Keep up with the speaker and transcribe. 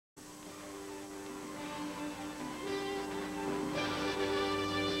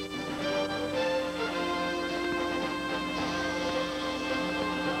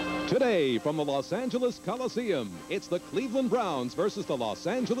Today from the Los Angeles Coliseum, it's the Cleveland Browns versus the Los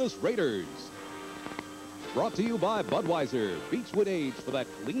Angeles Raiders. Brought to you by Budweiser, Beechwood Age for that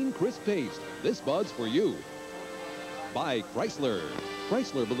clean, crisp taste. This Bud's for you. By Chrysler.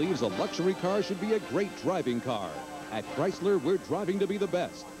 Chrysler believes a luxury car should be a great driving car. At Chrysler, we're driving to be the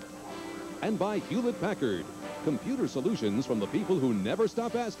best. And by Hewlett-Packard. Computer solutions from the people who never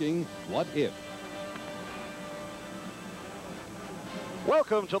stop asking, what if?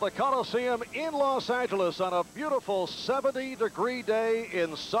 Welcome to the Coliseum in Los Angeles on a beautiful 70-degree day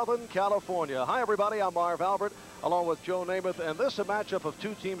in Southern California. Hi, everybody. I'm Marv Albert, along with Joe Namath, and this is a matchup of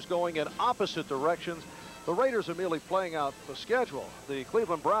two teams going in opposite directions. The Raiders are merely playing out the schedule. The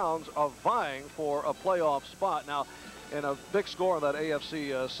Cleveland Browns are vying for a playoff spot. Now, in a big score in that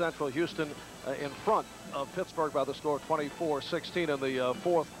AFC Central, Houston in front of Pittsburgh by the score 24-16 in the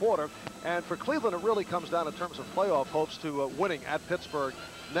fourth quarter. And for Cleveland, it really comes down in terms of playoff hopes to winning at Pittsburgh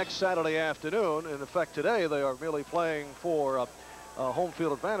next Saturday afternoon. In effect, today they are merely playing for home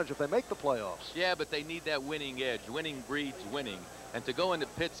field advantage if they make the playoffs. Yeah, but they need that winning edge. Winning breeds winning. And to go into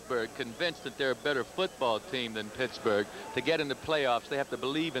Pittsburgh convinced that they're a better football team than Pittsburgh, to get into playoffs, they have to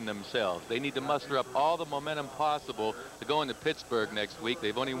believe in themselves. They need to muster up all the momentum possible to go into Pittsburgh next week.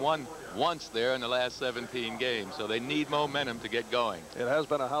 They've only won once there in the last 17 games, so they need momentum to get going. It has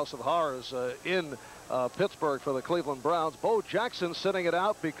been a house of horrors in Pittsburgh for the Cleveland Browns. Bo Jackson sitting it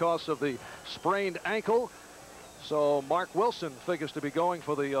out because of the sprained ankle. So Mark Wilson figures to be going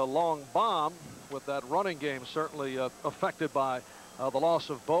for the long bomb, with that running game certainly affected by the loss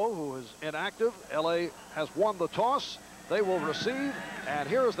of Bo, who is inactive. LA has won the toss. They will receive, and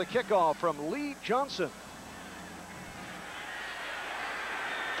here is the kickoff from Lee Johnson.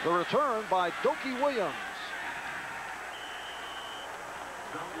 The return by Dokie Williams.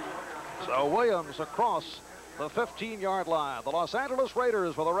 So Williams across the 15-yard line. The Los Angeles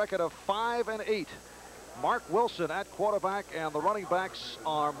Raiders with a record of 5-8. Mark Wilson at quarterback, and the running backs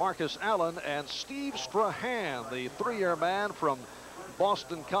are Marcus Allen and Steve Strahan, the three-year man from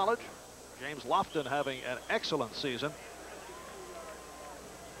Boston College. James Lofton having an excellent season.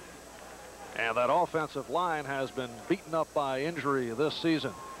 And that offensive line has been beaten up by injury this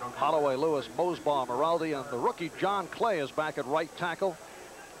season. Holloway, Lewis, Mosbaum, Araldi, and the rookie John Clay is back at right tackle.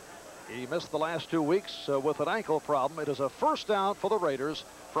 He missed the last 2 weeks with an ankle problem. It is a first down for the Raiders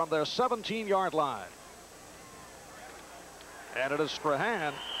from their 17-yard line. And it is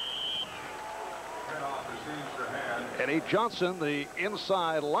Strahan. Eddie Johnson, the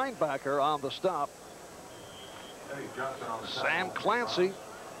inside linebacker, on the stop. Sam Clancy,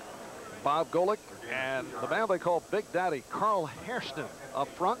 Bob Golick, and the man they call Big Daddy, Carl Hairston, up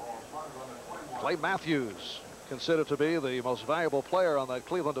front. Clay Matthews, considered to be the most valuable player on that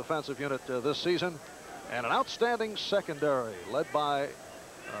Cleveland defensive unit this season. And an outstanding secondary led by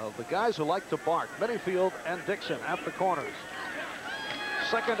the guys who like to bark, Minifield and Dixon at the corners.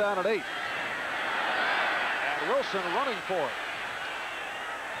 Second down and 8. And Wilson running for it.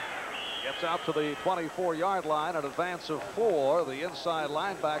 Gets out to the 24-yard line, an advance of 4. The inside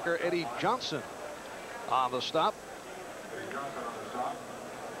linebacker, Eddie Johnson, on the stop.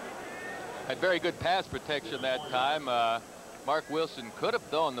 Had very good pass protection that time. Mark Wilson could have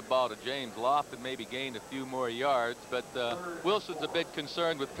thrown the ball to James Lofton, maybe gained a few more yards, but Wilson's a bit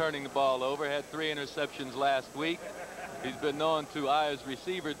concerned with turning the ball over. Had 3 interceptions last week. He's been known to eye his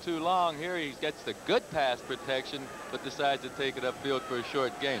receiver too long. Here he gets the good pass protection, but decides to take it upfield for a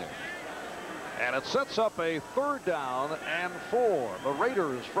short gainer. And it sets up a third down and 4. The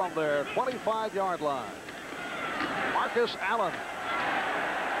Raiders from their 25-yard line. Marcus Allen.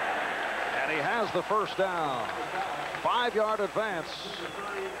 And he has the first down. 5-yard advance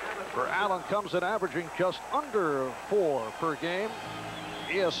for Allen, comes in averaging just under 4 per game.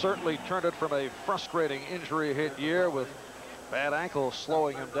 He has certainly turned it from a frustrating injury-hit year with bad ankles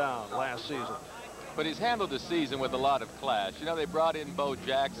slowing him down last season. But he's handled the season with a lot of class. You know, they brought in Bo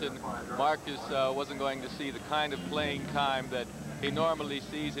Jackson. Marcus wasn't going to see the kind of playing time that he normally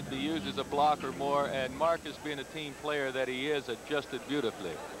sees. He'd be used as a blocker more, and Marcus, being a team player that he is, adjusted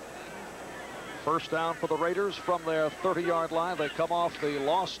beautifully. First down for the Raiders from their 30-yard line. They come off the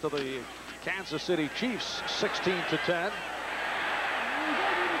loss to the Kansas City Chiefs, 16-10.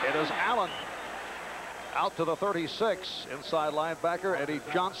 It is Allen out to the 36. Inside linebacker Eddie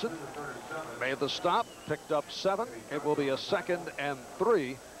Johnson made the stop, picked up 7. It will be a 2nd and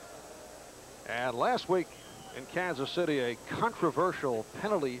 3. And last week in Kansas City, a controversial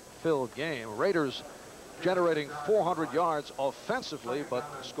penalty-filled game. Raiders generating 400 yards offensively, but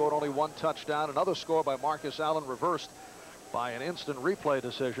scored only 1 touchdown. Another score by Marcus Allen reversed by an instant replay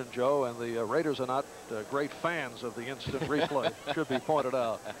decision, Joe, and the Raiders are not great fans of the instant replay, should be pointed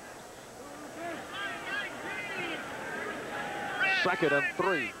out. 2nd and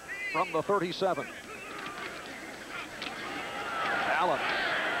 3 from the 37. Allen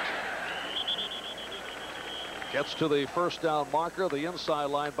gets to the first down marker, the inside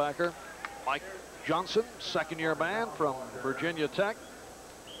linebacker, Mike Johnson, second-year man from Virginia Tech,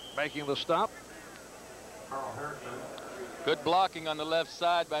 making the stop. Good blocking on the left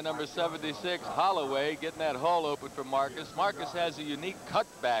side by number 76, Holloway, getting that hole open for Marcus. Marcus has a unique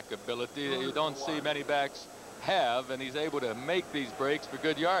cutback ability that you don't see many backs have, and he's able to make these breaks for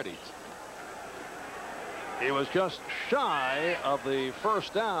good yardage. He was just shy of the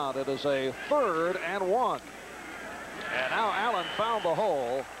first down. It is a 3rd and 1. And now Allen found the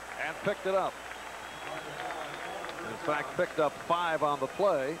hole and picked it up. In fact, picked up 5 on the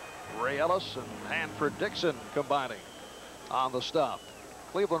play. Ray Ellis and Hanford Dixon combining on the stop.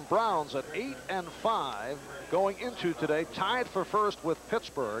 Cleveland Browns at 8 and 5 going into today, tied for first with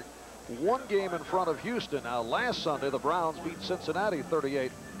Pittsburgh, 1 game in front of Houston. Now, last Sunday, the Browns beat Cincinnati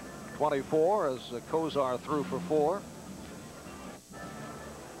 38-24 as Kosar threw for 4.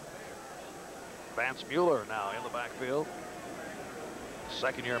 Vance Mueller now in the backfield.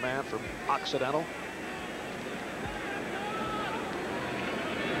 Second-year man from Occidental.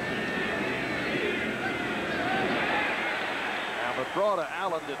 And the throw to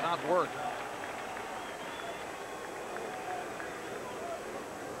Allen did not work.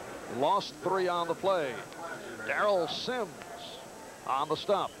 Lost 3 on the play. Darrell Sims on the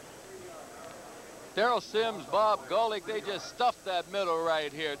stop. Darrell Sims, Bob Golick, they just stuffed that middle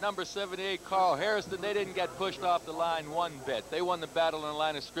right here. Number 78, Carl Harrison, they didn't get pushed off the line one bit. They won the battle in the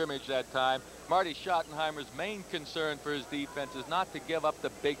line of scrimmage that time. Marty Schottenheimer's main concern for his defense is not to give up the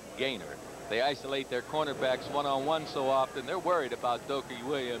big gainer. They isolate their cornerbacks one-on-one so often. They're worried about Dokie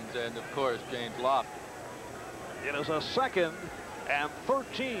Williams and, of course, James Lofton. It is a 2nd and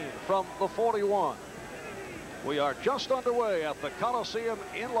 13 from the 41. We are just underway at the Coliseum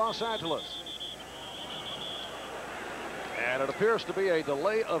in Los Angeles. And it appears to be a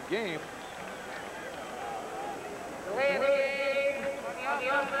delay of game.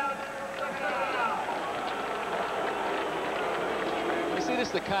 You see, this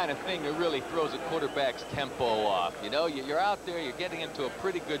is the kind of thing that really throws a quarterback's tempo off. You know, you're out there, you're getting into a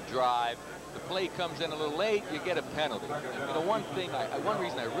pretty good drive. The play comes in a little late, you get a penalty. You know, one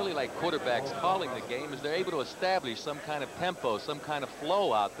reason I really like quarterbacks calling the game is they're able to establish some kind of tempo, some kind of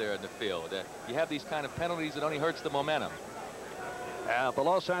flow out there in the field. You have these kind of penalties, it only hurts the momentum. And the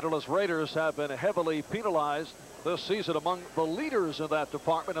Los Angeles Raiders have been heavily penalized this season, among the leaders in that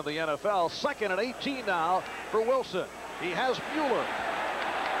department in the NFL. 2nd and 18 now for Wilson. He has Mueller.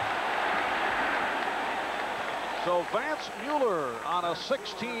 So Vance Mueller on a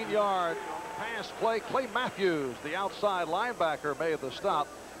 16-yard pass play. Clay Matthews, the outside linebacker, made the stop.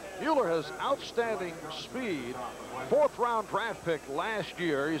 Mueller has outstanding speed. 4th-round draft pick last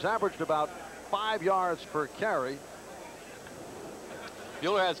year. He's averaged about 5 yards per carry.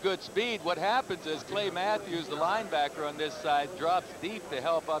 Mueller has good speed. What happens is Clay Matthews, the linebacker on this side, drops deep to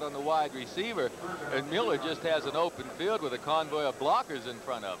help out on the wide receiver, and Mueller just has an open field with a convoy of blockers in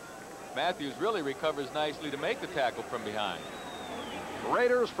front of him. Matthews really recovers nicely to make the tackle from behind.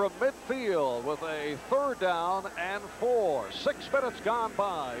 Raiders from midfield with a 3rd down and 4. 6 minutes gone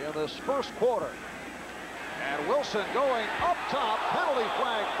by in this first quarter. And Wilson going up top, penalty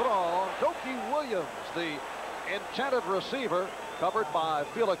flag throw. Dokie Williams, the intended receiver, covered by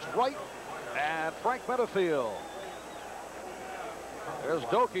Felix Wright and Frank Benefield. There's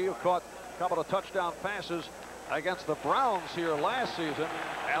Dokie, who caught a couple of touchdown passes against the Browns here last season,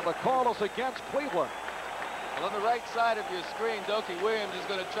 and the call is against Cleveland. Well, on the right side of your screen, Dokie Williams is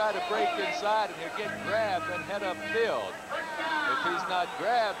going to try to break inside, and he'll get grabbed and head upfield. If he's not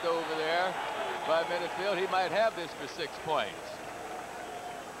grabbed over there by Benefield, he might have this for 6 points.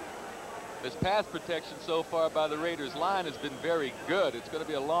 This pass protection so far by the Raiders line has been very good. It's going to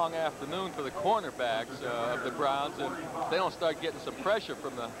be a long afternoon for the cornerbacks of the Browns, and if they don't start getting some pressure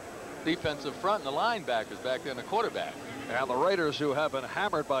from the defensive front and the linebackers back there in the quarterback. And the Raiders, who have been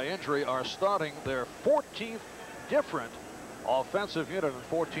hammered by injury, are starting their 14th different offensive unit in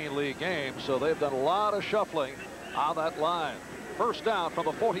 14 league games, so they've done a lot of shuffling on that line. First down from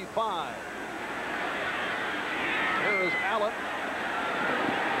the 45. Here is Allen.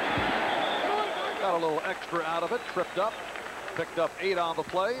 Got a little extra out of it, tripped up, picked up 8 on the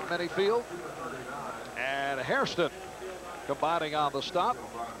play. Benefield and Hairston combining on the stop.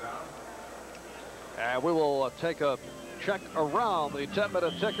 And we will take a check around the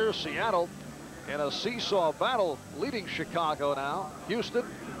 10-minute ticker. Seattle in a seesaw battle, leading Chicago now. Houston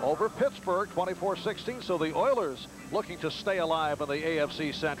over Pittsburgh 24-16. So the Oilers looking to stay alive in the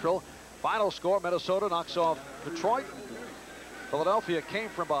AFC Central. Final score, Minnesota knocks off Detroit. Philadelphia came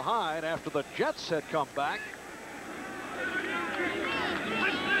from behind after the Jets had come back.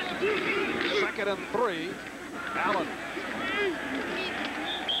 2nd and 3. Allen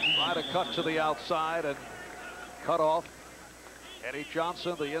trying to cut to the outside and cut off. Eddie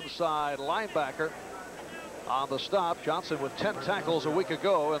Johnson, the inside linebacker, on the stop. Johnson with 10 tackles a week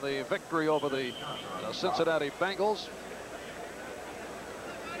ago in the victory over the Cincinnati Bengals.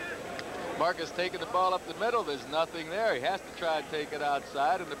 Marcus taking the ball up the middle. There's nothing there. He has to try and take it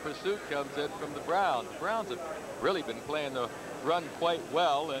outside, and the pursuit comes in from the Browns. The Browns have really been playing the run quite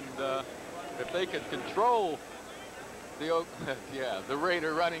well, and if they could control the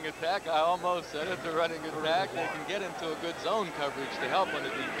Raider running attack, I almost said it, the running attack, they can get into a good zone coverage to help on the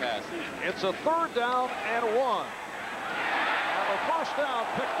deep passes. It's a 3rd down and 1. And the 1st down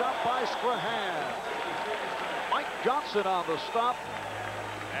picked up by Strahan. Mike Johnson on the stop.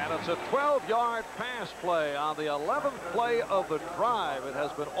 And it's a 12-yard pass play on the 11th play of the drive. It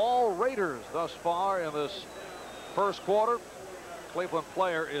has been all Raiders thus far in this first quarter. Cleveland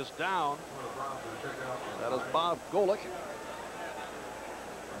player is down. That is Bob Golick.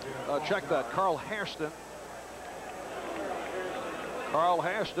 Check that, Carl Hairston. Carl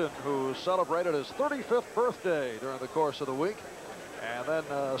Hairston, who celebrated his 35th birthday during the course of the week, and then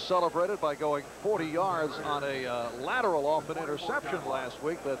celebrated by going 40 yards on a lateral off an interception last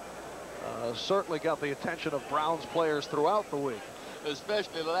week that certainly got the attention of Browns players throughout the week.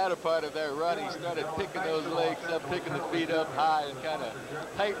 Especially the latter part of that run, he started picking those legs up, picking the feet up high, and kind of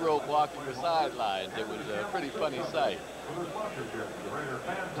tightrope walking the sidelines. It was a pretty funny sight.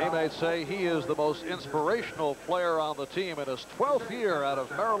 Teammates say he is the most inspirational player on the team in his 12th year out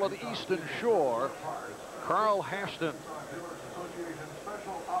of Maryland Eastern Shore. Carl Hairston.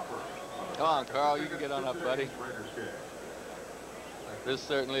 Come on, Carl, you can get on up, buddy. This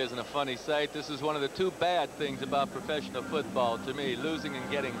certainly isn't a funny sight. This is one of the 2 bad things about professional football to me, losing and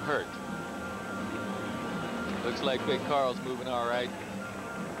getting hurt. Looks like Big Carl's moving all right.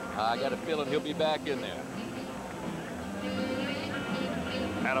 I got a feeling he'll be back in there.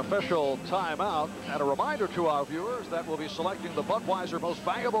 An official timeout, and a reminder to our viewers that we'll be selecting the Budweiser Most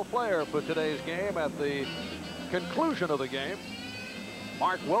Valuable Player for today's game at the conclusion of the game.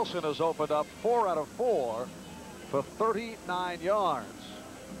 Mark Wilson has opened up 4 out of 4 for 39 yards.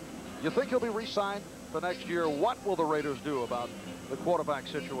 You think he'll be re-signed for next year? What will the Raiders do about the quarterback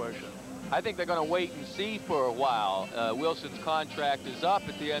situation? I think they're going to wait and see for a while. Wilson's contract is up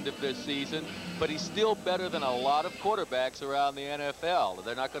at the end of this season, but he's still better than a lot of quarterbacks around the NFL.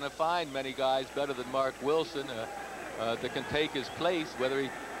 They're not going to find many guys better than Mark Wilson that can take his place, whether he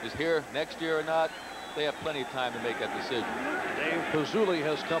is here next year or not. They have plenty of time to make that decision. Dave Pazzulli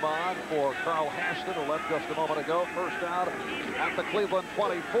has come on for Carl Hairston, who left just a moment ago. First down at the Cleveland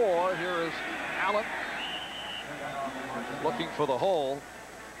 24. Here is Allen looking for the hole.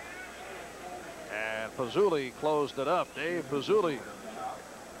 And Pazzulli closed it up. Dave Pazzulli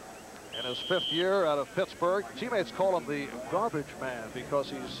in his 5th year out of Pittsburgh. Teammates call him the garbage man because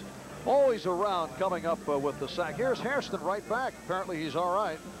he's always around coming up with the sack. Here's Hairston right back. Apparently he's all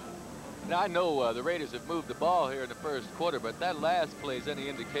right. Now, I know the Raiders have moved the ball here in the first quarter, but that last play is any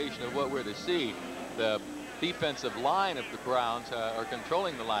indication of what we're to see. The defensive line of the Browns are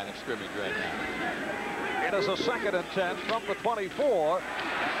controlling the line of scrimmage right now. It is a 2nd and 10 from the 24.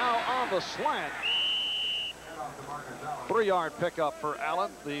 And now on the slant. 3-yard pickup for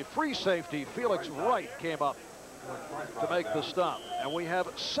Allen. The free safety, Felix Wright, came up to make the stop. And we have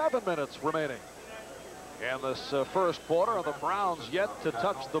 7 minutes remaining in this first quarter, and the Browns yet to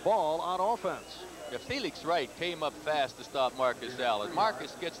touch the ball on offense. Yeah, Felix Wright came up fast to stop Marcus Allen.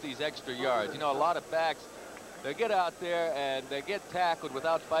 Marcus gets these extra yards. You know, a lot of backs, they get out there and they get tackled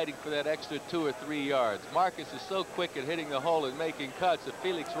without fighting for that extra 2 or 3 yards. Marcus is so quick at hitting the hole and making cuts. If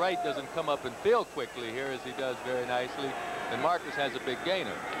Felix Wright doesn't come up and field quickly here, as he does very nicely, then Marcus has a big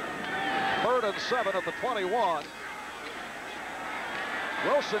gainer. 3rd and 7 at the 21.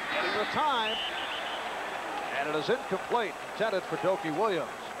 Wilson getting the time. And it is incomplete, intended for Dokie Williams.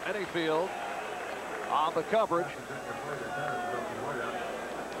 Minifield on the coverage.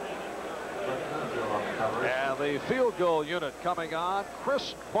 And the field goal unit coming on,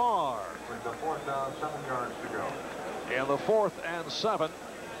 Chris Barr. Brings up 4th down, 7 yards to go. In the 4th and 7.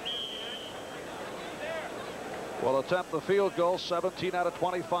 Will attempt the field goal, 17 out of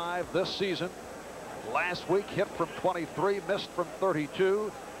 25 this season. Last week, hit from 23, missed from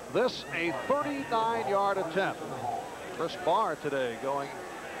 32. This a 39-yard attempt. Chris Barr today going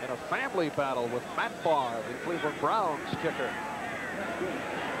in a family battle with Matt Barr, the Cleveland Browns kicker.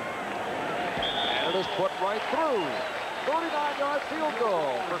 And it is put right through. 39-yard field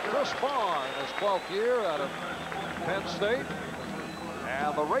goal for Chris Barr in his 12th year out of Penn State.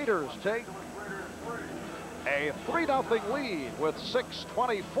 the Raiders take a 3-0 lead with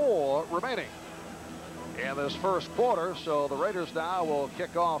 6:24 remaining in this first quarter. So the Raiders now will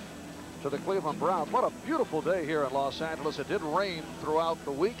kick off to the Cleveland Browns. What a beautiful day here in Los Angeles. It did rain throughout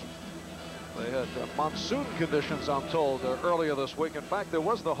the week. They had monsoon conditions, I'm told, earlier this week. In fact, there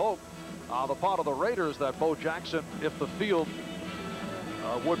was the hope on the part of the Raiders that Bo Jackson, if the field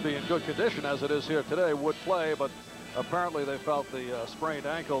would be in good condition as it is here today, would play, but apparently they felt the sprained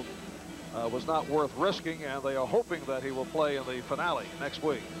ankle was not worth risking, and they are hoping that he will play in the finale next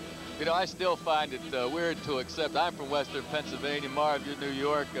week. You know, I still find it weird to accept. I'm from Western Pennsylvania. Marv, you're New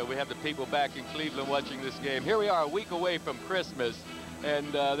York. We have the people back in Cleveland watching this game. Here we are a week away from Christmas,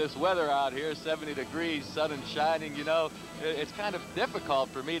 and this weather out here, 70 degrees, sun and shining, you know, it's kind of difficult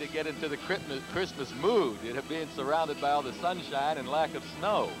for me to get into the Christmas mood, you know, being surrounded by all the sunshine and lack of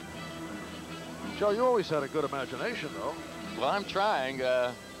snow. Joe, you always had a good imagination, though. Well, I'm trying.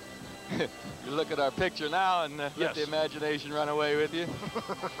 You look at our picture now and let the imagination run away with you.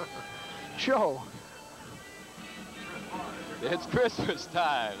 Joe. It's Christmas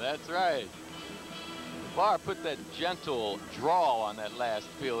time. That's right. Barr put that gentle draw on that last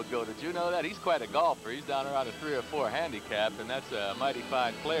field goal. Did you know that? He's quite a golfer. He's down around a 3 or 4 handicap, and that's a mighty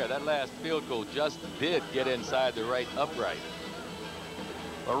fine player. That last field goal just did get inside the right upright.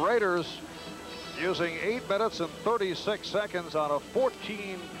 The Raiders using 8 minutes and 36 seconds on a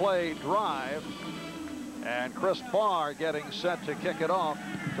 14-play drive. And Chris Barr getting set to kick it off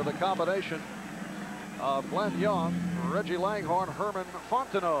to the combination of Glenn Young, Reggie Langhorne, Herman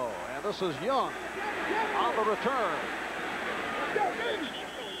Fontenot. And this is Young on the return.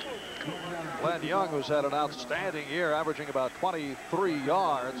 Glenn Young, who's had an outstanding year, averaging about 23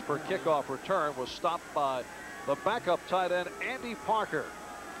 yards per kickoff return, was stopped by the backup tight end, Andy Parker.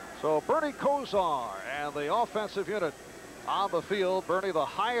 So Bernie Kosar and the offensive unit on the field. Bernie, the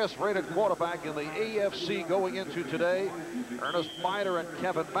highest rated quarterback in the AFC going into today. Ernest Miner and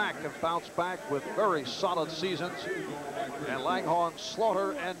Kevin Mack have bounced back with very solid seasons. And Langhorne,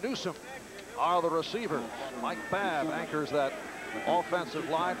 Slaughter, and Newsom are the receivers. Mike Babb anchors that offensive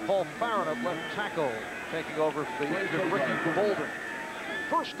line. Paul Farron at left tackle, taking over for the injured Ricky Bolden.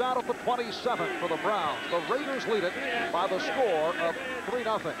 First down at the 27 for the Browns. The Raiders lead it by the score of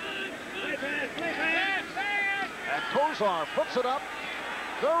 3-0. And Kosar puts it up.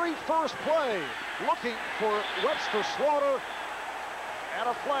 Very first play, looking for Webster Slaughter, and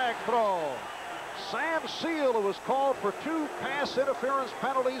a flag throw. Sam Seal, who was called for 2 pass interference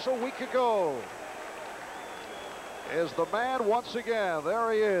penalties a week ago, is the man once again.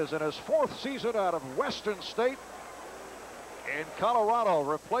 There he is in his 4th season out of Western State in Colorado,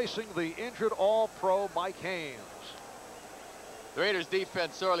 replacing the injured All-Pro Mike Haynes. The Raiders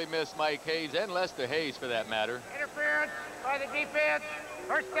defense sorely missed Mike Hayes and Lester Hayes for that matter. Interference by the defense.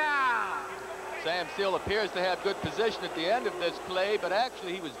 First down. Sam Seal appears to have good position at the end of this play, but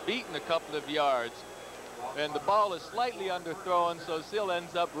actually he was beaten a couple of yards. And the ball is slightly underthrown, so Seal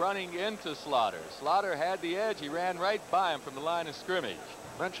ends up running into Slaughter. Slaughter had the edge. He ran right by him from the line of scrimmage.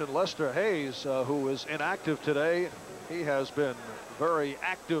 Mentioned Lester Hayes, who is inactive today. He has been very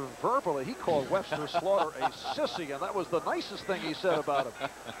active verbally. He called Webster Slaughter a sissy, and that was the nicest thing he said about him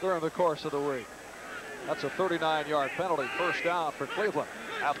during the course of the week. That's a 39-yard penalty. First down for Cleveland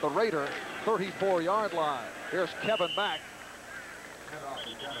at the Raider 34-yard line. Here's Kevin Mack.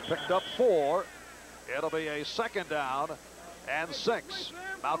 Picked up 4. It'll be a 2nd down and 6.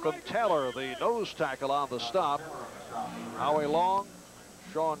 Malcolm Taylor, the nose tackle on the stop. Howie Long,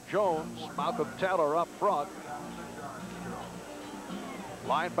 Sean Jones, Malcolm Taylor up front.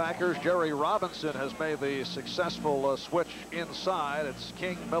 Linebackers, Jerry Robinson has made the successful switch inside. It's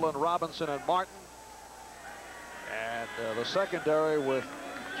King, Millen, Robinson, and Martin. And the secondary with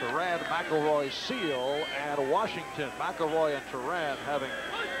Turan, McElroy, Seal, and Washington. McElroy and Turan having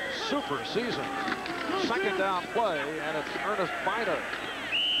super seasons. 2nd down play, and it's Ernest Miner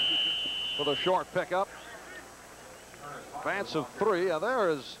for the short pickup. Advance of 3, and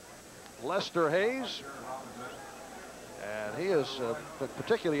there is Lester Hayes. And he is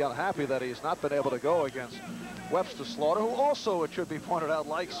particularly unhappy that he's not been able to go against Webster Slaughter, who also, it should be pointed out,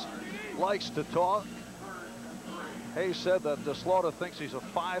 likes to talk. Hayes said that Slaughter thinks he's a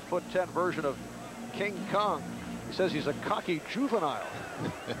 5'10" version of King Kong. He says he's a cocky juvenile.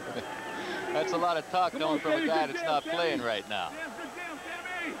 That's a lot of talk coming from a guy that's not playing right now.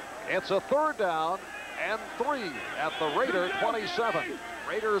 It's a 3rd down and 3 at the Raider 27.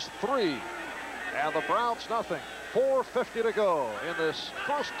 Raiders 3 and the Browns nothing. 4:50 to go in this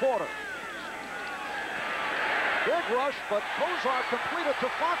first quarter. Big rush, but Kosar completed to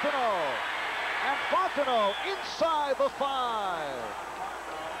Fontenot. And Fontenot inside the 5.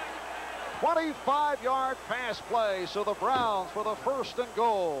 25-yard pass play, so the Browns for the 1st and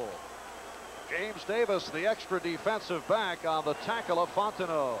goal. James Davis, the extra defensive back, on the tackle of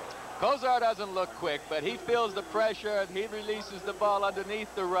Fontenot. Kozar doesn't look quick, but he feels the pressure and he releases the ball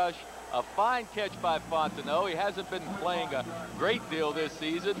underneath the rush. A fine catch by Fontenot. He hasn't been playing a great deal this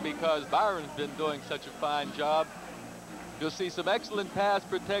season because Byron's been doing such a fine job. You'll see some excellent pass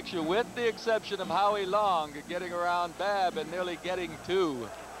protection with the exception of Howie Long getting around Babb and nearly getting to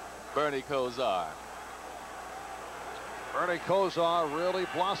Bernie Kosar. Bernie Kosar really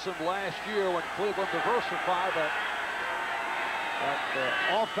blossomed last year when Cleveland diversified that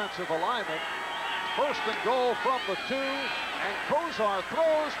offensive alignment. 1st and goal from the 2, and Kosar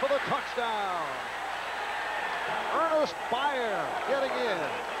throws for the touchdown. Ernest Beyer getting in.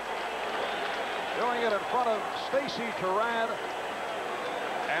 Doing it in front of Stacy Turan.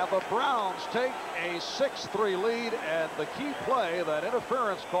 And the Browns take a 6-3 lead, and the key play, that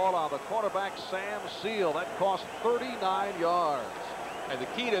interference call on the quarterback, Sam Seal, that cost 39 yards. And the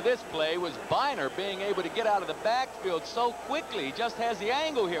key to this play was Biner being able to get out of the backfield so quickly. He just has the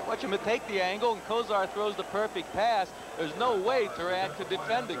angle here. Watch him take the angle, and Kosar throws the perfect pass. There's no way Turan could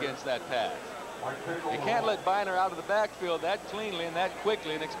defend against that pass. You can't let Biner out of the backfield that cleanly and that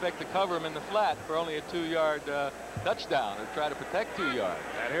quickly and expect to cover him in the flat for only a 2-yard touchdown or try to protect 2 yards.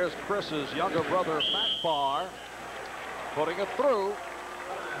 And here's Chris's younger brother, Matt Barr, putting it through.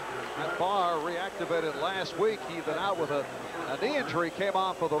 Matt Barr reactivated last week. He'd been out with a knee injury, came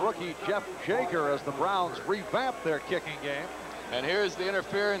on for the rookie Jeff Jager as the Browns revamped their kicking game. And here's the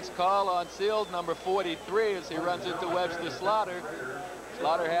interference call on Seal, number 43, as he runs into Webster Slaughter.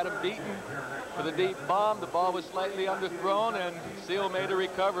 Slaughter had him beaten for the deep bomb. The ball was slightly underthrown, and Seal made a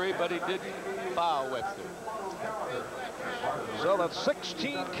recovery, but he did foul Webster. So that's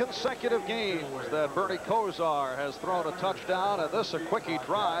 16 consecutive games that Bernie Kosar has thrown a touchdown, and this a quickie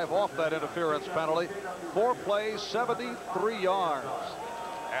drive off that interference penalty. 4 plays, 73 yards.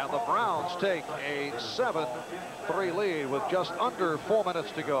 And the Browns take a 7-3 lead with just under 4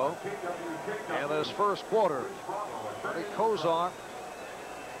 minutes to go in this first quarter. Bernie Kosar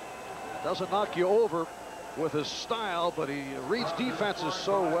doesn't knock you over with his style, but he reads defenses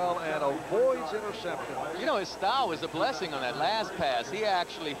so well and avoids interceptions. You know, his style was a blessing on that last pass. He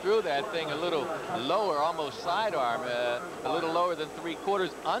actually threw that thing a little lower, almost sidearm, a little lower than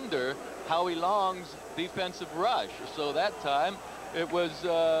 3/4 under Howie Long's defensive rush. So that time it was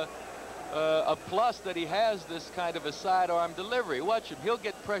a plus that he has this kind of a sidearm delivery. Watch him. He'll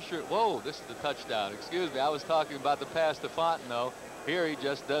get pressure. Whoa, this is the touchdown. Excuse me. I was talking about the pass to Fontenot. Here he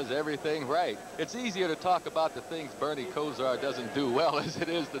just does everything right. It's easier to talk about the things Bernie Kosar doesn't do well as it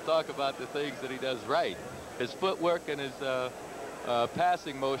is to talk about the things that he does right. His footwork and his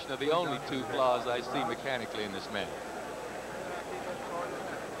passing motion are the only 2 flaws I see mechanically in this man.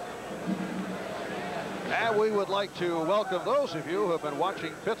 And we would like to welcome those of you who have been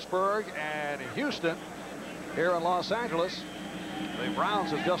watching Pittsburgh and Houston here in Los Angeles. The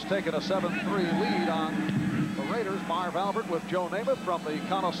Browns have just taken a 7-3 lead on the Raiders. Marv Albert with Joe Namath from the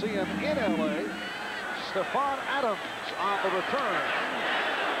Coliseum in L.A. Stephon Adams on the return.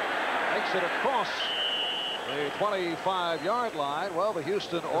 Makes it across the 25-yard line. Well, the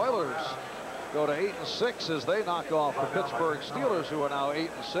Houston Oilers go to 8-6 as they knock off the Pittsburgh Steelers, who are now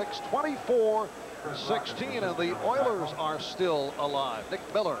 8-6, 24-16, and the Oilers are still alive. Nick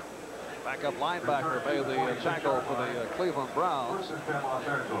Miller, backup linebacker, made the tackle for the Cleveland Browns.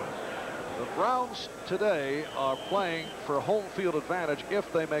 The Browns today are playing for home field advantage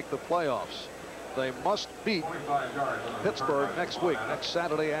if they make the playoffs. They must beat Pittsburgh next week, next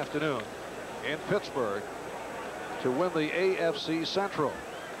Saturday afternoon in Pittsburgh, to win the AFC Central.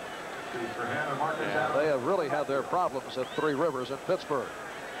 And they have really had their problems at Three Rivers in Pittsburgh.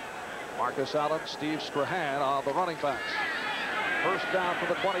 Marcus Allen, Steve Strahan on the running backs. First down for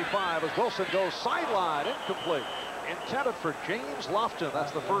the 25 as Wilson goes sideline, incomplete. Intended for James Lofton.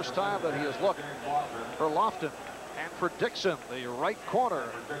 That's the first time that he has looked for Lofton. And for Dixon, the right corner,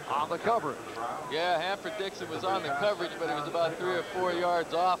 on the coverage. Yeah, Hanford Dixon was on the coverage, but it was about 3 or 4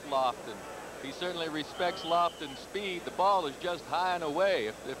 yards off Lofton. He certainly respects Lofton's speed. The ball is just high and away.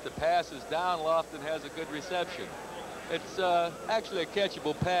 If the pass is down, Lofton has a good reception. It's actually a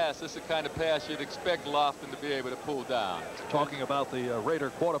catchable pass. This is the kind of pass you'd expect Lofton to be able to pull down. Talking about the Raider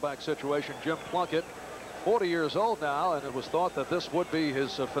quarterback situation, Jim Plunkett, 40 years old now, and it was thought that this would be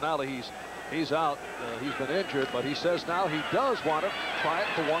his finale. He's out. He's been injured, but he says now he does want to try it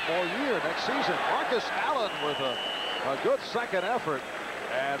for 1 more year next season. Marcus Allen with a good second effort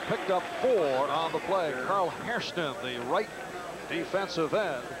and picked up 4 on the play. Carl Hairston, the right defensive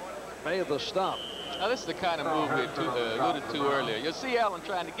end, made the stop. Now, this is the kind of move we alluded to earlier. You'll see Allen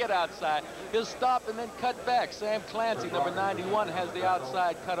trying to get outside. He'll stop and then cut back. Sam Clancy, number 91, has the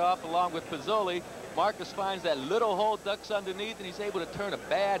outside cut off along with Pizzoli. Marcus finds that little hole, ducks underneath, and he's able to turn a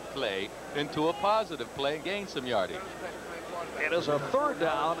bad play into a positive play and gain some yardage. It is a 3rd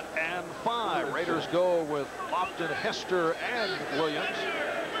down and 5. Raiders go with Lofton, Hester, and Williams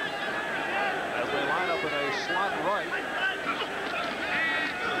as they line up in a slot right.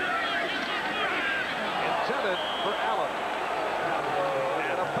 Intended for Allen.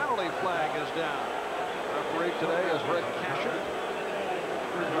 And a penalty flag is down. Referee today is Rick Casher.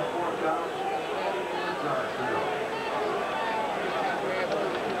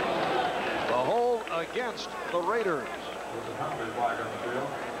 The hold against the Raiders.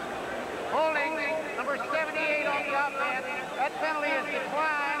 Holding number 78 on the offense. That penalty is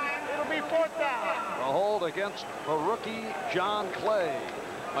declined. It'll be 4th down. The hold against the rookie John Clay.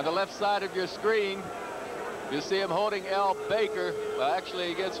 On the left side of your screen, you see him holding Al Baker. Well, actually,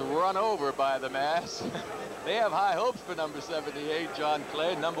 he gets run over by the mass. They have high hopes for number 78, John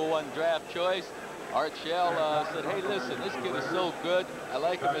Clay, #1 draft choice. Art Shell said, hey, listen, this kid is so good. I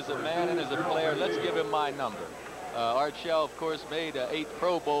like him as a man and as a player. Let's give him my number. Art Shell, of course, made 8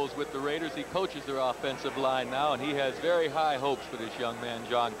 Pro Bowls with the Raiders. He coaches their offensive line now, and he has very high hopes for this young man,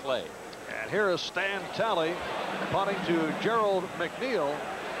 John Clay. And here is Stan Talley punting to Gerald McNeil.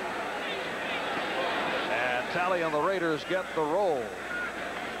 And Talley and the Raiders get the roll.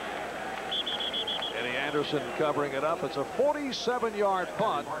 Eddie Anderson covering it up. It's a 47-yard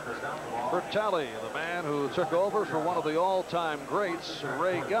punt for Talley, the man who took over for one of the all-time greats,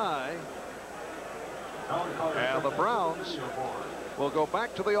 Ray Guy. And the Browns will go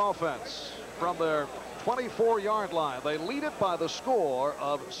back to the offense from their 24-yard line. They lead it by the score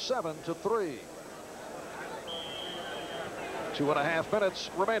of 7-3. 2.5 minutes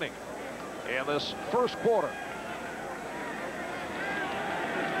remaining in this first quarter.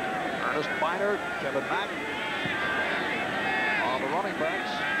 Ernest Miner, Kevin Mack on the running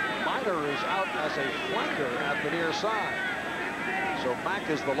backs. Miner is out as a flanker at the near side. So Mack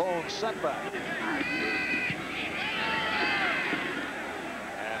is the lone setback.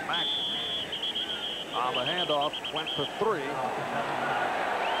 And Mack on the handoff went for 3.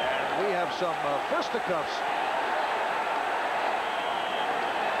 And we have some fisticuffs.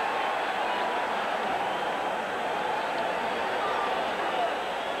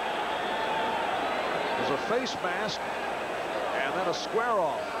 There's a face mask and then a square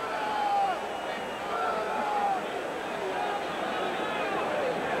off.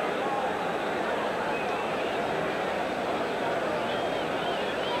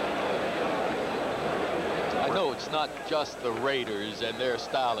 It's not just the Raiders and their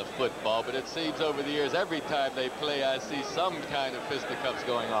style of football, but it seems over the years, every time they play, I see some kind of fisticuffs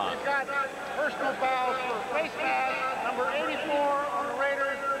going on. We've got personal fouls for face mask, number 84 on the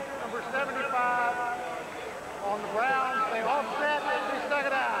Raiders, number 75 on the Browns. They offset every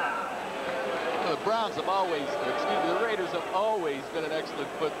second down. The Browns have always, the Raiders have always been an excellent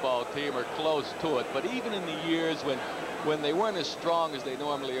football team or close to it, but even in the years when they weren't as strong as they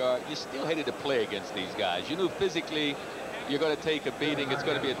normally are, you still hated to play against these guys. You knew physically you're going to take a beating. It's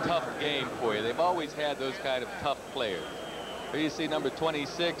going to be a tough game for you. They've always had those kind of tough players. Here you see number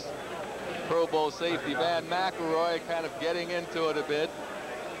 26, Pro Bowl safety Van McElroy kind of getting into it a bit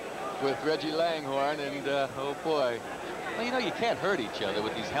with Reggie Langhorne, and oh boy. Well, you know, you can't hurt each other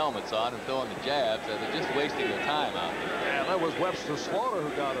with these helmets on and throwing the jabs. They're just wasting their time out there. And that was Webster Slaughter who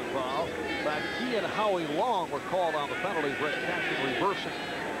got involved. In fact, he and Howie Long were called on the penalties. Rick Cashin reversing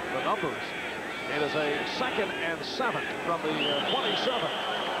the numbers. It is a 2nd and 7 from the 27.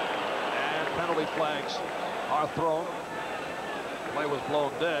 And penalty flags are thrown. Play was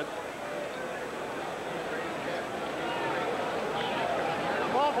blown dead.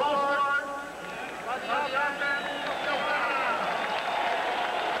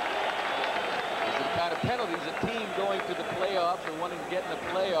 Penalties a team going to the playoffs or wanting to get in the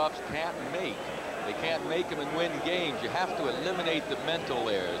playoffs can't make. They can't make them and win games. You have to eliminate the mental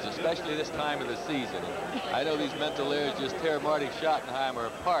errors, especially this time of the season. And I know these mental errors just tear Marty Schottenheimer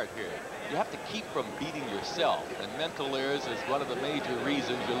apart here. You have to keep from beating yourself, and mental errors is one of the major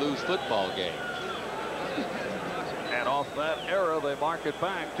reasons you lose football games. And off that error, they mark it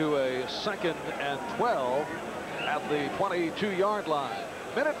back to a 2nd and 12 at the 22-yard line.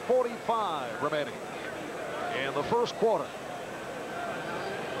 Minute 45 remaining in the first quarter.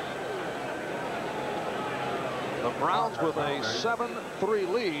 The Browns with a 7-3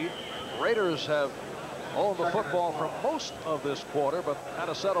 lead. Raiders have owned the football for most of this quarter, but had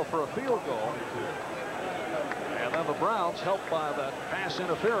to settle for a field goal. And And the Browns, helped by that pass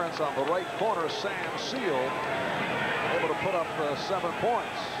interference on the right corner, Sam Seal, able to put up 7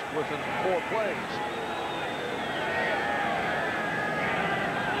 points within 4 plays.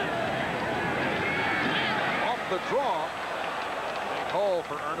 Off the draw, big hole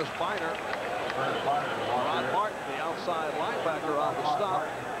for Ernest Biner. Ron Martin, the outside linebacker, on the stop.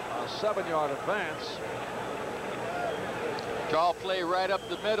 A 7-yard advance. Draw play right up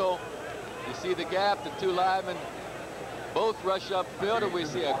the middle. You see the gap, the 2 linemen both rush upfield, and we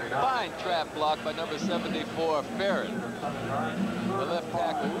see a fine trap block by number 74, Farron. The left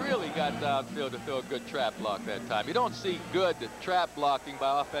tackle really got downfield to throw a good trap block that time. You don't see good trap blocking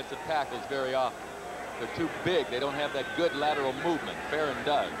by offensive tackles very often. They're too big. They don't have that good lateral movement. Farron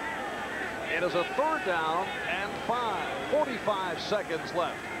does. It is a 3rd down and 5. 45 seconds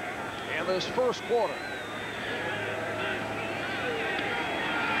left in this first quarter.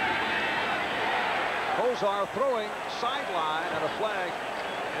 Kozar throwing sideline, and a flag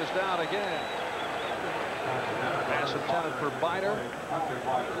is down again. Pass intended for Biner.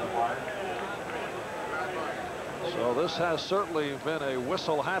 So this has certainly been a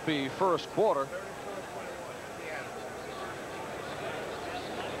whistle-happy first quarter.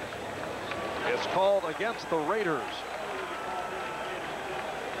 It's called against the Raiders.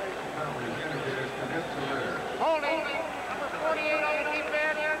 Holding, number 48 on the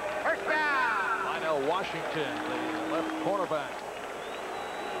defense, first down. Lionel Washington, the left cornerback,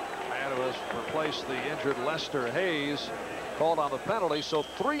 man who has replaced the injured Lester Hayes, called on the penalty. So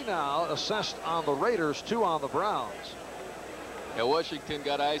 3 now assessed on the Raiders, 2 on the Browns. Yeah, Washington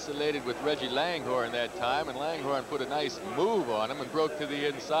got isolated with Reggie Langhorne that time, and Langhorne put a nice move on him and broke to the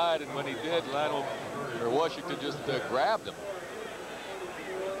inside, and when he did, Washington just grabbed him.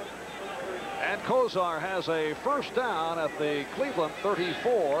 And Kozar has a first down at the Cleveland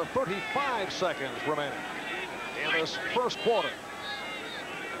 34, 35 seconds remaining in this first quarter.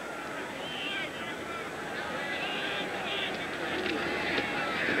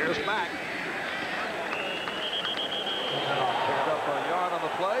 Here's Mack. Picked up a yard on the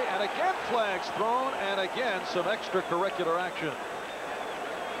play, and again flags thrown, and again some extracurricular action.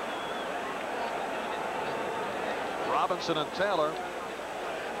 Robinson and Taylor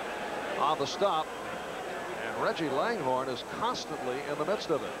on the stop, and Reggie Langhorne is constantly in the midst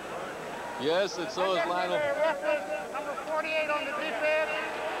of it. Yes, and so is Lionel. Number 48 on the defense,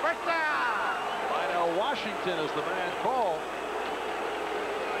 first down. Lionel Washington is the man called.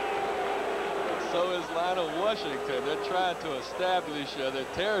 So is Lionel Washington. They're trying to establish their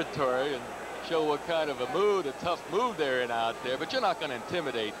territory and show what kind of a mood, a tough move they're in out there. But you're not going to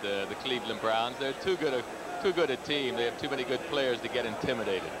intimidate the Cleveland Browns. They're too good a team. They have too many good players to get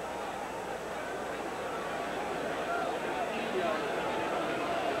intimidated.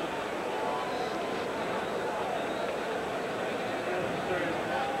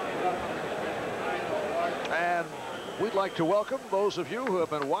 And we'd like to welcome those of you who have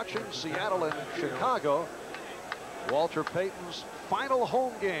been watching Seattle and Chicago. Walter Payton's final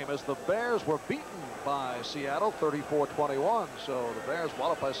home game as the Bears were beaten by Seattle 34-21. So the Bears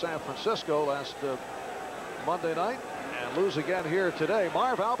walloped by San Francisco last Monday night and lose again here today.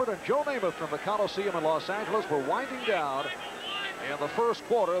 Marv Albert and Joe Namath from the Coliseum in Los Angeles were winding down in the first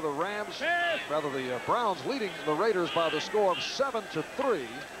quarter. The Browns leading the Raiders by the score of 7-3.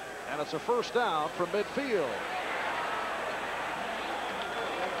 And it's a first down from midfield.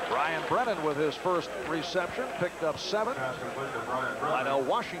 Brian Brennan with his first reception, picked up 7. Lionel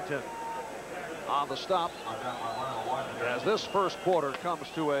Washington on the stop as this first quarter comes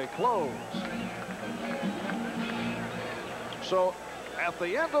to a close. So at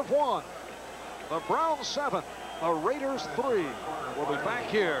the end of 1, the Browns 7, the Raiders 3. We'll be back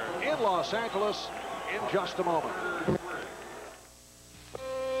here in Los Angeles in just a moment.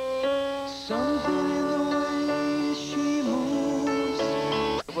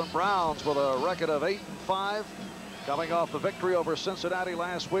 Cleveland Browns with a record of 8-5, coming off the victory over Cincinnati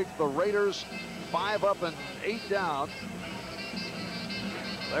last week. The Raiders 5 up and 8 down.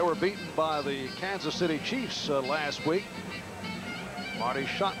 They were beaten by the Kansas City Chiefs last week. Marty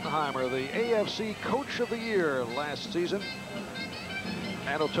Schottenheimer, the AFC Coach of the Year last season,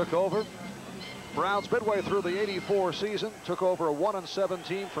 and who took over. Browns midway through the '84 season took over a 1-7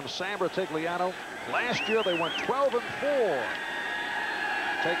 team from Sam Rutigliano. Last year they went 12-4,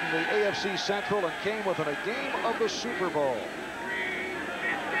 taking the AFC Central, and came within a game of the Super Bowl.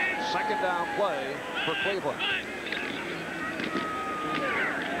 Second down play for Cleveland.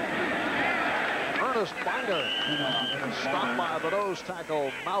 Ernest Biner stopped by the nose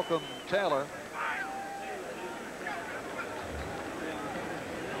tackle Malcolm Taylor.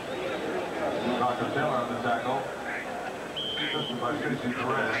 Malcolm Taylor on the tackle.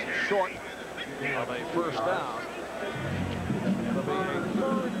 Short of a first down. It'll be a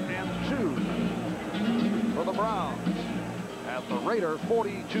 3rd and 2 for the Browns at the Raider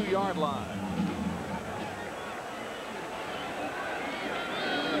 42-yard line.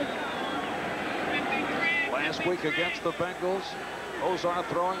 Last week against the Bengals, Kosar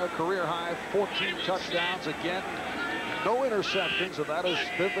throwing a career-high 14 touchdowns again. No interceptions, and that has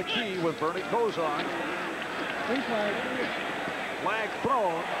been the key with Bernie Kosar. Flag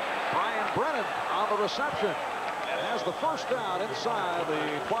thrown. Brian Brennan on the reception. And has the first down inside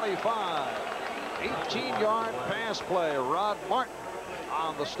the 25. 18-yard pass play. Rod Martin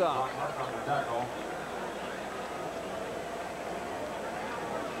on the stop.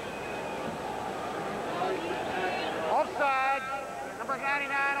 Offside. Number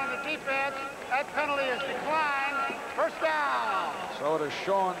 99 on the defense. That penalty is declined. First down. So it is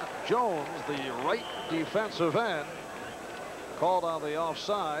Sean Jones, the right defensive end, called on the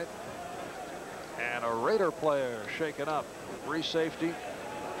offside. And a Raider player shaken up. Free safety,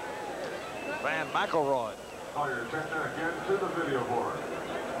 Van McElroy. Call your attention again to the video board.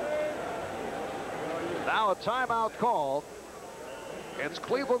 Now a timeout called. It's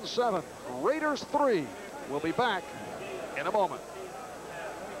Cleveland 7, Raiders 3. We'll be back in a moment.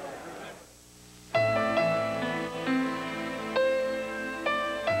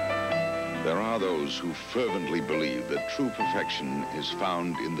 There are those who fervently believe that true perfection is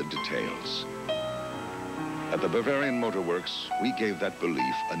found in the details. At the Bavarian Motor Works, we gave that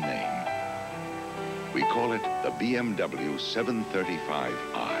belief a name. We call it the BMW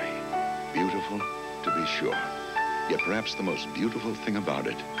 735i. Beautiful, to be sure. Yet perhaps the most beautiful thing about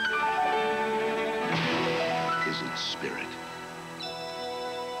it is its spirit.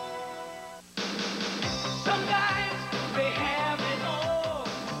 Some guys, they have it all.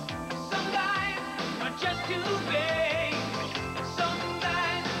 Some guys are just too vain. Some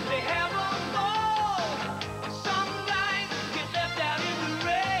guys, they have a fall. Some guys get left out in the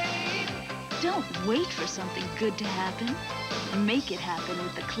rain. Don't wait for something good to happen. Make it happen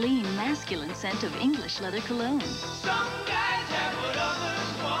with the clean, masculine scent of English Leather Cologne. Some guys have what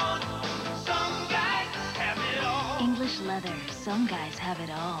others want. Some guys have it all. English Leather. Some guys have it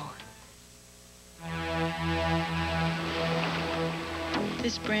all.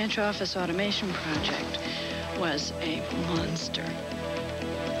 This branch office automation project was a monster.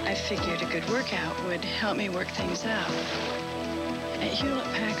 I figured a good workout would help me work things out. At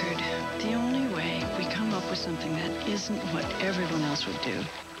Hewlett-Packard, the only way we come up with something that isn't what everyone else would do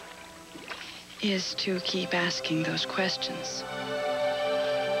is to keep asking those questions.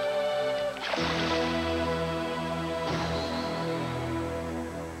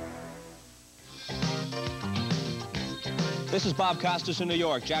 This is Bob Costas in New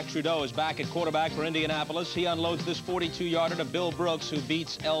York. Jack Trudeau is back at quarterback for Indianapolis. He unloads this 42-yarder to Bill Brooks, who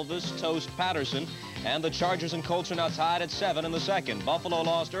beats Elvis Toast Patterson. And the Chargers and Colts are now tied at 7 in the second. Buffalo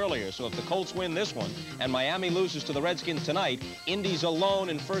lost earlier, so if the Colts win this one and Miami loses to the Redskins tonight, Indy's alone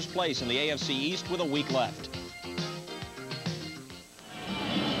in first place in the AFC East with a week left.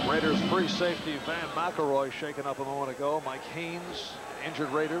 Raiders free safety Van McElroy shaken up a moment ago. Mike Haynes,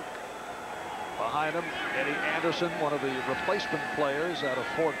 injured Raider. Behind him, Eddie Anderson, one of the replacement players out of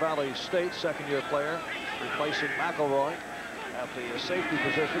Fort Valley State, second-year player, replacing McElroy at the safety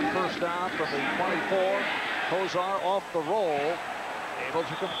position. First down from the 24. Kosar off the roll, able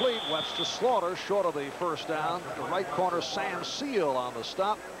to complete. Webster Slaughter short of the first down. The right corner, Sam Seal on the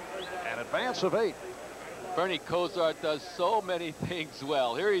stop. An advance of 8. Bernie Kosar does so many things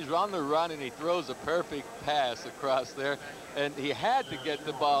well. Here he's on the run and he throws a perfect pass across there. And he had to get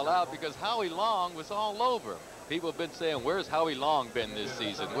the ball out because Howie Long was all over him. People have been saying, where's Howie Long been this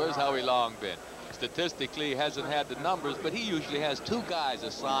season? Where's Howie Long been? Statistically, he hasn't had the numbers, but he usually has 2 guys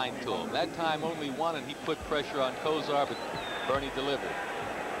assigned to him. That time only 1, and he put pressure on Kosar, but Bernie delivered.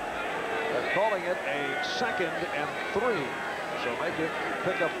 They're calling it a 2nd and 3. So make it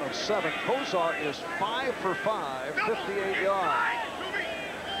pickup of 7. Kosar is 5 for 5, 58 yards.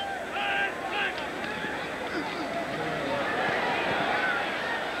 And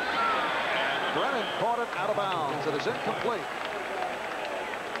Brennan caught it out of bounds. It is incomplete.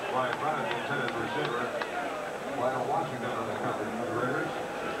 Ryan Brennan, intended receiver. Lionel Washington on the coverage for the Raiders.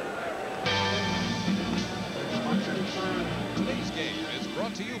 Today's game is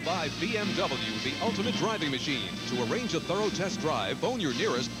brought to you by BMW, the ultimate driving machine. To arrange a thorough test drive, phone your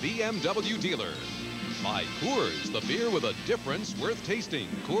nearest BMW dealer. By Coors, the beer with a difference worth tasting.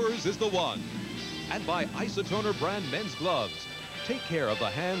 Coors is the one. And by Isotoner brand men's gloves. Take care of the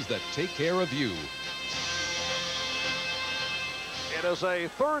hands that take care of you. It is a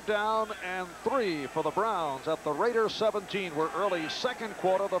 3rd down and 3 for the Browns at the Raiders 17. We're early second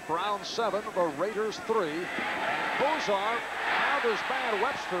quarter. The Browns 7, the Raiders 3. And Kosar found his man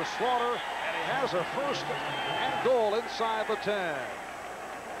Webster Slaughter, and he has a 1st and goal inside the 10.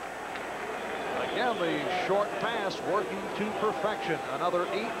 Again, the short pass working to perfection. Another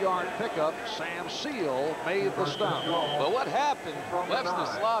 8-yard pickup. Sam Seal made the stop. Well, what happened?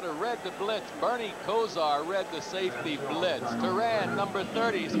 Webster Slaughter read the blitz. Bernie Kosar read the safety blitz. Turan, number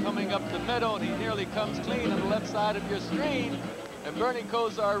 30, is coming up the middle, and he nearly comes clean on the left side of your screen. And Bernie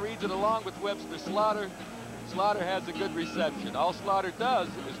Kosar reads it along with Webster Slaughter. Slaughter has a good reception. All Slaughter does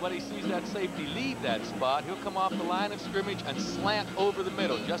is when he sees that safety leave that spot, he'll come off the line of scrimmage and slant over the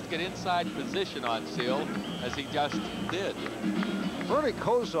middle, just get inside position on Seal, as he just did. Bernie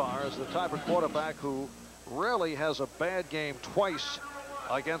Kosar is the type of quarterback who rarely has a bad game twice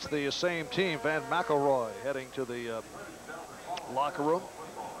against the same team. Van McElroy heading to the locker room.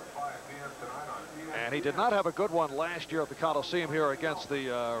 And he did not have a good one last year at the Coliseum here against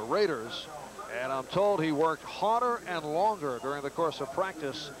the Raiders. And I'm told he worked harder and longer during the course of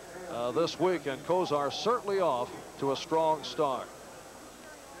practice this week, and Kosar certainly off to a strong start.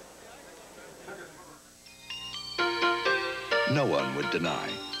 No one would deny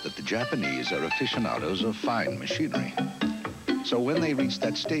that the Japanese are aficionados of fine machinery. So when they reach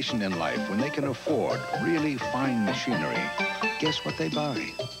that station in life when they can afford really fine machinery, guess what they buy?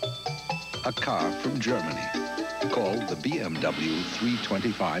 A car from Germany called the BMW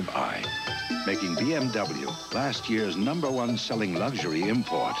 325i. Making BMW last year's #1 selling luxury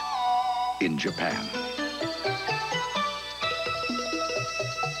import in Japan.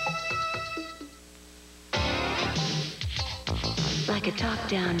 Like a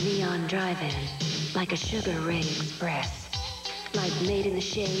top-down neon drive-in, like a Sugar Ray Express, like made in the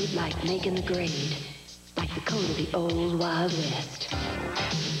shade, like making the grade, like the code of the old Wild West.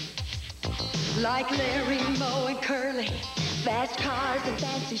 Like Larry, Moe, and Curly, fast cars and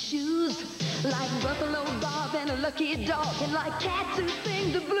fancy shoes, like Buffalo Bob and a Lucky Dog, and like cats who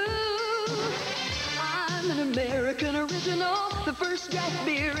sing the blues. I'm an American original, the first draft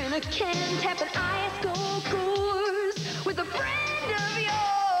beer in a can, tapping ice cold Coors with a friend of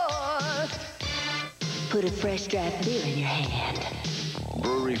yours. Put a fresh draft beer in your hand.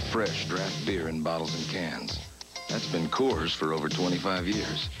 Brewery Fresh draft beer in bottles and cans. That's been Coors for over 25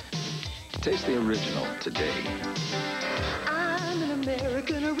 years. Taste the original today. I'm an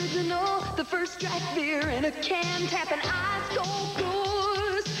American original, the first draft beer in a can, tapping ice cold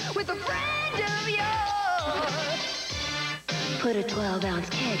Coors with a friend of yours. Put a 12-ounce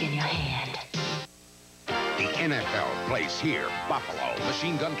keg in your hand. The NFL plays here, Buffalo.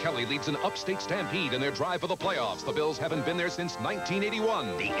 Machine Gun Kelly leads an upstate stampede in their drive for the playoffs. The Bills haven't been there since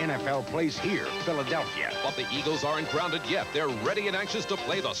 1981. The NFL plays here, Philadelphia. But the Eagles aren't grounded yet. They're ready and anxious to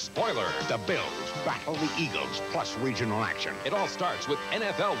play the spoiler. The Bills battle the Eagles, plus regional action. It all starts with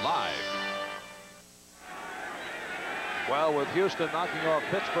NFL Live. Well, with Houston knocking off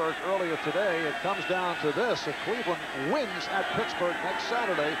Pittsburgh earlier today, it comes down to this. If Cleveland wins at Pittsburgh next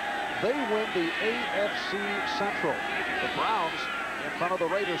Saturday, they win the AFC Central. The Browns in front of the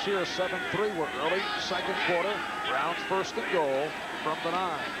Raiders here, 7-3. We're early second quarter. Browns 1st and goal from the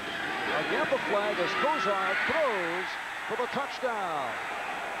 9. Again, the flag as Kosar throws for the touchdown.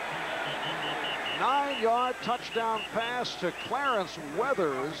 9-yard touchdown pass to Clarence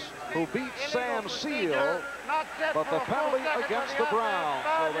Weathers, who beat Sam Seal, but the penalty against the Browns,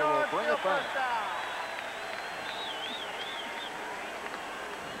 so they will bring it back.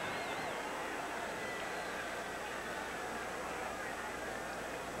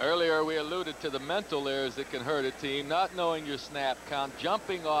 Earlier, we alluded to the mental errors that can hurt a team, not knowing your snap count,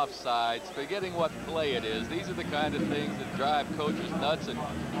 jumping off sides, forgetting what play it is. These are the kind of things that drive coaches nuts and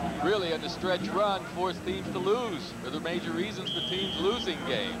really, on the stretch run, force teams to lose. They're the major reasons for teams losing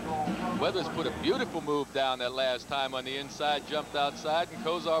games. Weathers put a beautiful move down that last time on the inside, jumped outside, and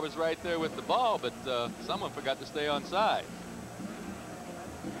Kosar was right there with the ball, but someone forgot to stay on side.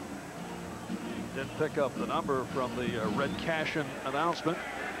 Didn't pick up the number from the Red Cashin announcement,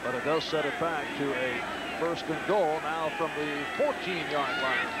 but it does set it back to a 1st and goal now from the 14-yard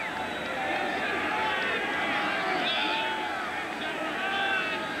line.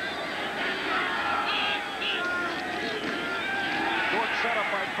 Short setup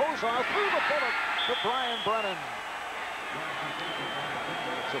by Kosar through the bullet to Brian Brennan.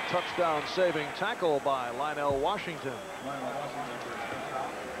 It's a touchdown-saving tackle by Lionel Washington.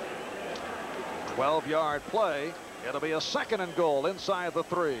 12-yard play. It'll be a 2nd and goal inside the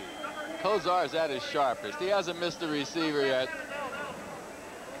 3. Kosar's at his sharpest. He hasn't missed a receiver yet.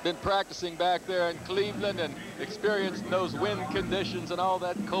 been practicing back there in Cleveland and experiencing those wind conditions and all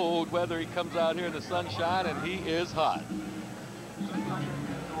that cold weather. He comes out here in the sunshine, and he is hot.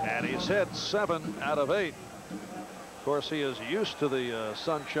 And he's hit 7 out of 8. Of course, he is used to the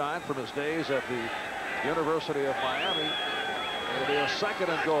sunshine from his days at the University of Miami. It'll be a 2nd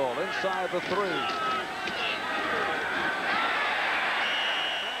and goal inside the 3.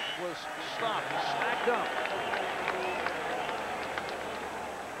 Was stopped, stacked up.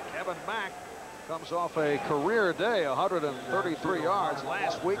 Kevin Mack comes off a career day, 133 yards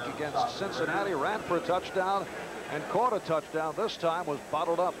last week against Cincinnati, ran for a touchdown and caught a touchdown. This time was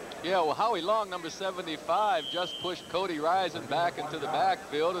bottled up. Yeah, well, Howie Long, number 75, just pushed Cody Rison back into the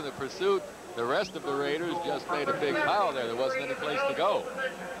backfield in the pursuit. The rest of the Raiders just made a big pile there. There wasn't any place to go.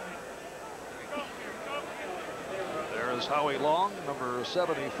 There is Howie Long, number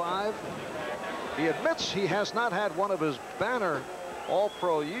 75. He admits he has not had one of his banner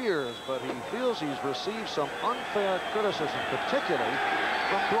All-Pro years, but he feels he's received some unfair criticism, particularly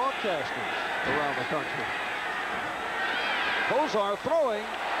from broadcasters around the country. Kosar throwing,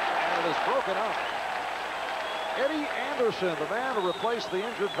 and it is broken up. Eddie Anderson, the man who replaced the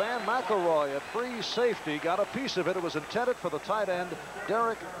injured Van McElroy at free safety, got a piece of it. It was intended for the tight end,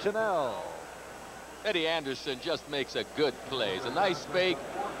 Derek Tinnell. Eddie Anderson just makes a good play. It's a nice fake.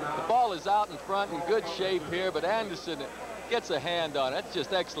 The ball is out in front in good shape here, but Anderson gets a hand on it. That's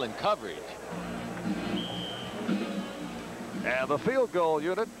just excellent coverage. And the field goal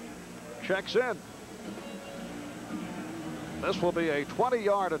unit checks in. This will be a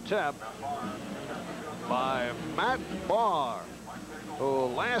 20-yard attempt by Matt Barr, who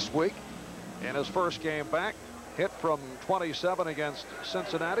last week in his first game back hit from 27 against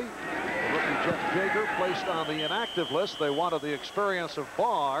Cincinnati. The rookie Jeff Jaeger placed on the inactive list. They wanted the experience of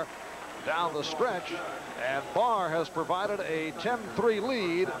Barr down the stretch, and Barr has provided a 10-3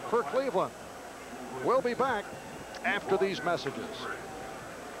 lead for Cleveland. We'll be back after these messages.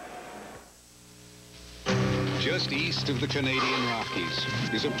 Just east of the Canadian Rockies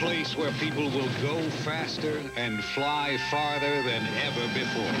is a place where people will go faster and fly farther than ever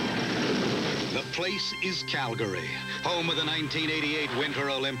before. The place is Calgary, home of the 1988 Winter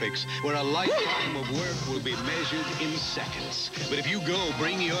Olympics, where a lifetime of work will be measured in seconds. But if you go,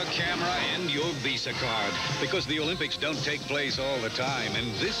 bring your camera and your Visa card, because the Olympics don't take place all the time,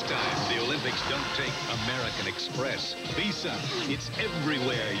 and this time the Olympics don't take American Express. Visa, it's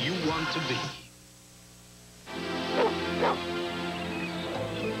everywhere you want to be.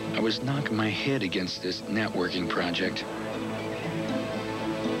 I was knocking my head against this networking project.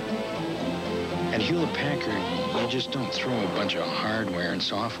 At Hewlett-Packard, you just don't throw a bunch of hardware and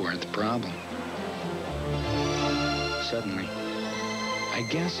software at the problem. Suddenly, I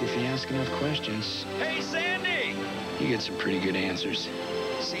guess if you ask enough questions... Hey, Sandy! You get some pretty good answers.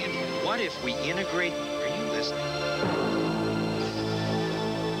 Sandy, what if we integrate... Are you listening?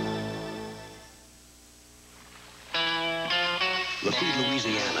 Lafitte,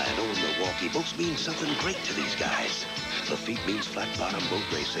 Louisiana and Old Milwaukee both mean something great to these guys. Lafitte means flat-bottom boat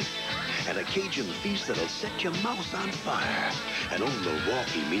racing and a Cajun feast that'll set your mouth on fire. And Old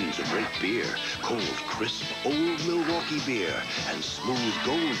Milwaukee means a great beer, cold, crisp Old Milwaukee beer and smooth,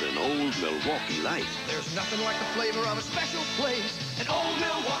 golden Old Milwaukee Light. There's nothing like the flavor of a special place, an Old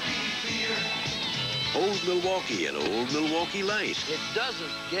Milwaukee beer. Old Milwaukee and Old Milwaukee Light. It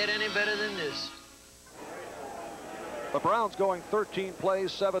doesn't get any better than this. The Browns going 13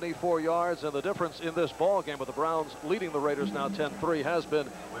 plays, 74 yards, and the difference in this ball game with the Browns leading the Raiders now 10-3 has been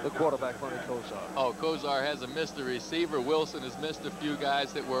the quarterback, Lenny Kosar. Oh, Kosar hasn't missed a receiver. Wilson has missed a few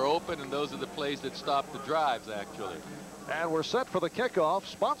guys that were open, and those are the plays that stopped the drives, actually. And we're set for the kickoff,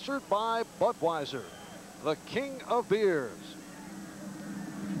 sponsored by Budweiser, the king of beers.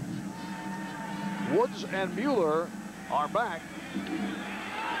 Woods and Mueller are back.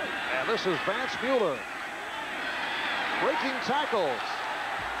 And this is Vance Mueller. Breaking tackles.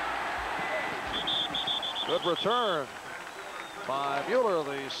 Good return by Mueller,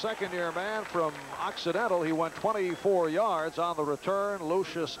 the second-year man from Occidental. He went 24 yards on the return.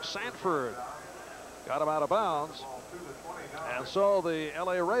 Lucius Sanford got him out of bounds. And so the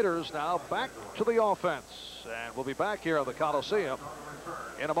LA Raiders now back to the offense. And we'll be back here at the Coliseum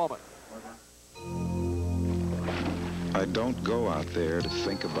in a moment. I don't go out there to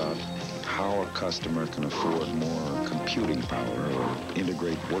think about how a customer can afford more computing power or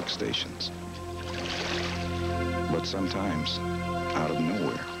integrate workstations. But sometimes, out of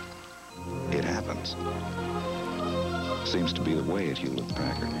nowhere, it happens. Seems to be the way at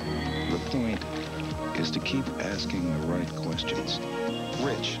Hewlett-Packard. The point is to keep asking the right questions.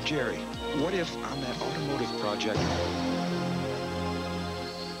 Rich, Jerry, what if on that automotive project...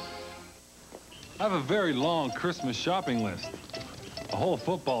 I have a very long Christmas shopping list. A whole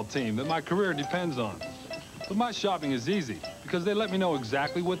football team that my career depends on. But my shopping is easy because they let me know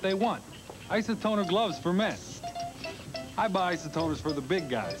exactly what they want. Isotoner gloves for men. I buy isotoners for the big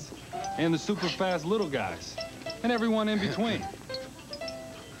guys and the super fast little guys and everyone in between.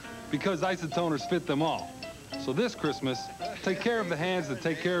 Because isotoners fit them all. So this Christmas, take care of the hands that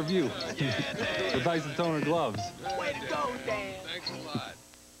take care of you with isotoner gloves. Way to go, Dan. Thanks a lot.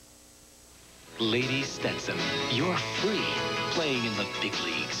 Lady Stetson, you're free, playing in the big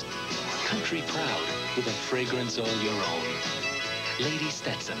leagues. Country proud, with a fragrance all your own. Lady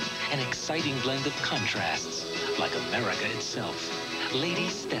Stetson, an exciting blend of contrasts, like America itself. Lady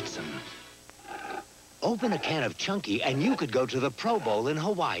Stetson. Open a can of Chunky and you could go to the Pro Bowl in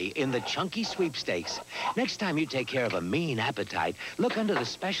Hawaii in the Chunky Sweepstakes. Next time you take care of a mean appetite, look under the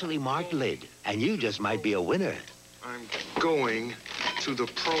specially marked lid, and you just might be a winner. I'm going to the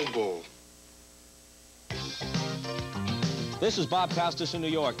Pro Bowl. This is Bob Costas in New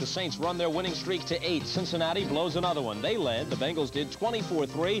York. The Saints run their winning streak to 8. Cincinnati blows another one. They led. The Bengals did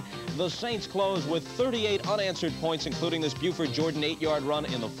 24-3. The Saints close with 38 unanswered points, including this Buford Jordan 8-yard run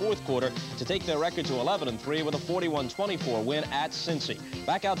in the fourth quarter to take their record to 11-3 with a 41-24 win at Cincy.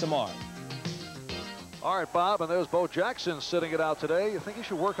 Back out tomorrow. All right, Bob, and there's Bo Jackson sitting it out today. You think he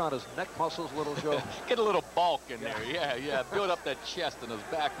should work on his neck muscles a little, Joe? Get a little bulk in there. Yeah. Build up that chest and those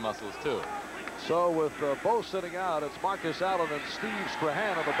back muscles, too. So with Bo sitting out, it's Marcus Allen and Steve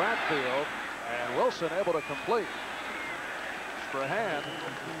Strahan in the backfield, and Wilson able to complete. Strahan,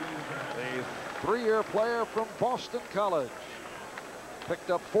 the 3-year player from Boston College,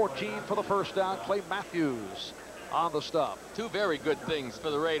 picked up 14 for the first down. Clay Matthews on the stop. Two very good things for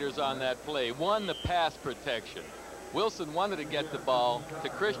the Raiders on that play. One, the pass protection. Wilson wanted to get the ball to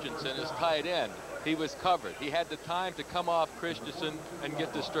Christensen as tight end. He was covered. He had the time to come off Christensen and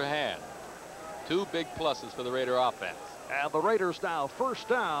get to Strahan. Two big pluses for the Raider offense. And the Raiders now first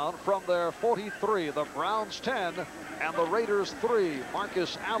down from their 43. The Browns 10 and the Raiders 3.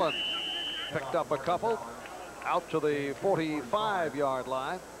 Marcus Allen picked up a couple out to the 45-yard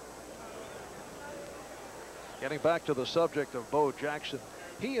line. Getting back to the subject of Bo Jackson,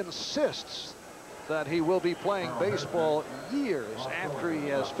 he insists that he will be playing baseball years after he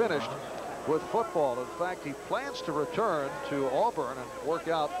has finished with football. In fact, he plans to return to Auburn and work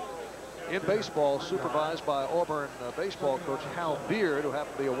out in baseball, supervised by Auburn baseball coach Hal Beard, who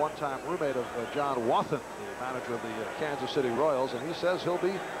happened to be a one-time roommate of John Wathen, the manager of the Kansas City Royals, and he says he'll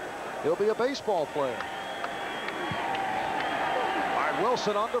be a baseball player. All right,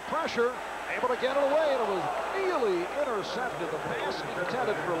 Wilson under pressure, able to get it away, and it was nearly intercepted. The pass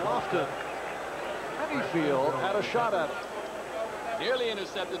intended for Lofton. Minifield had a shot at it. Nearly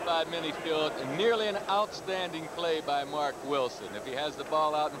intercepted by Minifield, and nearly an outstanding play by Mark Wilson. If he has the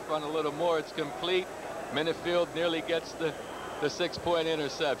ball out in front a little more, it's complete. Minifield nearly gets the 6-point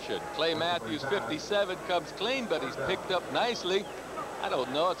interception. Clay Matthews, 57, comes clean, but he's picked up nicely. I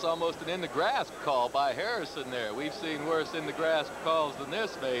don't know, it's almost an in-the-grasp call by Harrison there. We've seen worse in-the-grasp calls than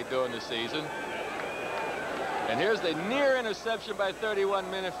this made during the season. And here's the near interception by 31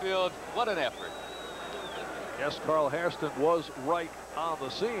 Minifield. What an effort. Yes, Carl Hairston was right on the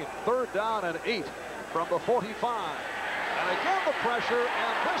scene. 3rd down and 8 from the 45. And again the pressure,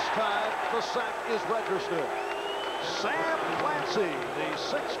 and this time the sack is registered. Sam Clancy, the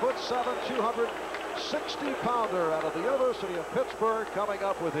 6'7", 260-pounder out of the University of Pittsburgh, coming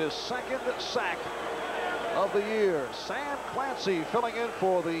up with his 2nd sack of the year. Sam Clancy filling in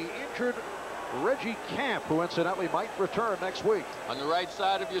for the injured Reggie Camp, who incidentally might return next week. On the right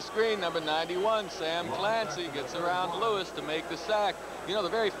side of your screen, number 91, Sam Clancy gets around Lewis to make the sack. You know, the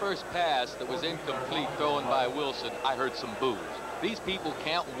very first pass that was incomplete thrown by Wilson, I heard some boos. These people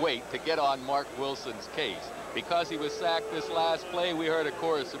can't wait to get on Mark Wilson's case. Because he was sacked this last play, we heard a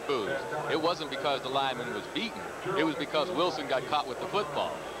chorus of boos. It wasn't because the lineman was beaten. It was because Wilson got caught with the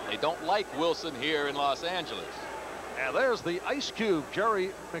football. They don't like Wilson here in Los Angeles. And there's the Ice Cube,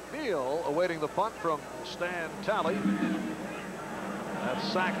 Jerry McNeil, awaiting the punt from Stan Talley. That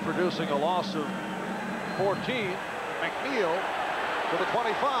sack producing a loss of 14. McNeil to the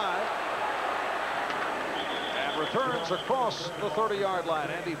 25. And returns across the 30-yard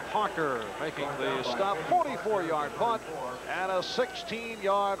line. Andy Parker making the stop. 44-yard punt and a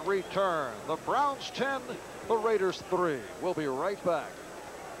 16-yard return. The Browns 10, the Raiders 3. We'll be right back.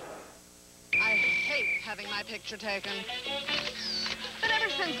 I hate having my picture taken. But ever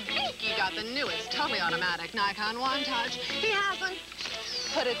since Binky got the newest totally automatic Nikon One Touch, he hasn't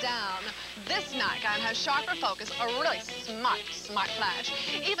put it down. This Nikon has sharper focus, a really smart flash,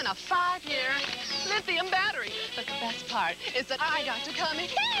 even a 5-year lithium battery. But the best part is that I got to come here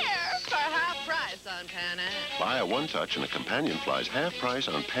for half price. price on Pan Am. Buy a one-touch and a companion flies half price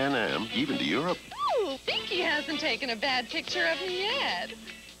on Pan Am, even to Europe. Ooh, Pinky hasn't taken a bad picture of me yet.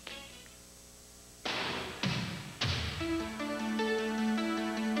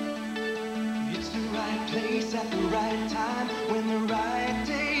 It's the right place at the right time when the right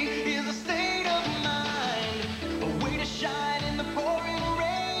day is a state of mind. A way to shine in the pouring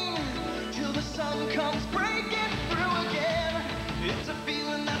rain till the sun comes breaking through again. It's a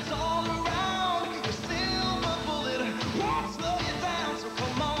feeling that's all around. The silver bullet won't slow you down. So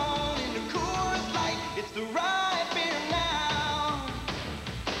come on into Coors Light. It's the right beer now.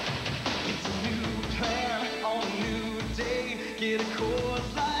 It's a new plan on a new day. Get a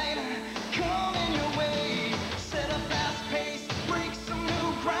Coors Light. Coming your way. Set a fast pace. Break some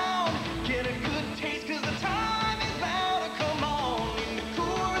new ground. Get a good taste, 'cause the time is now to come on into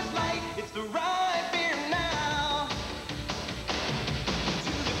Coors Light. It's the right beer now.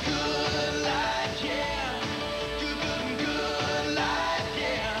 To the good life, yeah. Good life,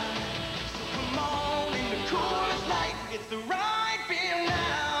 yeah. So come on into Coors Light. It's the right beer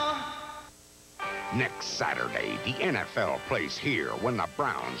now. Next Saturday, the NFL plays here when the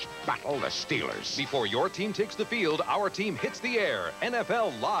Browns battle the Steelers. Before your team takes the field, our team hits the air.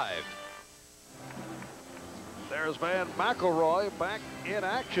 NFL Live. There's Van McElroy back in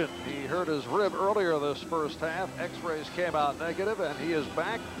action. He hurt his rib earlier this first half. X-rays came out negative, and he is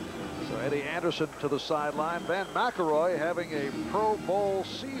back. So Eddie Anderson to the sideline. Van McElroy having a Pro Bowl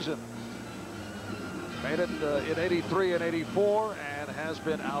season. Made it in '83 and '84 and has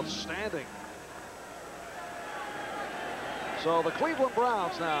been outstanding. So the Cleveland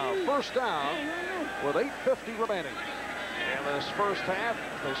Browns now first down with 8:50 remaining. In this first half,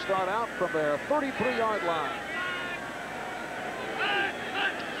 they start out from their 33-yard line.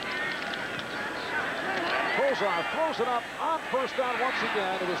 Kozar throws it up on first down once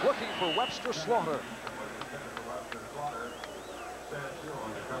again. It was looking for Webster Slaughter.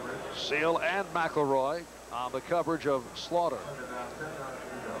 Seal and McElroy on the coverage of Slaughter.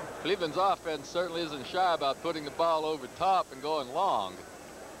 Cleveland's offense certainly isn't shy about putting the ball over top and going long.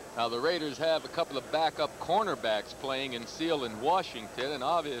 Now the Raiders have a couple of backup cornerbacks playing in Seal and Washington, and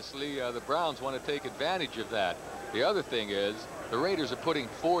obviously the Browns want to take advantage of that. The other thing is the Raiders are putting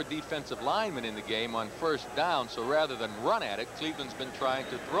 4 defensive linemen in the game on first down, so rather than run at it, Cleveland's been trying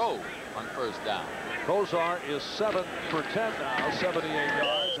to throw on first down. Kozar is 7 for 10 now, 78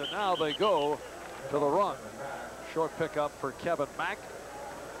 yards, and now they go to the run. Short pickup for Kevin Mack.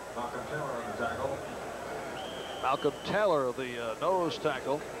 Malcolm Taylor on the tackle. Malcolm Taylor, the nose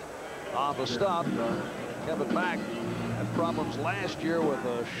tackle, on the stop. Kevin Mack had problems last year with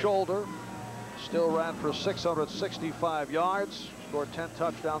a shoulder. Still ran for 665 yards. Scored 10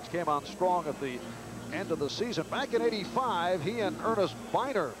 touchdowns. Came on strong at the end of the season. Back in '85, he and Ernest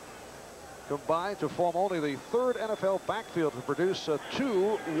Biner combined to form only the 3rd NFL backfield to produce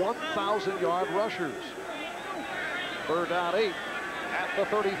 2 1,000-yard rushers. Third down 8 at the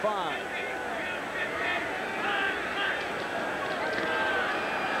 35.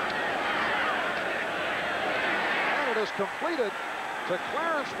 And it is completed to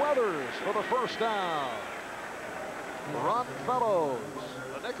Clarence Weathers for the first down. Ron Fellows,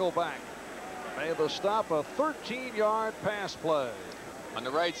 the nickelback, made the stop, a 13-yard pass play. On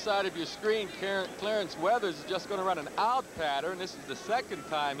the right side of your screen, Clarence Weathers is just going to run an out pattern. This is the second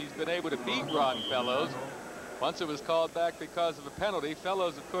time he's been able to beat Ron Fellows. Once it was called back because of a penalty.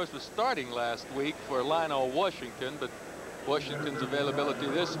 Fellows, of course, was starting last week for Lionel Washington, but Washington's availability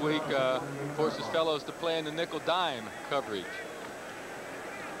this week forces Fellows to play in the nickel dime coverage.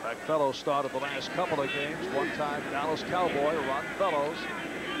 In fact, Fellows started the last couple of games. One-time Dallas Cowboy, Ron Fellows.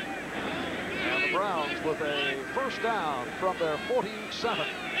 And the Browns with a first down from their 47.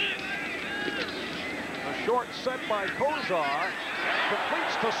 A short set by Kozar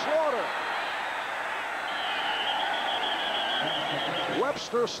completes to Slaughter.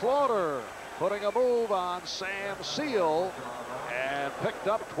 Webster Slaughter putting a move on Sam Seal and picked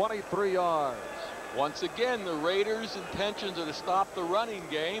up 23 yards. Once again, the Raiders' intentions are to stop the running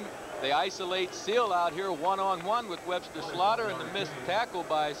game. They isolate Seal out here one-on-one with Webster Slaughter, and the missed tackle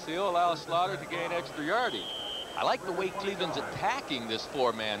by Seal allows Slaughter to gain extra yardage. I like the way Cleveland's attacking this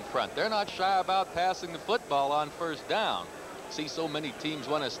 4-man front. They're not shy about passing the football on first down. See so many teams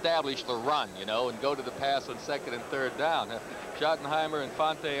want to establish the run, you know, and go to the pass on second and third down. Schottenheimer and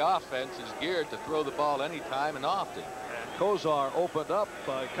Fonte offense is geared to throw the ball anytime and often. And Kozar opened up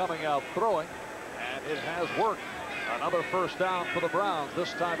by coming out throwing, and it has worked. Another first down for the Browns,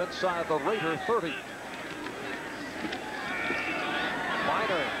 this time inside the Raider 30.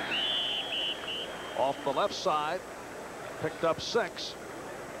 Miner off the left side, picked up 6.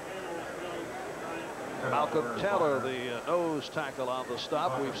 Malcolm Taylor, the nose tackle on the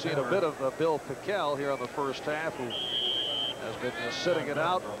stop. We've seen a bit of Bill Pickel here in the first half, who has been sitting it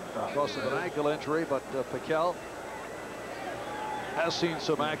out because of an ankle injury, but Pickel has seen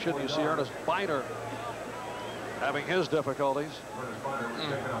some action. You see Ernest Biner having his difficulties.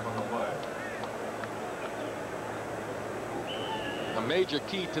 A major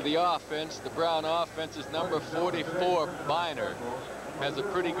key to the offense, the Brown offense, is number 44, Biner. Has a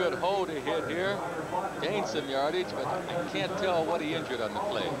pretty good hole to hit here. Gained some yardage, but I can't tell what he injured on the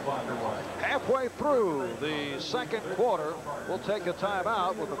play. Halfway through the second quarter, we'll take a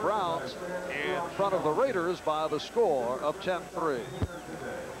timeout with the Browns in front of the Raiders by the score of 10-3.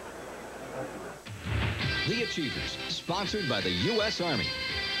 The Achievers, sponsored by the U.S. Army.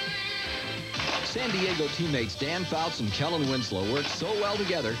 San Diego teammates Dan Fouts and Kellen Winslow work so well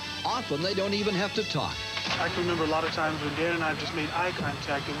together, often they don't even have to talk. I can remember a lot of times when Dan and I just made eye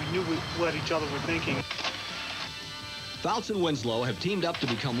contact and we knew what each other were thinking. Fouts and Winslow have teamed up to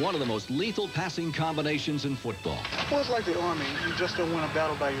become one of the most lethal passing combinations in football. Well, it's like the Army. You just don't win a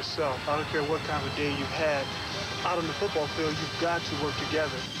battle by yourself. I don't care what kind of a day you've had. Out on the football field, you've got to work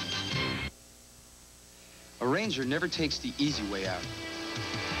together. A Ranger never takes the easy way out.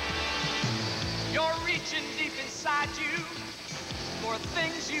 You're reaching deep inside you for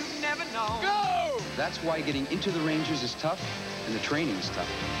things you've never known. Go! That's why getting into the Rangers is tough, and the training is tough.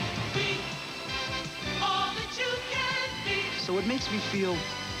 Be all that you can be. So it makes me feel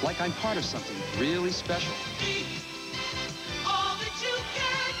like I'm part of something really special. Be all that you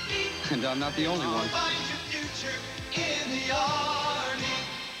can be. And I'm not the only one. Find your future in the Army.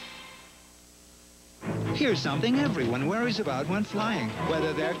 Here's something everyone worries about when flying,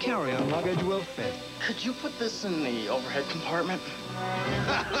 whether their carry-on luggage will fit. Could you put this in the overhead compartment?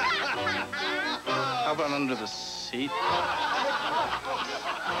 How about under the seat?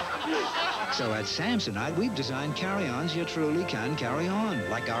 So at Samsonite, we've designed carry-ons you truly can carry on,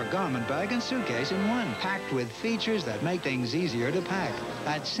 like our garment bag and suitcase in one, packed with features that make things easier to pack.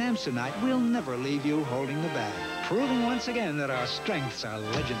 At Samsonite, we'll never leave you holding the bag, proving once again that our strengths are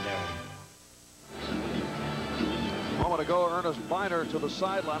legendary. A moment ago, Ernest Biner to the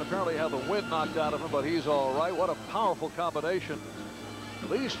sideline. Apparently had the wind knocked out of him, but he's all right. What a powerful combination.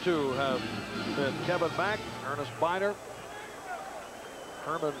 These two have been Kevin Mack, Ernest Biner.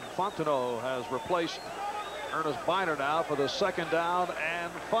 Herman Fontenot has replaced Ernest Biner now for the second down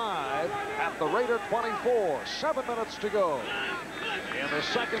and 5 at the Raider 24. 7 minutes to go. In the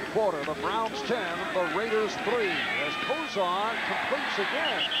second quarter, the Browns 10, the Raiders 3. As Kozar completes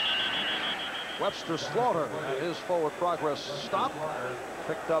again. Webster Slaughter had his forward progress stopped.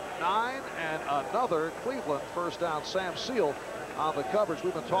 Picked up 9 and another Cleveland first down. Sam Seal on the coverage.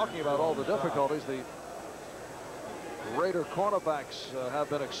 We've been talking about all the difficulties the Raider cornerbacks have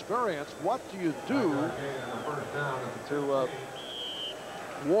been experienced. What do you do to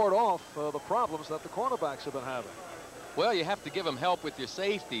ward off the problems that the cornerbacks have been having? Well, you have to give them help with your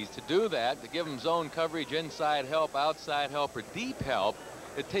safeties. To do that, to give them zone coverage, inside help, outside help, or deep help,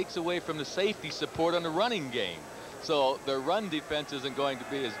 it takes away from the safety support on the running game. So their run defense isn't going to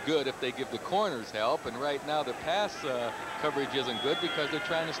be as good if they give the corners help. And right now the pass coverage isn't good because they're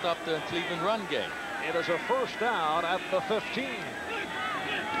trying to stop the Cleveland run game. It is a first down at the 15. It's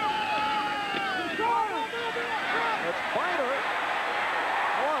Biner.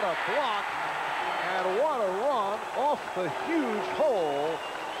 What a block and what a run off the huge hole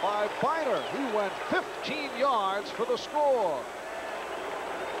by Biner. He went 15 yards for the score.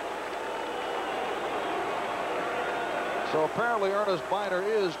 So apparently Ernest Biner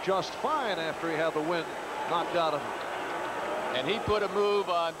is just fine after he had the wind knocked out of him. And he put a move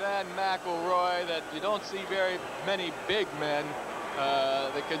on Van McElroy that you don't see very many big men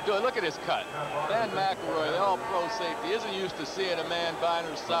that can do it. Look at his cut. Van McElroy, the all-pro safety, isn't used to seeing a man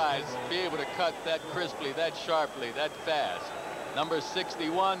Biner's size be able to cut that crisply, that sharply, that fast. Number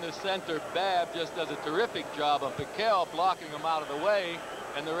 61, the center, Babb, just does a terrific job of Pickel blocking him out of the way,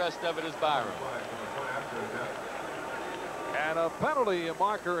 and the rest of it is Byron. And a penalty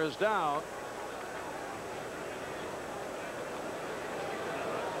marker is down.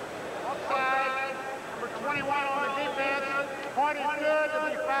 Offside, number 21 on the defense. Point is good. It'll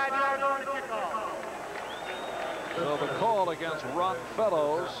be 5 yards on the kickoff. So the call against Ron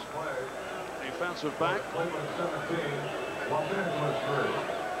Fellows, defensive back,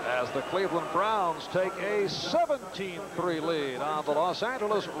 as the Cleveland Browns take a 17-3 lead on the Los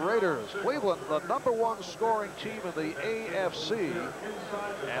Angeles Raiders. Cleveland, the #1 scoring team in the AFC,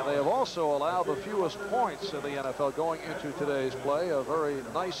 and they have also allowed the fewest points in the NFL going into today's play. A very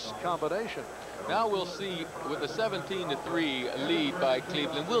nice combination. Now we'll see, with a 17-3 lead by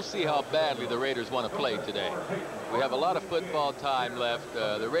Cleveland, we'll see how badly the Raiders want to play today. We have a lot of football time left.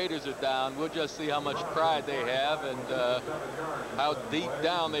 The Raiders are down. We'll just see how much pride they have and how deep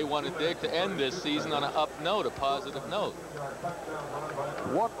down they want to dig to end this season on an up note, a positive note. At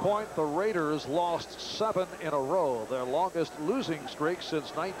one point, the Raiders lost 7 in a row, their longest losing streak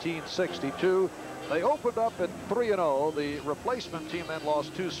since 1962. They opened up at 3-0. The replacement team then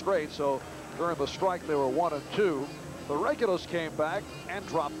lost 2 straight, so during the strike they were 1-2. The regulars came back and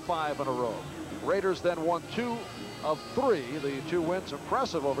dropped 5 in a row. Raiders then won 2 of 3. The 2 wins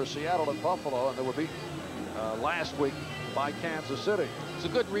impressive over Seattle and Buffalo, and they were beaten last week by Kansas City. It's a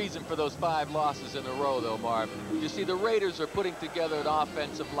good reason for those 5 losses in a row, though, Marv. You see, the Raiders are putting together an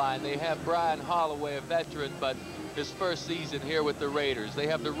offensive line. They have Brian Holloway, a veteran, but his first season here with the Raiders. They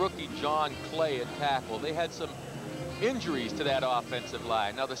have the rookie John Clay at tackle. They had some injuries to that offensive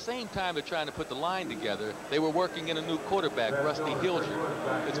line. Now, at the same time they're trying to put the line together, they were working in a new quarterback, Rusty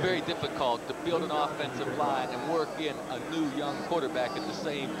Hilger. It's very difficult to build an offensive line and work in a new young quarterback at the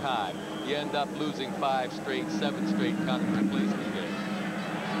same time. You end up losing 5 straight, 7 straight kind of replacement games.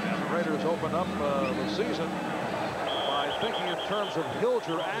 And the Raiders opened up the season by thinking in terms of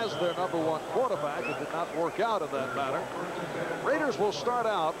Hilger as their #1 quarterback. It did not work out in that manner. Raiders will start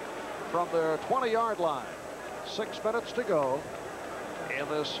out from their 20-yard line. 6 minutes to go in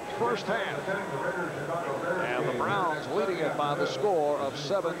this first half. And the Browns leading it by the score of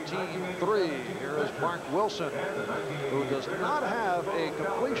 17-3. Here is Mark Wilson, who does not have a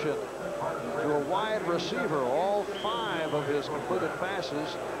completion to a wide receiver. All 5 of his completed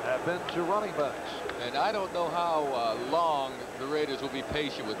passes have been to running backs. And I don't know how long the Raiders will be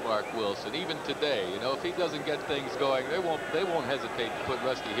patient with Mark Wilson. Even today, you know, if he doesn't get things going, they won't hesitate to put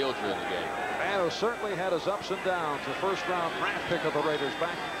Rusty Hilger in the game. Man who certainly had his ups and downs. The first-round draft pick of the Raiders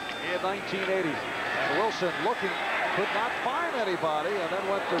back in 1980. And Wilson looking, could not find anybody, and then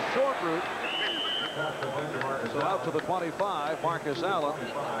went the short route. So out to the 25, Marcus Allen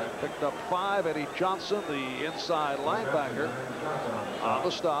picked up 5. Eddie Johnson, the inside linebacker, on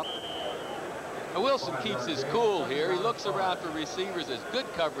the stop. Now Wilson keeps his cool here. He looks around for receivers. There's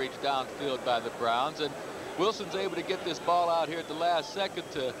good coverage downfield by the Browns, and Wilson's able to get this ball out here at the last second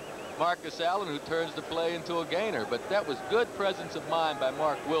to Marcus Allen, who turns the play into a gainer. But that was good presence of mind by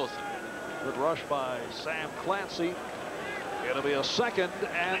Mark Wilson. Good rush by Sam Clancy. It'll be a 2nd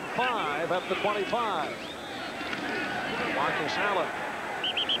and 5 at the 25. Marcus Allen.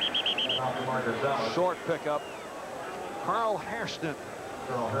 Short pickup. Carl Hairston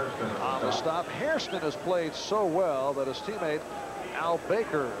on the stop. Hairston has played so well that his teammate Al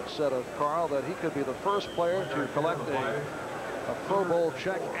Baker said of Carl that he could be the first player to collect a Pro Bowl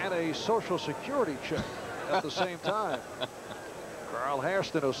check and a Social Security check at the same time. Carl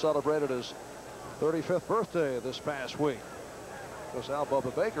Hairston, who celebrated his 35th birthday this past week. Because Al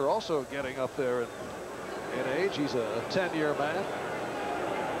Bubba Baker also getting up there in age. He's a 10-year man.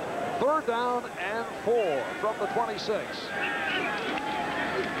 3rd down and 4 from the 26.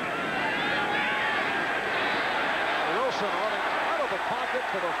 Wilson running out of the pocket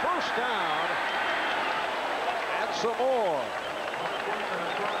for the first down. And some more.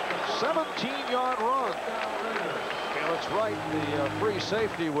 17-yard run. And it's right, the free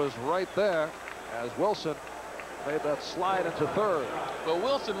safety was right there as Wilson made that slide into 3rd. But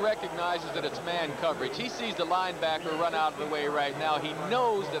Wilson recognizes that it's man coverage. He sees the linebacker run out of the way right now. He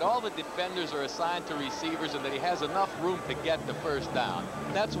knows that all the defenders are assigned to receivers and that he has enough room to get the first down.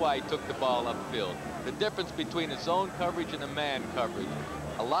 That's why he took the ball upfield. The difference between a zone coverage and a man coverage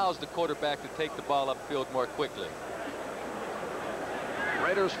allows the quarterback to take the ball upfield more quickly.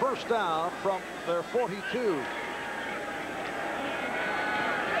 Raiders first down from their 42.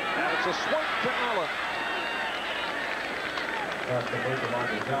 And it's a swing to Allen.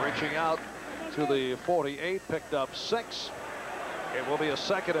 Reaching out to the 48, picked up 6. It will be a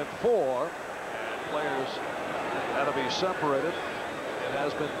 2nd and 4. And players had to be separated. It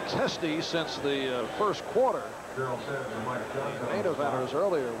has been testy since the first quarter. The main eventers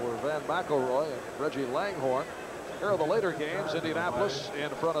earlier were Van McElroy and Reggie Langhorne. Here are the later games. Indianapolis in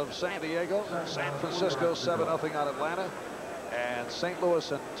front of San Diego. San Francisco 7-0 on Atlanta. And St. Louis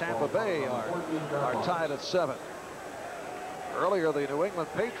and Tampa Bay are tied at 7. Earlier, the New England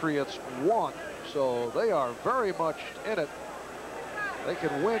Patriots won, so they are very much in it. They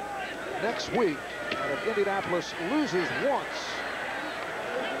can win next week. And if Indianapolis loses once,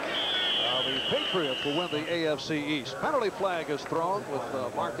 the Patriots will win the AFC East. Penalty flag is thrown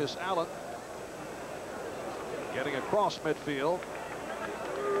with Marcus Allen getting across midfield.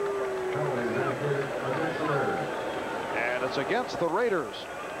 And it's against the Raiders.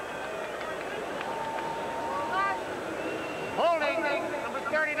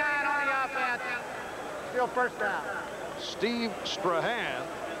 still first down. Steve Strahan,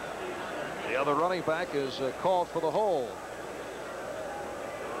 the other running back, is called for the hold.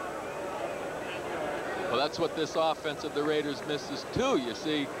 Well, that's what this offense of the Raiders misses too. You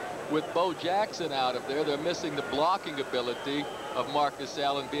see, with Bo Jackson out of there, they're missing the blocking ability of Marcus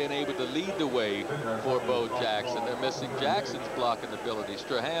Allen being able to lead the way for Bo Jackson. They're missing Jackson's blocking ability.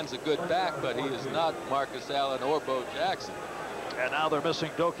 Strahan's a good back, but he is not Marcus Allen or Bo Jackson. And now they're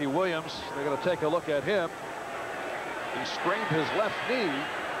missing Doki Williams. They're going to take a look at him. He sprained his left knee.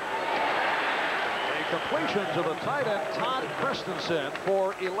 A completion to the tight end, Todd Christensen,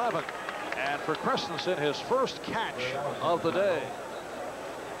 for 11. And for Christensen, his first catch of the day.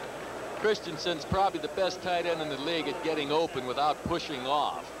 Christensen's probably the best tight end in the league at getting open without pushing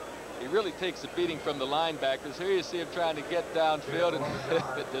off. He really takes a beating from the linebackers. Here you see him trying to get downfield, and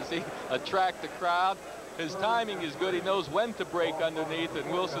does he attract the crowd? His timing is good. He knows when to break underneath,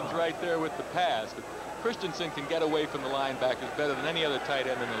 and Wilson's right there with the pass. But Christensen can get away from the linebackers better than any other tight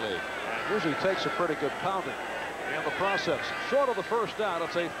end in the league. And usually takes a pretty good pounding in the process. Short of the first down,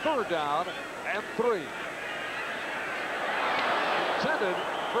 it's a 3rd down and 3. Intended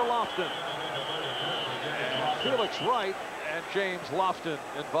for Lofton. And Felix Wright and James Lofton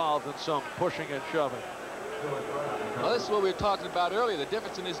involved in some pushing and shoving. Well, this is what we were talking about earlier. The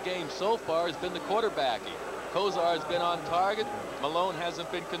difference in this game so far has been the quarterbacking. Kozar has been on target. Malone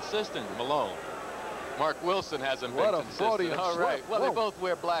hasn't been consistent. Mark Wilson hasn't been consistent. All right. Well, they both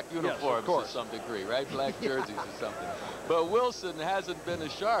wear black uniforms to some degree, right? Black jerseys or something. But Wilson hasn't been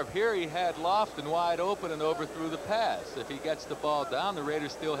as sharp. Here he had Lofton wide open and overthrew the pass. If he gets the ball down, the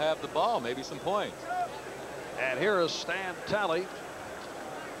Raiders still have the ball, maybe some points. And here is Stan Talley.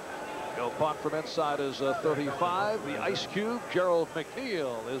 He'll punt from inside his 35. The Ice Cube, Gerald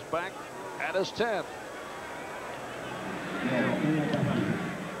McNeil, is back at his 10.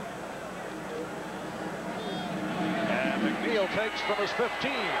 And McNeil takes from his 15,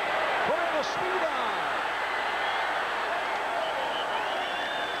 putting the speed on.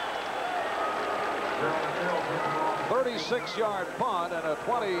 A 36-yard punt and a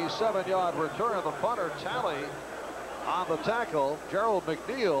 27-yard return. The punter, Talley, on the tackle. Gerald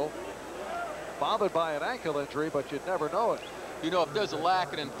McNeil bothered by an ankle injury, but you'd never know it. You know, if there's a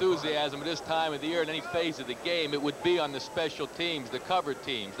lack of enthusiasm at this time of the year in any phase of the game, it would be on the special teams, the covered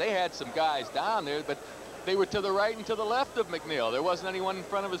teams. They had some guys down there, but they were to the right and to the left of McNeil. There wasn't anyone in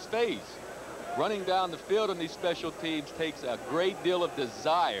front of his face. Running down the field on these special teams takes a great deal of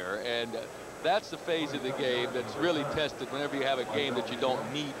desire, and that's the phase of the game that's really tested whenever you have a game that you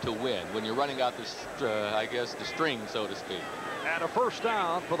don't need to win, when you're running out the, I guess, the string, so to speak. And a first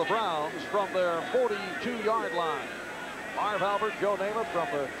down for the Browns from their 42-yard line. Marv Albert, Joe Namath from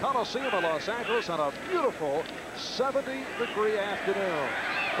the Coliseum of Los Angeles on a beautiful 70-degree afternoon.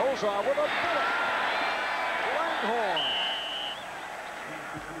 Kozar with a bullet. Langhorne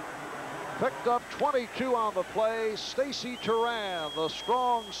picked up 22 on the play. Stacy Turan, the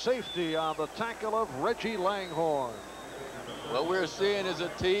strong safety, on the tackle of Reggie Langhorne. What we're seeing is a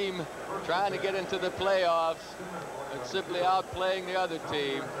team trying to get into the playoffs and simply outplaying the other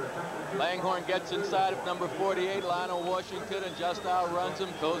team. Langhorne gets inside of number 48, Lionel Washington, and just outruns him.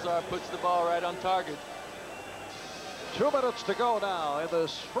 Kozar puts the ball right on target. 2 minutes to go now in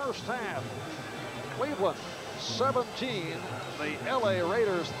this first half. Cleveland 17, the LA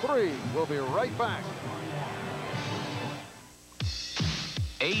Raiders 3. We'll be right back.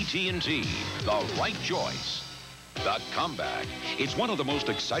 AT&T, the right choice. The comeback. It's one of the most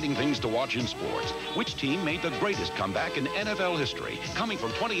exciting things to watch in sports. Which team made the greatest comeback in NFL history, coming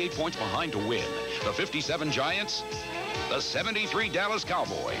from 28 points behind to win? The 57 Giants, the 73 Dallas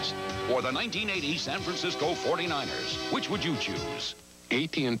Cowboys, or the 1980 San Francisco 49ers? Which would you choose?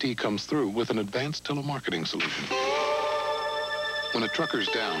 AT&T comes through with an advanced telemarketing solution. When a trucker's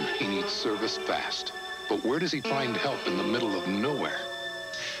down, he needs service fast. But where does he find help in the middle of nowhere?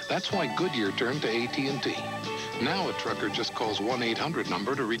 That's why Goodyear turned to AT&T. Now a trucker just calls 1-800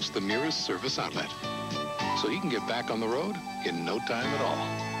 number to reach the nearest service outlet. So he can get back on the road in no time at all.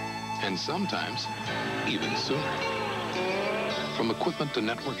 And sometimes, even sooner. From equipment to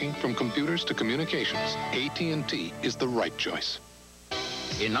networking, from computers to communications, AT&T is the right choice.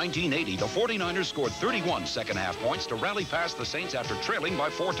 In 1980, the 49ers scored 31 second-half points to rally past the Saints after trailing by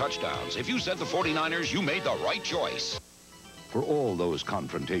 4 touchdowns. If you said the 49ers, you made the right choice. For all those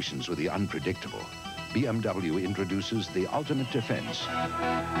confrontations with the unpredictable, BMW introduces the ultimate defense,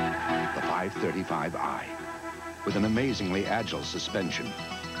 the 535i. With an amazingly agile suspension,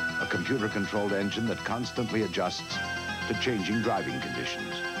 a computer-controlled engine that constantly adjusts to changing driving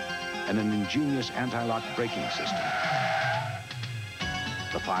conditions, and an ingenious anti-lock braking system.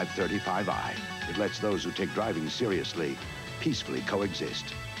 the 535i. It lets those who take driving seriously peacefully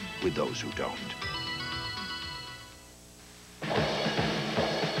coexist with those who don't.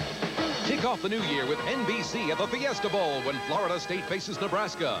 Kick off the new year with NBC at the Fiesta Bowl when Florida State faces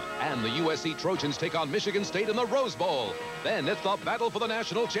Nebraska. And the USC Trojans take on Michigan State in the Rose Bowl. Then it's the battle for the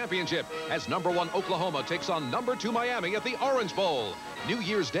national championship as #1 Oklahoma takes on #2 Miami at the Orange Bowl. New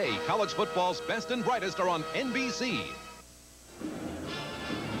Year's Day, college football's best and brightest are on NBC.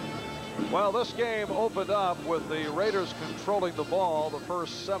 Well, this game opened up with the Raiders controlling the ball the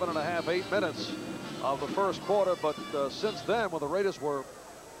first 7.5, 8 minutes of the first quarter. But since then, when the Raiders were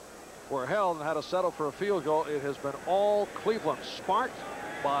held and had to settle for a field goal, it has been all Cleveland, sparked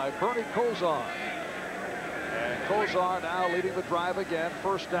by Bernie Kosar. And Kosar now leading the drive again.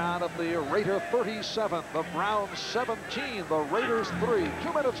 First down at the Raider 37, the Browns 17, the Raiders 3.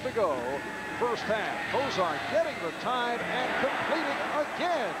 2 minutes to go, first half. Kosar getting the time and completing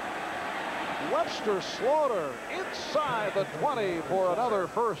again. Webster Slaughter inside the 20 for another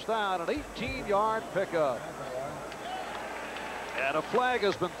first down, an 18-yard pickup. And a flag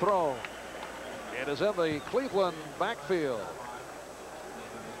has been thrown. It is in the Cleveland backfield.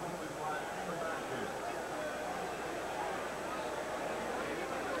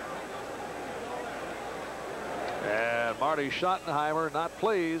 And Marty Schottenheimer not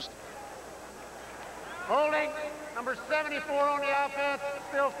pleased. Holding, number 74 on the offense,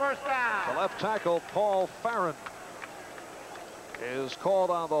 still first down. The left tackle, Paul Farron, is called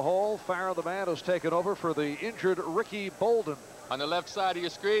on the hold. Farron, the man who's taken over for the injured Ricky Bolden. On the left side of your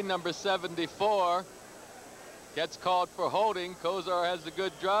screen, number 74 gets called for holding. Kosar has a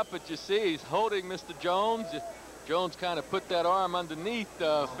good drop, but you see he's holding Mr. Jones. Jones kind of put that arm underneath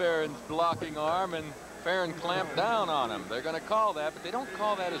Farron's blocking arm, and Farron clamped down on him. They're going to call that, but they don't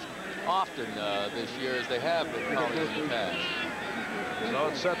call that as often this year as they have been calling in the past. So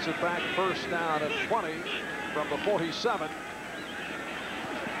it sets it back first down at 20 from the 47.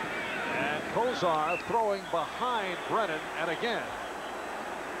 And Kosar throwing behind Brennan, and again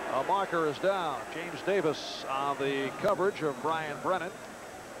a marker is down. James Davis on the coverage of Brian Brennan,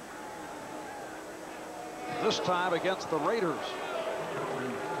 this time against the Raiders.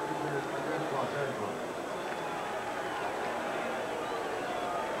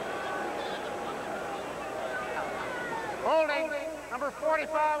 Holding, number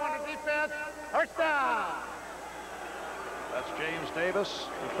 45 on the defense, first down. That's James Davis,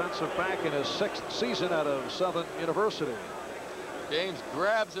 defensive back in his 6th season out of Southern University. James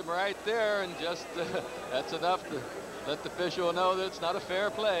grabs him right there, and just that's enough to let the official know that it's not a fair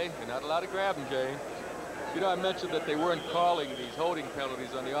play. You're not allowed to grab him, James. You know, I mentioned that they weren't calling these holding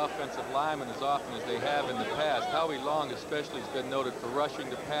penalties on the offensive linemen as often as they have in the past. Howie Long especially has been noted for rushing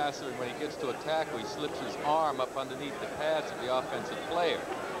the passer, and when he gets to a tackle, he slips his arm up underneath the pads of the offensive player.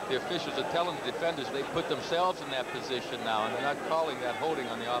 The officials are telling the defenders they put themselves in that position now, and they're not calling that holding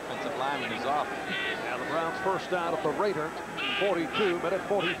on the offensive lineman as often. Now the Browns first down at the Raider, 42, minute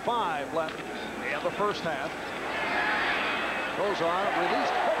 45 left in the first half. Kosar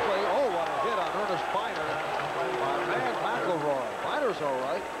released quickly. Oh, what a hit on Ernest Biner by Van McElroy. Biner's all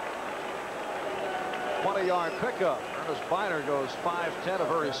right. 20-yard pickup. Ernest Biner goes 5'10", a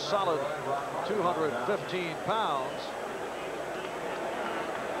very solid 215 pounds.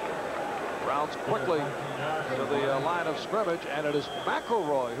 Browns quickly to the line of scrimmage, and it is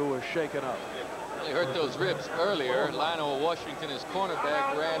McElroy who is shaken up. He hurt those ribs earlier. Lionel Washington, his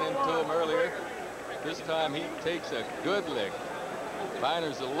cornerback, ran into him earlier. This time he takes a good lick.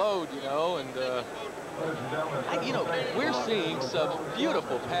 Biner's a load, you know, and you know, we're seeing some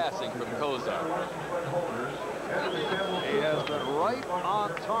beautiful passing from Kosar. He has been right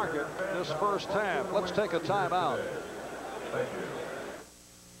on target this first half. Let's take a timeout.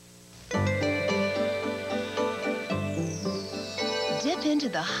 Dip into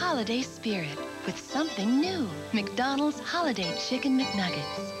the holiday spirit with something new. McDonald's Holiday Chicken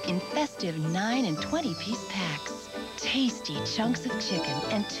McNuggets in festive 9 and 20-piece packs. Tasty chunks of chicken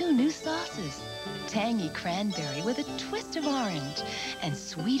and 2 new sauces. Tangy cranberry with a twist of orange and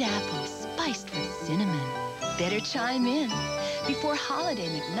sweet apple spiced with cinnamon. Better chime in before holiday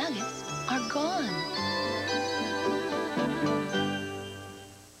McNuggets are gone.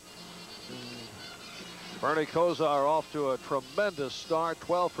 Bernie Kosar off to a tremendous start,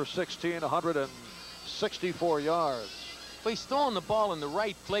 12 for 16, 164 yards. But he's throwing the ball in the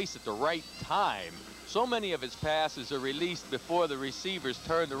right place at the right time. So many of his passes are released before the receivers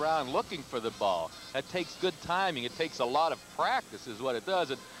turned around looking for the ball. That takes good timing. It takes a lot of practice is what it does.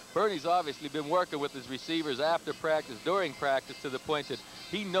 And Bernie's obviously been working with his receivers after practice, during practice, to the point that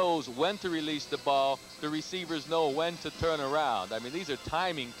he knows when to release the ball. The receivers know when to turn around. I mean, these are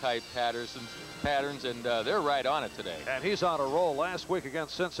timing type patterns, and they're right on it today. And he's on a roll. Last week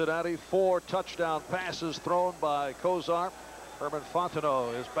against Cincinnati, 4 touchdown passes thrown by Kozar. Herman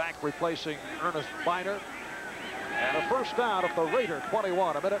Fontenot is back replacing Ernest Biner. And a first down at the Raider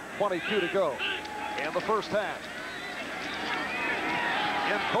 21, a minute 22 to go in the first half.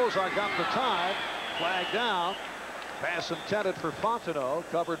 And Kozar got the time, flag down. Pass intended for Fontenot,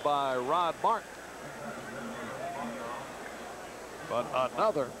 covered by Rod Martin. But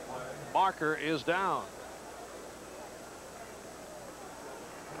another marker is down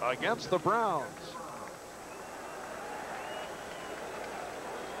against the Browns.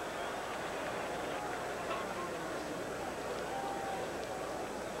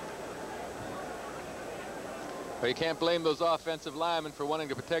 But you can't blame those offensive linemen for wanting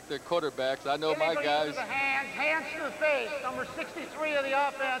to protect their quarterbacks. I know my guys. Hands to the face. Number 63 of the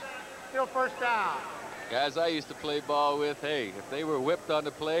offense, still first down. Guys I used to play ball with, hey, if they were whipped on the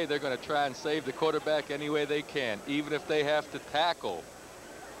play, they're going to try and save the quarterback any way they can, even if they have to tackle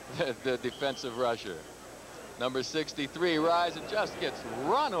the defensive rusher. Number 63, Rise, and just gets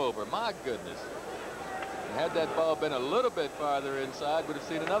run over. My goodness. And had that ball been a little bit farther inside, would have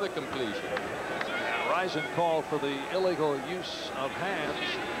seen another completion. Risen called for the illegal use of hands,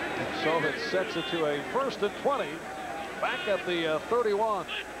 so that sets it to a 1st and 20 back at the 31.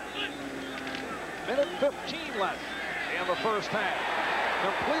 Minute 15 left in the first half.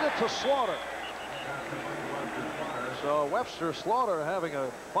 Completed to Slaughter. So Webster Slaughter having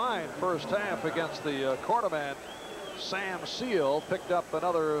a fine first half against the cornerman Sam Seal. Picked up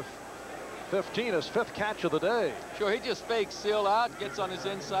another 15, his 5th catch of the day. Sure, he just fakes Seal out, gets on his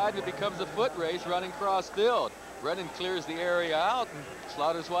inside, and it becomes a foot race running cross field. Brennan clears the area out, and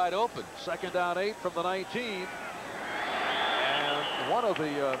Slaughter's wide open. 2nd down 8 from the 19. And one of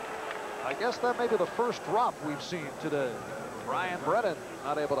the, I guess that may be the first drop we've seen today. Ryan Brennan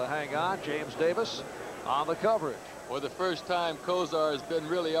not able to hang on. James Davis on the coverage. For the first time, Kozar has been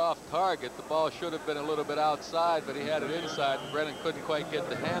really off target. The ball should have been a little bit outside, but he had it inside, and Brennan couldn't quite get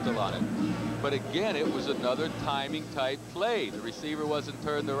the handle on it. But again, it was another timing type play. The receiver wasn't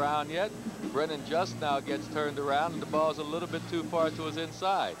turned around yet. Brennan just now gets turned around, and the ball's a little bit too far to his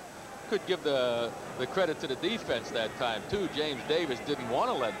inside. Could give the credit to the defense that time, too. James Davis didn't want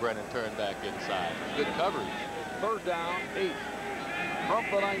to let Brennan turn back inside. Good coverage. 3rd down 8 from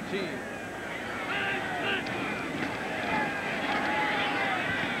the 19.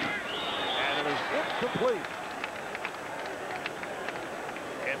 Incomplete.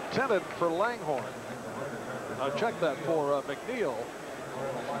 Intended for Langhorne. Now check that for McNeil.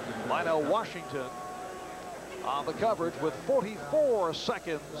 Lionel Washington on the coverage with 44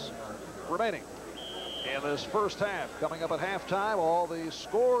 seconds remaining in this first half. Coming up at halftime, all the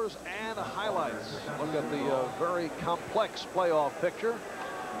scores and highlights. Look at the very complex playoff picture.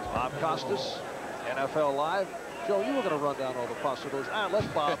 Bob Costas, NFL Live. Joe, you were going to run down all the possibilities.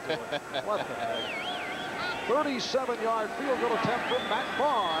 Let Bob do it. What the heck? 37-yard field goal attempt from Matt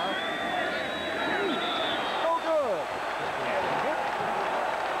Barr. No good. And hit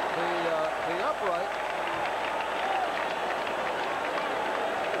the upright.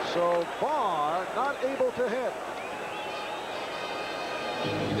 So Barr not able to hit.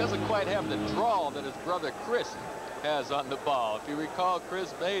 He doesn't quite have the draw that his brother Chris has on the ball. If you recall,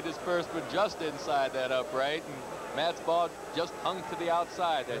 Chris made his first one just inside that upright, and Matt's ball just hung to the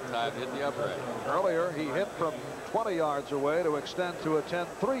outside that time to hit the upright. Earlier, he hit from 20 yards away to extend to a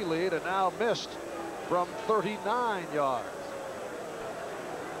 10-3 lead, and now missed from 39 yards.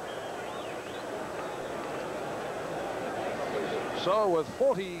 So with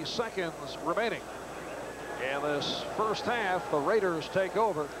 40 seconds remaining in this first half, the Raiders take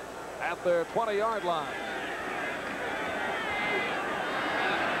over at their 20-yard line.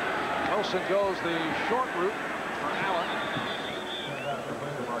 Wilson goes the short route for Allen.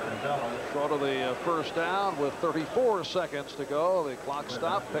 Short of the first down with 34 seconds to go. The clock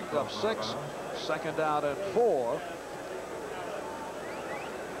stopped, picked up 6. 2nd down and 4.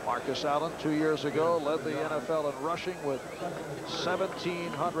 Marcus Allen 2 years ago led the NFL in rushing with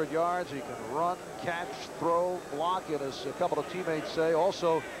 1,700 yards. He can run, catch, throw, block, and as a couple of teammates say,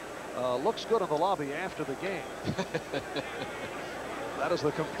 also looks good in the lobby after the game. That is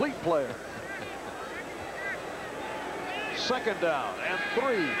the complete player. 2nd down and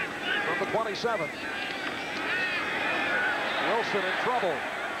 3 from the 27. Wilson in trouble.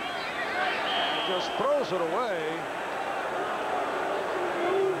 He just throws it away.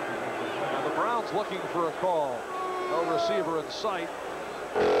 And the Browns looking for a call. No receiver in sight.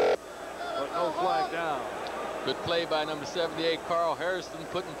 But no flag down. Good play by number 78, Carl Harrison,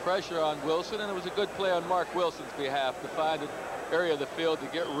 putting pressure on Wilson, and it was a good play on Mark Wilson's behalf to find an area of the field to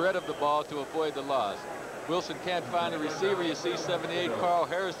get rid of the ball to avoid the loss. Wilson can't find a receiver. You see 78 Carl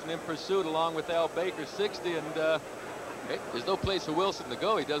Harrison in pursuit along with Al Baker, 60, and hey, there's no place for Wilson to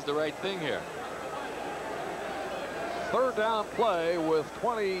go. He does the right thing here. Third down play with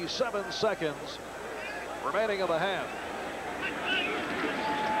 27 seconds remaining in the half.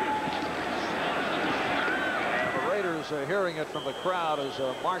 And the Raiders are hearing it from the crowd as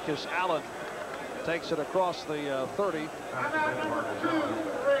Marcus Allen takes it across the 30.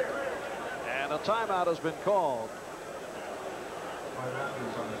 And a timeout has been called.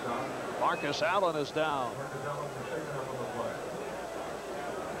 Marcus Allen is down.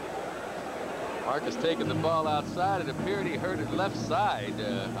 Marcus taking the ball outside. It appeared he hurt his left side,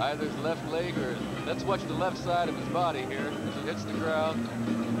 either his left leg or let's watch the left side of his body here as it hits the ground.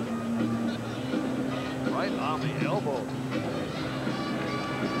 Right on the elbow.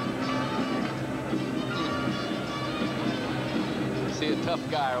 Is he a tough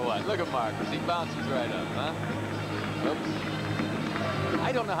guy or what? Look at Marcus. He bounces right up, huh? Oops.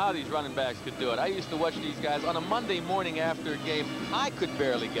 I don't know how these running backs could do it. I used to watch these guys on a Monday morning after a game. I could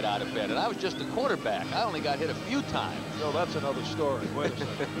barely get out of bed, and I was just a quarterback. I only got hit a few times. No, that's another story. Wait a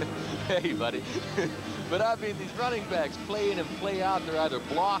second. Hey, buddy. But I mean, these running backs play in and play out. They're either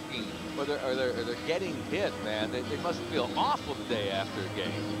blocking or they're getting hit, man. They must feel awful the day after a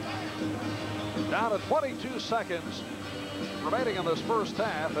game. Down to 22 seconds remaining in this first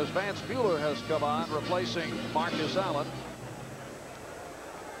half as Vance Bueller has come on, replacing Marcus Allen.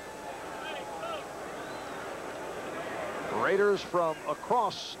 Raiders from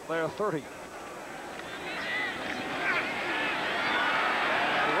across their 30.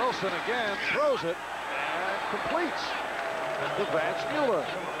 And Wilson again throws it and completes to Vance Bueller.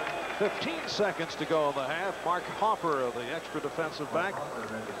 15 seconds to go in the half. Mark Hopper, the extra defensive back,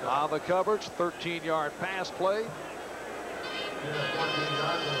 on the coverage. 13-yard pass play.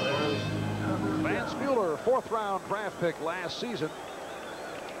 There's Vance Bueller, 4th-round draft pick last season.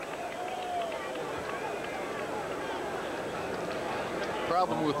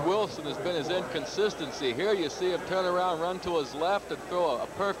 Problem with Wilson has been his inconsistency. Here you see him turn around, run to his left, and throw a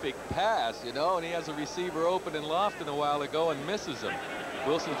perfect pass, you know, and he has a receiver open in Lofton a while ago and misses him.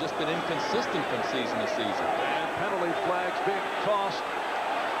 Wilson's just been inconsistent from season to season. And penalty flags being tossed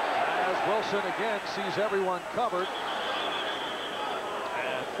as Wilson again sees everyone covered.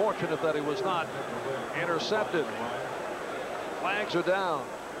 And fortunate that he was not intercepted. Flags are down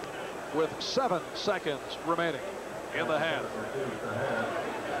with 7 seconds remaining in the half.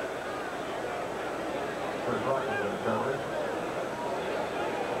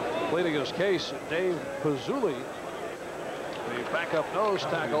 Pleading his case, Dave Pazzulli, the backup nose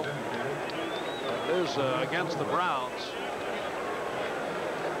tackle, is against the Browns.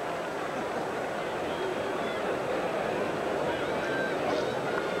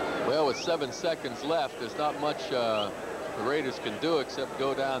 Well, with 7 seconds left, there's not much the Raiders can do except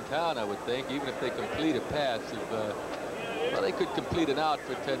go downtown, I would think, even if they complete a pass. Well, they could complete an out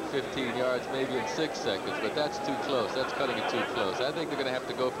for 10, 15 yards, maybe in 6 seconds, but that's too close. That's cutting it too close. I think they're going to have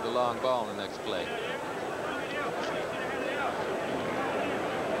to go for the long ball in the next play.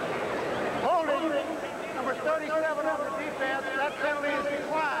 Holding number 37 on the defense. That penalty is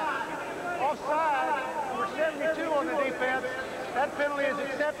declined. Offside, number 72 on the defense. That penalty is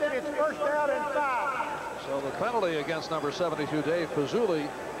accepted. It's first down and 5. So the penalty against number 72, Dave Pazzulli,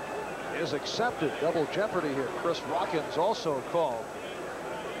 is accepted. Double jeopardy here. Chris Watkins also called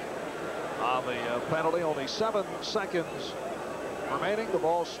on the penalty. Only 7 seconds remaining. The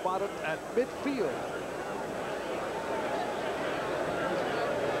ball spotted at midfield.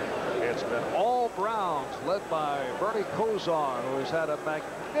 It's been all Browns, led by Bernie Kosar, who has had a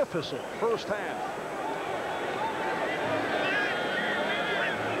magnificent first half.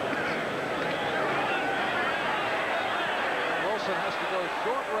 Wilson has to go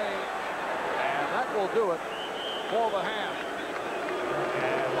short range, and that will do it for the half.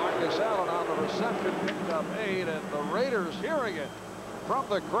 And Marcus Allen on the reception picked up 8, and the Raiders hearing it from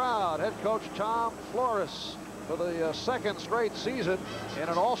the crowd. Head coach Tom Flores for the second straight season in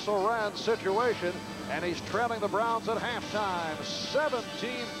an also-ran situation, and he's trailing the Browns at halftime,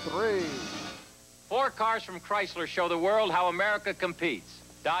 17-3. 4 cars from Chrysler show the world how America competes.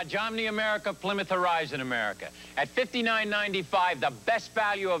 Dodge Omni America, Plymouth Horizon America. At $59.95, the best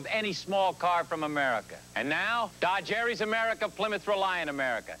value of any small car from America. And now, Dodge Aries America, Plymouth Reliant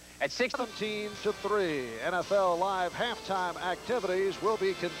America. At 17-3, NFL Live halftime activities will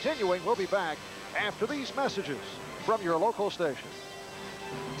be continuing. We'll be back after these messages from your local station.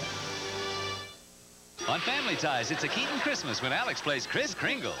 On Family Ties, it's a Keaton Christmas when Alex plays Kris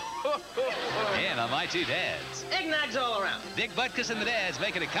Kringle. And on My Two Dads, Eggnogs all around. Dick Butkus and the Dads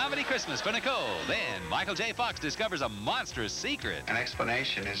make it a comedy Christmas for Nicole. Then Michael J. Fox discovers a monstrous secret. An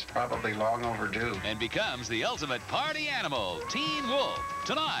explanation is probably long overdue. And becomes the ultimate party animal, Teen Wolf,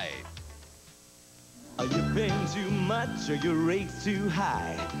 tonight. Are you paying too much or your rates too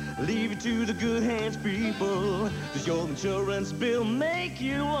high? Leave it to the good hands, people. Does your insurance bill make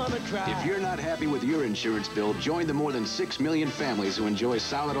you want to cry? If you're not happy with your insurance bill, join the more than 6 million families who enjoy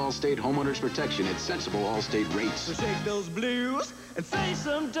solid Allstate homeowners protection at sensible Allstate rates. So shake those blues and save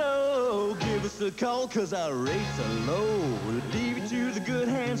some dough. Give us a call, cause our rates are low. Leave it to the good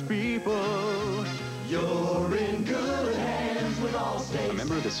hands, people. You're in good hands with Allstate. A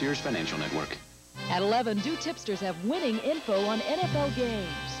member of the Sears Financial Network. At 11, do tipsters have winning info on NFL games?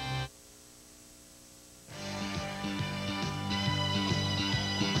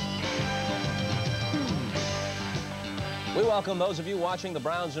 We welcome those of you watching the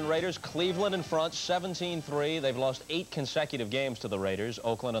Browns and Raiders. Cleveland in front, 17-3. They've lost 8 consecutive games to the Raiders.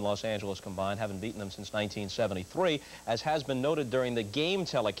 Oakland and Los Angeles combined haven't beaten them since 1973. As has been noted during the game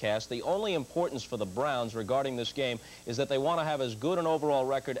telecast, the only importance for the Browns regarding this game is that they want to have as good an overall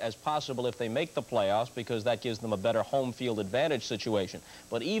record as possible if they make the playoffs, because that gives them a better home field advantage situation.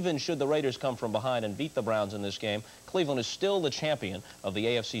 But even should the Raiders come from behind and beat the Browns in this game, Cleveland is still the champion of the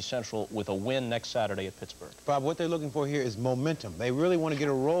AFC Central with a win next Saturday at Pittsburgh. Bob, what they're looking for here is momentum. They really want to get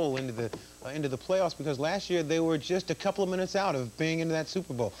a roll into the playoffs, because last year they were just a couple of minutes out of being into that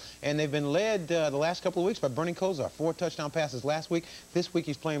Super Bowl. And they've been led the last couple of weeks by Bernie Kosar. 4 touchdown passes last week. This week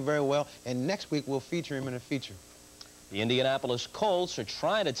he's playing very well, and next week we'll feature him in a feature. The Indianapolis Colts are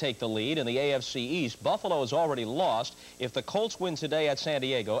trying to take the lead in the AFC East. Buffalo has already lost. If the Colts win today at San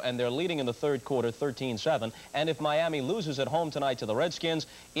Diego, and they're leading in the third quarter 13-7, and if Miami loses at home tonight to the Redskins,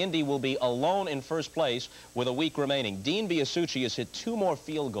 Indy will be alone in first place with a week remaining. Dean Biasucci has hit 2 more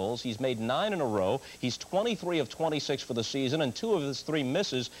field goals. He's made 9 in a row. He's 23 of 26 for the season, and 2 of his 3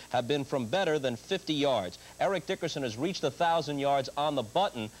 misses have been from better than 50 yards. Eric Dickerson has reached 1,000 yards on the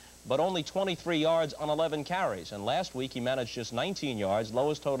button, but only 23 yards on 11 carries. And last week he managed just 19 yards,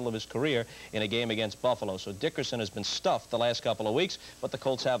 lowest total of his career in a game against Buffalo. So Dickerson has been stuffed the last couple of weeks, but the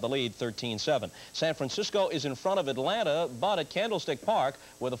Colts have the lead 13-7. San Francisco is in front of Atlanta, but at Candlestick Park,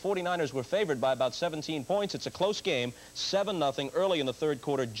 where the 49ers were favored by about 17 points, it's a close game, 7-0 early in the third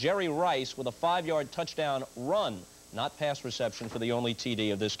quarter. Jerry Rice with a 5-yard touchdown run. Not pass reception for the only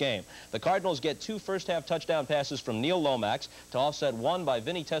TD of this game. The Cardinals get 2 first-half touchdown passes from Neil Lomax to offset 1 by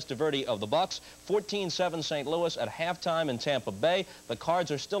Vinny Testaverde of the Bucs. 14-7 St. Louis at halftime in Tampa Bay. The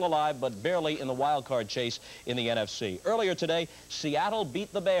Cards are still alive, but barely in the wild card chase in the NFC. Earlier today, Seattle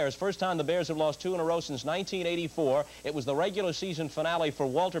beat the Bears. First time the Bears have lost 2 in a row since 1984. It was the regular season finale for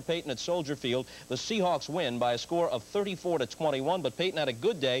Walter Payton at Soldier Field. The Seahawks win by a score of 34-21, but Payton had a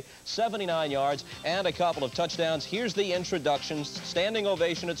good day, 79 yards and a couple of touchdowns. Here's the introductions. Standing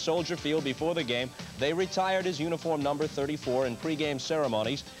ovation at Soldier Field before the game. They retired his uniform number 34 in pregame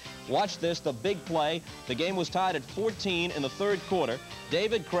ceremonies. Watch this, the big play. The game was tied at 14 in the third quarter.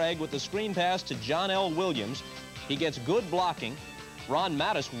 David Craig with the screen pass to John L. Williams. He gets good blocking. Ron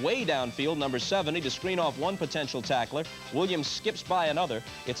Mattis way downfield, number 70, to screen off 1 potential tackler. Williams skips by another.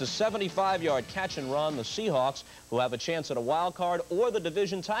 It's a 75-yard catch and run. The Seahawks, who have a chance at a wild card or the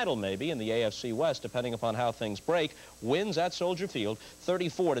division title maybe in the AFC West, depending upon how things break, wins at Soldier Field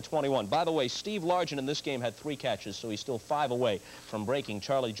 34-21. By the way, Steve Largent in this game had 3 catches, so he's still 5 away from breaking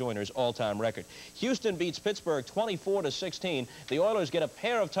Charlie Joyner's all-time record. Houston beats Pittsburgh 24-16. The Oilers get a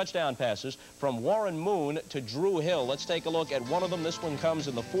pair of touchdown passes from Warren Moon to Drew Hill. Let's take a look at one of them. This one comes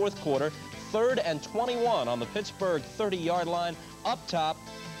in the fourth quarter. 3rd and 21 on the Pittsburgh 30-yard line. Up top,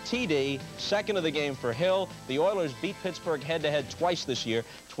 TD, second of the game for Hill. The Oilers beat Pittsburgh head-to-head twice this year,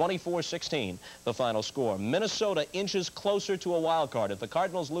 24-16, the final score. Minnesota inches closer to a wild card. If the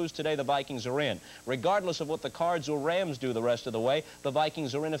Cardinals lose today, the Vikings are in. Regardless of what the Cards or Rams do the rest of the way, the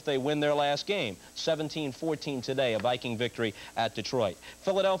Vikings are in if they win their last game. 17-14 today, a Viking victory at Detroit.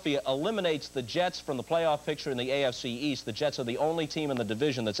 Philadelphia eliminates the Jets from the playoff picture in the AFC East. The Jets are the only team in the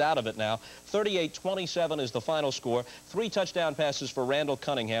division that's out of it now. 38-27 is the final score. 3 touchdown passes for Randall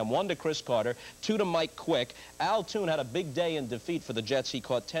Cunningham. Sam, 1 to Chris Carter, 2 to Mike Quick. Al Toon had a big day in defeat for the Jets. He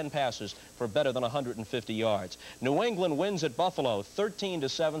caught 10 passes for better than 150 yards. New England wins at Buffalo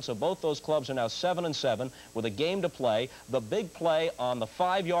 13-7, so both those clubs are now 7-7 with a game to play. The big play on the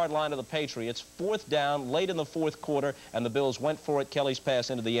 5-yard line of the Patriots, 4th down, late in the 4th quarter, and the Bills went for it. Kelly's pass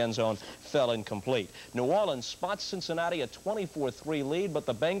into the end zone fell incomplete. New Orleans spots Cincinnati a 24-3 lead, but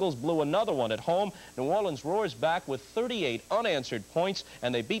the Bengals blew another one at home. New Orleans roars back with 38 unanswered points,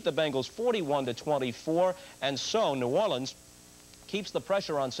 and they beat the Bengals 41-24, and so New Orleans keeps the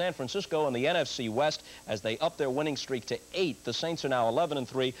pressure on San Francisco in the NFC West as they up their winning streak to 8. The Saints are now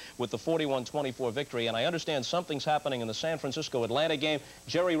 11-3 with the 41-24 victory. And I understand something's happening in the San Francisco-Atlanta game.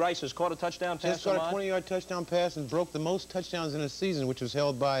 Jerry Rice has caught a touchdown pass. Just caught a 20-yard touchdown pass and broke the most touchdowns in a season, which was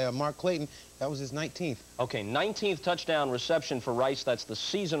held by Mark Clayton. That was his 19th. Okay, 19th touchdown reception for Rice. That's the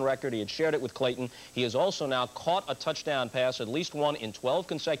season record. He had shared it with Clayton. He has also now caught a touchdown pass, at least one in 12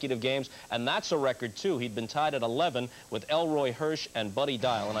 consecutive games, and that's a record, too. He'd been tied at 11 with Elroy Hirsch and Buddy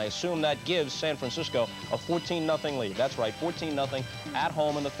Dial, and I assume that gives San Francisco a 14-0 lead. That's right, 14-0 at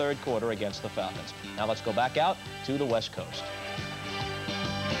home in the 3rd quarter against the Falcons. Now let's go back out to the West Coast.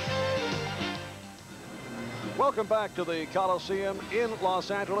 Welcome back to the Coliseum in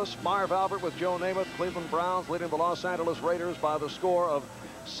Los Angeles. Marv Albert with Joe Namath. Cleveland Browns leading the Los Angeles Raiders by the score of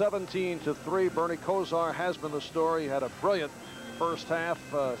 17-3. Bernie Kosar has been the story. He had a brilliant first half,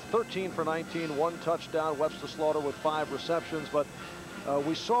 13 for 19, 1 touchdown. Webster Slaughter with 5 receptions. But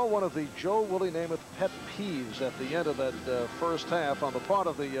we saw one of the Joe Willie Namath pet peeves at the end of that first half on the part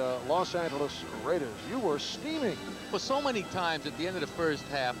of the Los Angeles Raiders. You were steaming. Well, so many times at the end of the first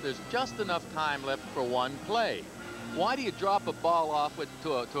half, there's just enough time left for one play. Why do you drop a ball off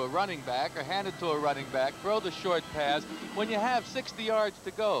to a running back or hand it to a running back, throw the short pass when you have 60 yards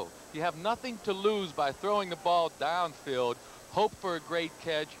to go? You have nothing to lose by throwing the ball downfield, hope for a great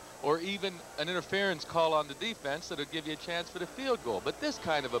catch, or even an interference call on the defense that'll give you a chance for the field goal. But this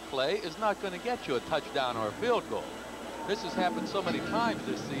kind of a play is not going to get you a touchdown or a field goal. This has happened so many times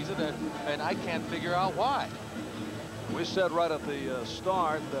this season, and I can't figure out why. We said right at the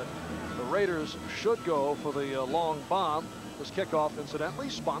start that the Raiders should go for the long bomb. This kickoff, incidentally,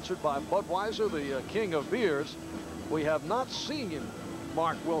 sponsored by Budweiser, the king of beers. We have not seen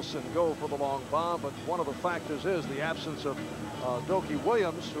Mark Wilson go for the long bomb, but one of the factors is the absence of Doki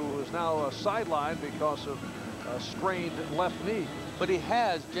Williams, who is now sidelined because of a strained left knee. But he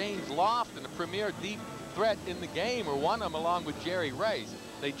has James Lofton, a premier deep threat in the game, or one of them along with Jerry Rice.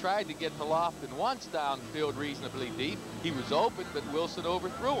 They tried to get to Lofton once downfield reasonably deep. He was open, but Wilson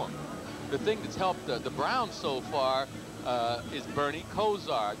overthrew him. The thing that's helped the Browns so far is Bernie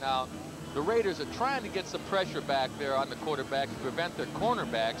Kosar. Now, the Raiders are trying to get some pressure back there on the quarterback to prevent their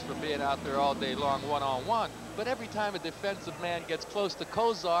cornerbacks from being out there all day long one-on-one. But every time a defensive man gets close to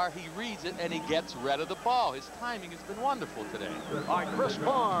Kosar, he reads it and he gets rid of the ball. His timing has been wonderful today. All right, Chris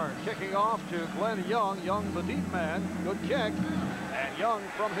Barr kicking off to Glenn Young. Young, the deep man. Good kick. And Young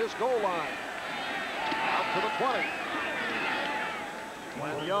from his goal line. Out to the 20.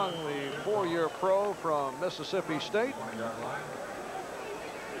 Glenn Young, the 4-year pro from Mississippi State.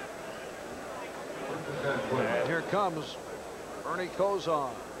 And here comes Bernie Kosar.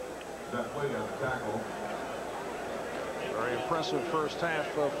 Very impressive first half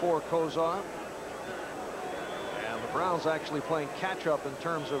for Kosar. And the Browns actually playing catch-up in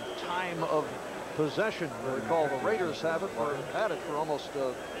terms of time of possession. Recall the Raiders had it for almost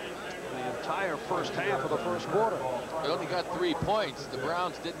the entire first half of the first quarter. They only got 3 points. The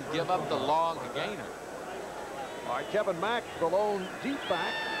Browns didn't give up the long gainer. All right, Kevin Mack, the lone deep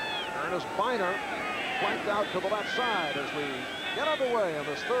back. Ernest Biner flanked out to the left side as we get underway in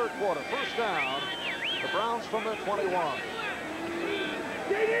this third quarter. First down, the Browns from the 21.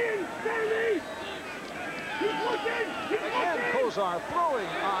 Get in, Stanley! Keep looking! Again, Kosar throwing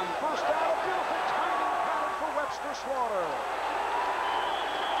on first down. A beautiful timing pass for Webster Slaughter.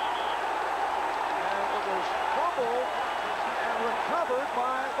 And it was fumbled and recovered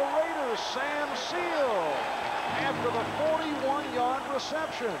by the Raiders. Sam Seal after the 41-yard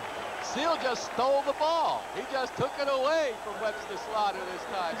reception. Seal just stole the ball. He just took it away from Webster Slaughter this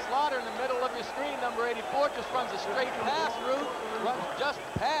time. Slaughter in the middle of your screen, number 84, just runs a straight pass route, runs just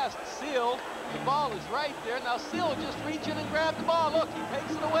past Seal. The ball is right there. Now Seal just reach in and grab the ball. Look, he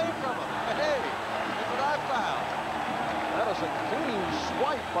takes it away from him. Hey, that's what I found. That is a clean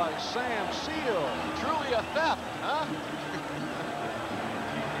swipe by Sam Seal. Truly a theft, huh?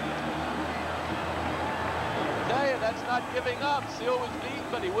 I tell you, that's not giving up. Seal was beat,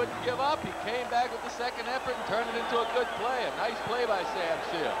 but he wouldn't give up. He came back with the second effort and turned it into a good play. A nice play by Sam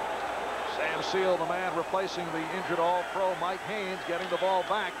Seal. Sam Seal, the man replacing the injured All-Pro Mike Haynes, getting the ball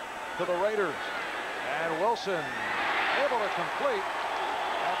back to the Raiders. And Wilson able to complete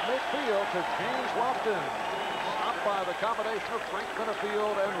at midfield to James Lofton. Stopped by the combination of Frank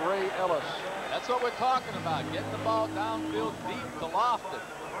Minifield and Ray Ellis. That's what we're talking about, getting the ball downfield deep to Lofton.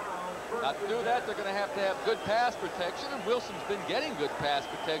 Now, to do that, they're going to have good pass protection, and Wilson's been getting good pass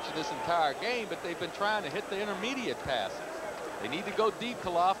protection this entire game, but they've been trying to hit the intermediate passes. They need to go deep to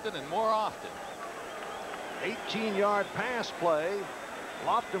Lofton and more often. 18-yard pass play.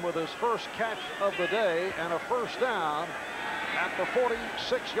 Lofton with his first catch of the day and a first down at the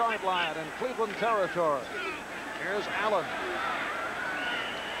 46-yard line in Cleveland territory. Here's Allen.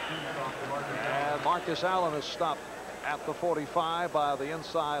 And Marcus Allen is stopped at the 45 by the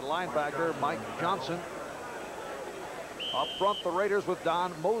inside linebacker, Mike Johnson. Up front, the Raiders with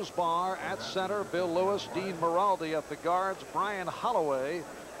Don Mosbar at center, Bill Lewis, Dean Miraldi at the guards, Brian Holloway,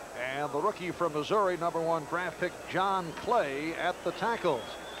 and the rookie from Missouri, #1 draft pick John Clay at the tackles.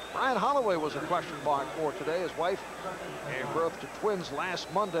 Brian Holloway was a question mark for today. His wife gave birth to twins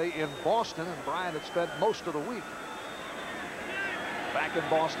last Monday in Boston, and Brian had spent most of the week back in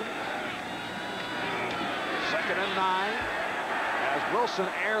Boston. 2nd and 9 as Wilson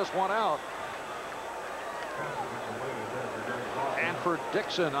airs one out. Hanford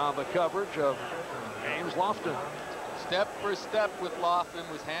Dixon on the coverage of James Lofton. Step for step with Lofton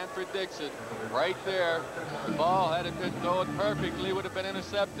was Hanford Dixon right there. The ball, had it been thrown perfectly, would have been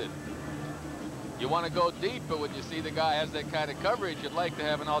intercepted. You want to go deep, but when you see the guy has that kind of coverage, you'd like to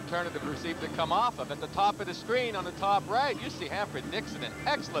have an alternative receiver to come off of. At the top of the screen on the top right, you see Hanford Dixon in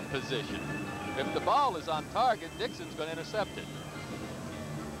excellent position. If the ball is on target, Dixon's going to intercept it.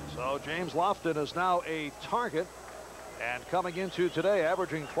 So James Lofton is now a target, and coming into today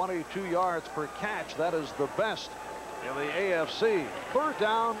averaging 22 yards per catch. That is the best in the AFC. 3rd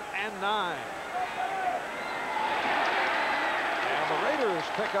down and 9. And the Raiders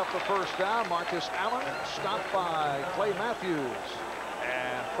pick up the first down. Marcus Allen stopped by Clay Matthews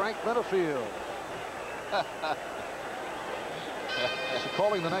and Frank Minifield. Is he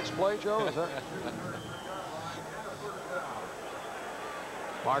calling the next play, Joe? Is that?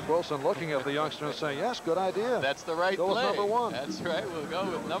 Mark Wilson looking at the youngster and saying, yes, good idea. That's the right play. play. #1. That's right. We'll go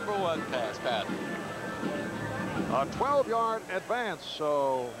with #1 pass pattern. A 12-yard advance.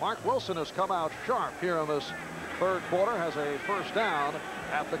 So Mark Wilson has come out sharp here in this 3rd quarter. Has a first down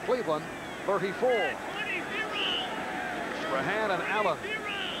at the Cleveland 34. Strahan and Allen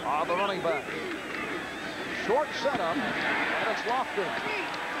are the running back. Short setup, and it's Lofton.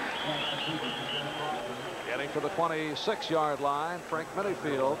 Getting to the 26-yard line, Frank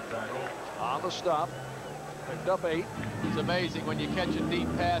Minifield on the stop. Picked up 8. It's amazing when you catch a deep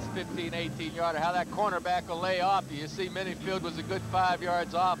pass, 15, 18-yarder, how that cornerback will lay off you. You see Minifield was a good 5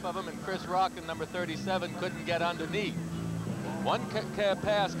 yards off of him, and Chris Rockin, #37, couldn't get underneath. One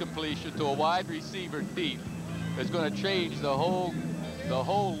pass completion to a wide receiver deep is going to change the whole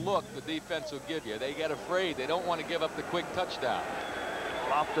look the defense will give you. They get afraid. They don't want to give up the quick touchdown.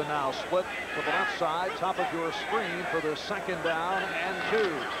 Lofton now split to the left side, top of your screen for the 2nd down and 2.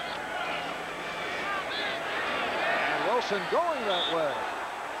 And Wilson going that way.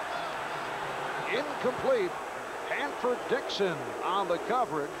 Incomplete. Hanford Dixon on the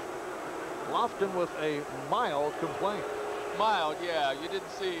coverage. Lofton with a mild complaint. Mild, yeah. You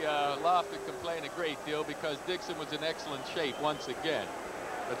didn't see Lofton complain a great deal because Dixon was in excellent shape once again.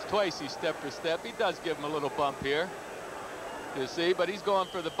 That's twice he step for step. He does give him a little bump here. You see, but he's going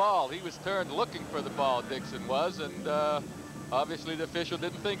for the ball. He was turned looking for the ball, Dixon was, and obviously the official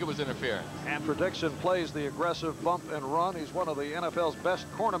didn't think it was interference. Hanford Dixon plays the aggressive bump and run. He's one of the NFL's best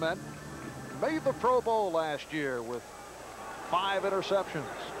cornermen. Made the Pro Bowl last year with 5 interceptions.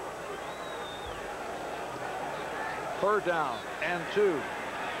 3rd down and 2.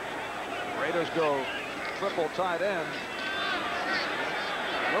 Raiders go triple tight end.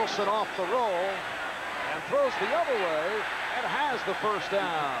 Wilson off the roll and throws the other way and has the first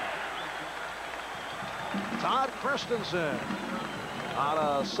down. Todd Christensen on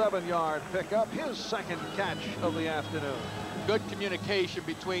a 7-yard pickup, his 2nd catch of the afternoon. Good communication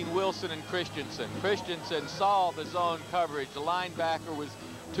between Wilson and Christensen. Christensen saw the zone coverage. The linebacker was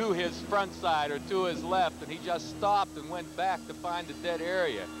to his front side or to his left, and he just stopped and went back to find the dead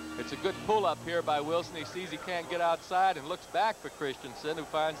area. It's a good pull-up here by Wilson. He sees he can't get outside and looks back for Christensen, who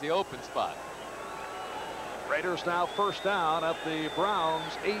finds the open spot. Raiders now first down at the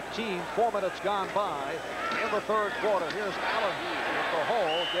Browns. 4 minutes gone by in the 3rd quarter. Here's Allen with the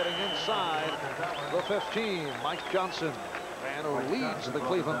hole, getting inside the 15. Mike Johnson, man who leads the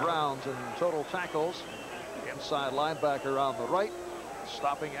Cleveland Browns in total tackles. Inside linebacker on the right,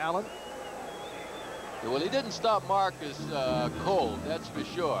 stopping Allen. Well, he didn't stop Marcus cold, that's for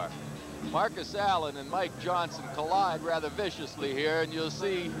sure. Marcus Allen and Mike Johnson collide rather viciously here, and you'll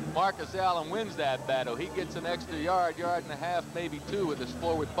see Marcus Allen wins that battle. He gets an extra yard, yard and a half, maybe 2 with his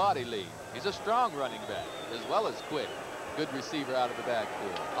forward body lead. He's a strong running back, as well as quick. Good receiver out of the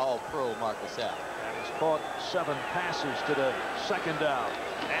backfield. All-pro Marcus Allen. And he's caught 7 passes today. 2nd down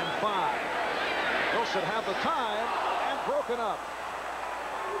and 5. Wilson had the time and broken up.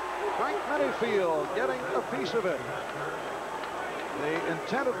 Frank Minifield getting a piece of it. The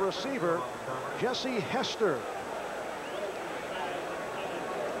intended receiver, Jesse Hester.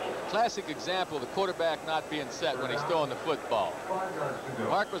 Classic example of the quarterback not being set when he's throwing the football.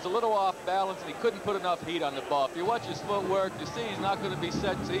 Mark was a little off balance, and he couldn't put enough heat on the ball. If you watch his footwork, you see he's not going to be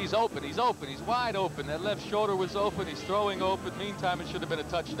set. See, he's open, he's wide open. That left shoulder was open, he's throwing open. Meantime, it should have been a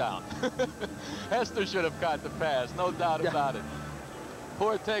touchdown. Hester should have caught the pass, no doubt about it.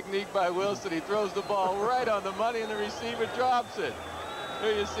 Poor technique by Wilson. He throws the ball right on the money, and the receiver drops it.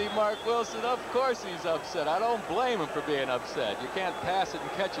 Here you see Mark Wilson. Of course he's upset. I don't blame him for being upset. You can't pass it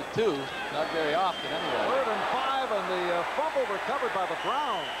and catch it, too. Not very often, anyway. 3rd and 5, and the fumble recovered by the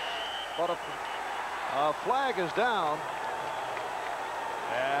Browns. But a flag is down.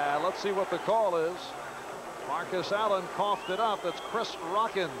 And let's see what the call is. Marcus Allen coughed it up. That's Chris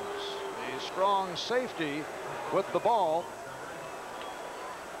Rockins, the strong safety, with the ball.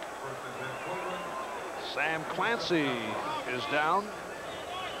 Sam Clancy is down.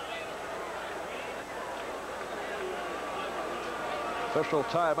 Official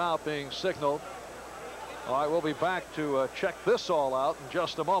timeout being signaled. All right, we'll be back to check this all out in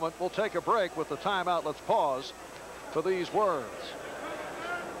just a moment. We'll take a break with the timeout. Let's pause for these words.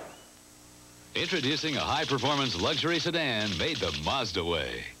 Introducing a high-performance luxury sedan made the Mazda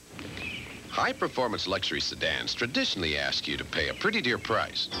way. High-performance luxury sedans traditionally ask you to pay a pretty dear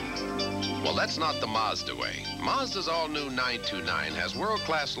price. Well, that's not the Mazda way. Mazda's all-new 929 has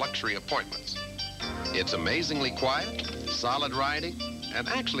world-class luxury appointments. It's amazingly quiet, solid riding, and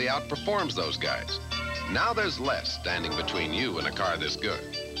actually outperforms those guys. Now there's less standing between you and a car this good.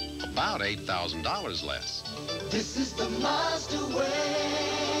 About $8,000 less. This is the Mazda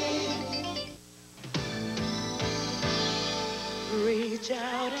way. Reach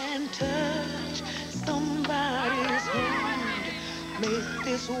out and touch somebody's hand. Make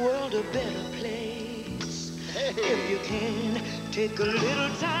this world a better place. If you can, take a little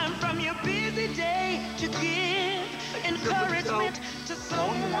time from your busy day to give encouragement to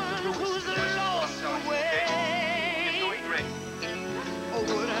someone who's lost away. Or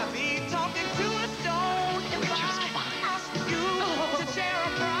would I be talking to a stone if I asked you to share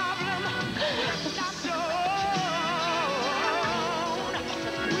a problem? So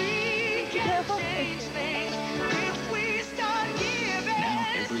we can change things if we start giving. Now,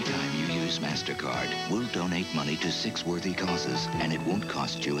 every time you use MasterCard, we'll donate money to 6 worthy causes, and it won't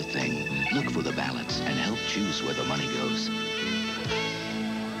cost you a thing. Look for the balance and help choose where the money goes.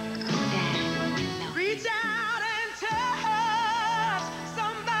 Reach out and touch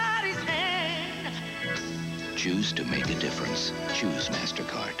somebody's hand. Choose to make a difference. Choose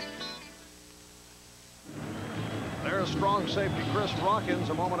MasterCard. There's strong safety Chris Rockins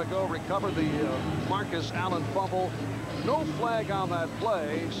a moment ago recovered the Marcus Allen fumble. No flag on that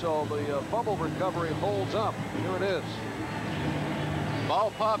play, so the fumble recovery holds up. Here it is.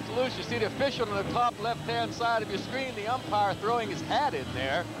 Ball pops loose. You see the official on the top left-hand side of your screen, the umpire throwing his hat in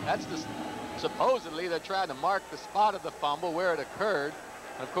there. That's the, supposedly they're trying to mark the spot of the fumble where it occurred.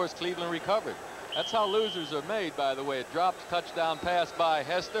 And of course, Cleveland recovered. That's how losers are made, by the way. It drops, touchdown pass by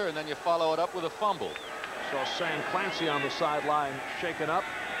Hester, and then you follow it up with a fumble. So Sam Clancy on the sideline shaken up.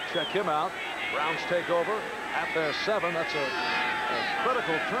 Check him out. Browns take over at their 7. That's a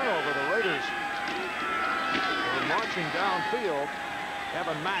critical turnover. The Raiders are marching downfield.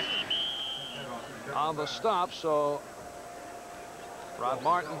 Kevin Mack on the stop. So Rod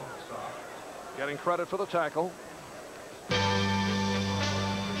Martin getting credit for the tackle.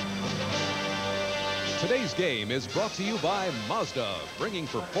 Today's game is brought to you by Mazda, bringing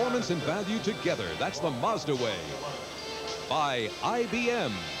performance and value together. That's the Mazda way. By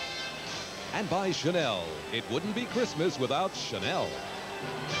IBM. And by Chanel. It wouldn't be Christmas without Chanel.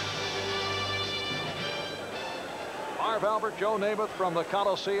 Marv Albert, Joe Namath from the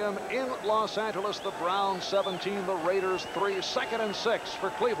Coliseum in Los Angeles. The Browns 17, the Raiders 3. 2nd and 6 for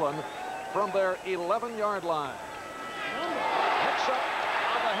Cleveland from their 11-yard line. Picks up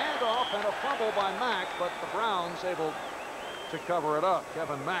on the handoff and a fumble by Mack, but the Browns able to cover it up.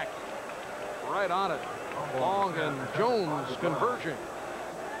 Kevin Mack right on it. Long and Jones converging.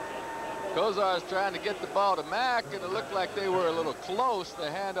 Kozar's trying to get the ball to Mack, and it looked like they were a little close. The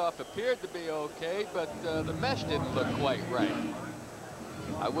handoff appeared to be okay, but the mesh didn't look quite right.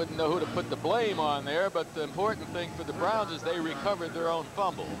 I wouldn't know who to put the blame on there, but the important thing for the Browns is they recovered their own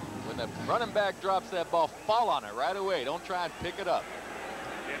fumble. When the running back drops that ball, fall on it right away. Don't try and pick it up.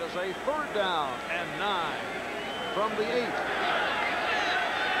 It is a 3rd down and 9 from the 8.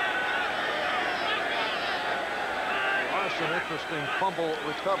 There are some interesting fumble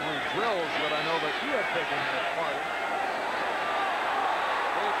recovery drills that I know that you have taken part in.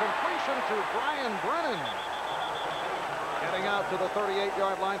 A completion to Brian Brennan. Getting out to the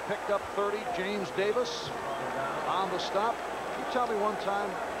 38-yard line, picked up 30. James Davis on the stop. You tell me one time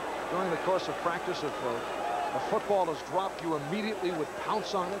during the course of practice if a football has dropped, you immediately would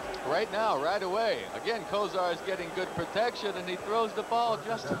pounce on it? Right now, right away. Again, Kozar is getting good protection, and he throws the ball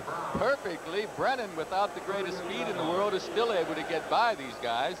just perfectly. Brennan, without the greatest speed in the world, is still able to get by these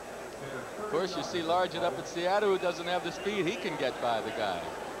guys. Of course, you see Largent up at Seattle, who doesn't have the speed. He can get by the guys.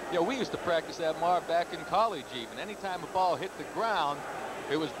 You know, we used to practice that, Marv, back in college even. Anytime a ball hit the ground,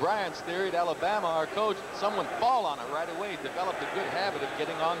 it was Brian's theory at Alabama, our coach, someone fall on it right away, developed a good habit of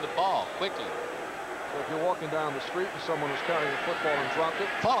getting on the ball quickly. So if you're walking down the street and someone was carrying a football and dropped it,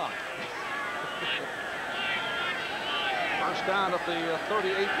 fall on it. First down at the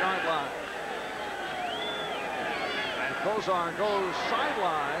 38-yard line. And Kozar goes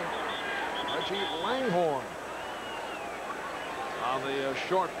sideline. Reggie Langhorne on the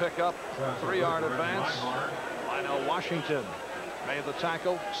short pickup, 3-yard advance. Lionel Washington made the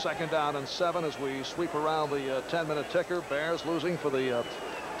tackle. 2nd down and 7 as we sweep around the 10-minute ticker. Bears losing for the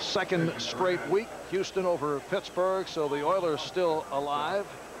 2nd straight week. Houston over Pittsburgh, so the Oilers still alive.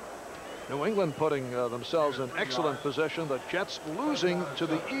 New England putting themselves in excellent position. The Jets losing to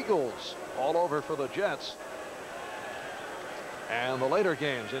the Eagles. All over for the Jets. And the later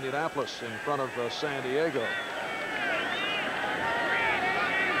games, Indianapolis in front of San Diego.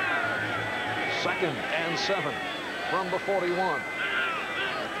 2nd and 7 from the 41.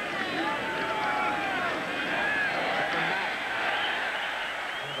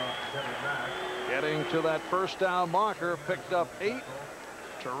 Getting to that first down marker, picked up 8.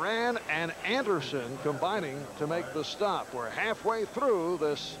 Turan and Anderson combining to make the stop. We're halfway through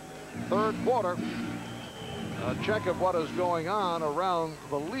this 3rd quarter. A check of what is going on around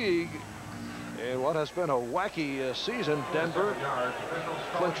the league in what has been a wacky season. Denver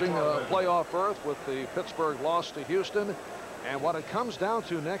clinching a playoff berth with the Pittsburgh loss to Houston. And what it comes down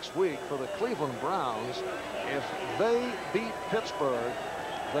to next week for the Cleveland Browns, if they beat Pittsburgh,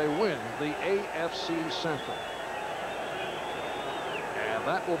 they win the AFC Central. And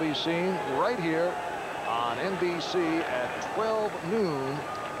that will be seen right here on NBC at 12 noon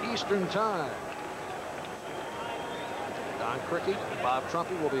Eastern Time. Don Criqui, Bob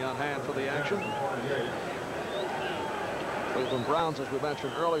Trumpy will be on hand for the action. Cleveland Browns, as we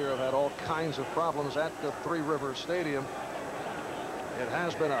mentioned earlier, have had all kinds of problems at the Three Rivers Stadium. It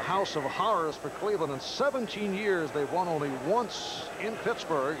has been a house of horrors for Cleveland. In 17 years, they've won only once in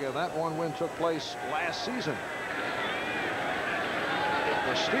Pittsburgh, and that one win took place last season. If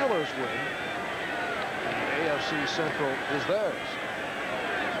the Steelers win, the AFC Central is theirs.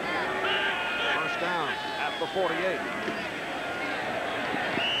 First down at the 48.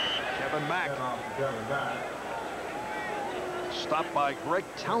 Kevin Mack. Stopped by Greg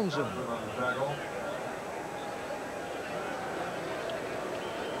Townsend.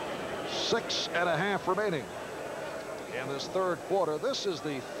 6.5 remaining in this 3rd quarter. This is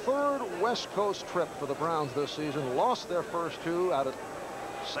the 3rd West Coast trip for the Browns this season. Lost their first 2 out at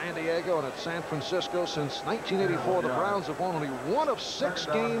San Diego and at San Francisco. Since 1984, the Browns have won only 1 of 6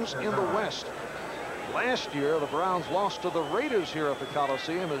 games in the West. Last year, the Browns lost to the Raiders here at the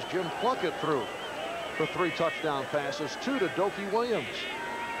Coliseum as Jim Plunkett threw for 3 touchdown passes, 2 to Dokie Williams.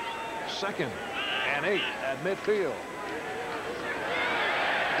 2nd and 8 at midfield.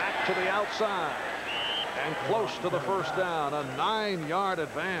 Back to the outside and close to the first down. A 9-yard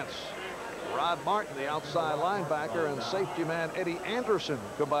advance. Rod Martin, the outside linebacker, and safety man Eddie Anderson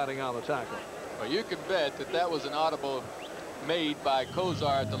combining on the tackle. Well, you can bet that that was an audible made by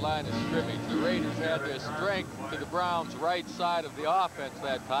Kozar at the line of scrimmage. The Raiders had their strength to the Browns' right side of the offense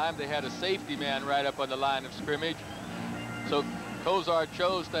that time. They had a safety man right up on the line of scrimmage. So Kozar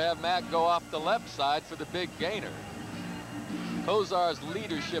chose to have Mack go off the left side for the big gainer. Kozar's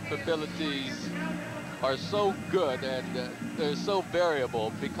leadership abilities are so good, and they're so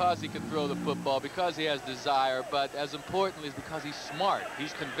variable because he can throw the football, because he has desire, but as importantly is because he's smart.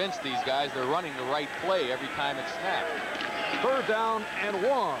 He's convinced these guys they're running the right play every time it's snapped. 3rd down and 1. And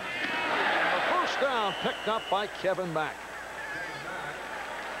the first down picked up by Kevin Mack.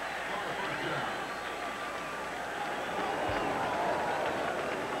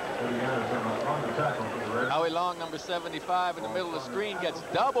 Howie Long, number 75, in the middle of the screen, gets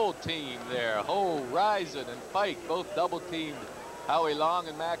double teamed there. Ho, Rison, and Fike both double teamed Howie Long,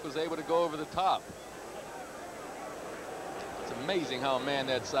 and Mack was able to go over the top. It's amazing how a man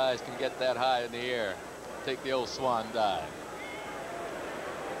that size can get that high in the air. Take the old swan dive.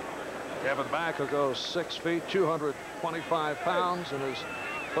 Kevin Mack, who goes 6 feet, 225 pounds in his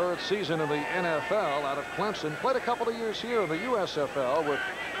third season in the NFL out of Clemson. Played a couple of years here in the USFL with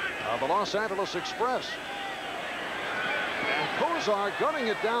the Los Angeles Express. And Kozar gunning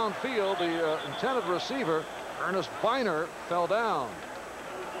it downfield. The intended receiver, Ernest Biner, fell down.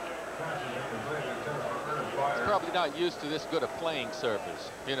 He's probably not used to this good a playing surface.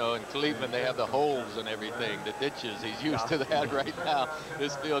 You know, in Cleveland they have the holes and everything, the ditches. He's used to that right now.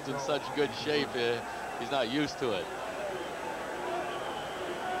 This field's in such good shape. He's not used to it.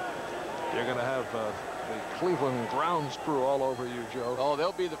 You're going to have the Cleveland grounds crew all over you, Joe. Oh,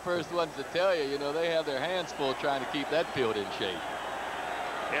 they'll be the first ones to tell you. You know, they have their hands full trying to keep that field in shape.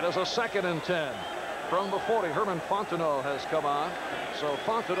 It is a 2nd and 10. From the 40, Herman Fontenot has come on. So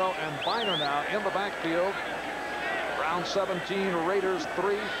Fontenot and Biner now in the backfield. Round 17, Raiders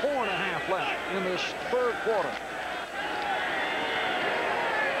 3, 4.5 left in this third quarter.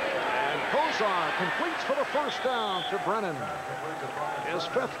 And Kozar completes for the first down to Brennan. His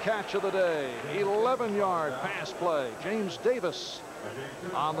 5th catch of the day, 11-yard pass play. James Davis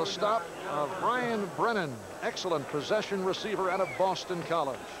on the stop of Brian Brennan. Excellent possession receiver out of Boston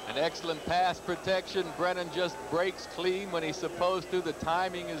College. An excellent pass protection. Brennan just breaks clean when he's supposed to. The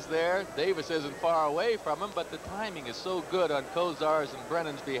timing is there. Davis isn't far away from him, but the timing is so good on Kozar's and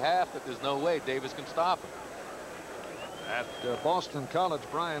Brennan's behalf that there's no way Davis can stop him. At Boston College,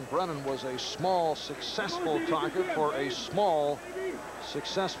 Brian Brennan was a small, successful target for a small,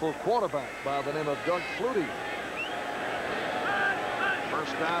 successful quarterback by the name of Doug Flutie.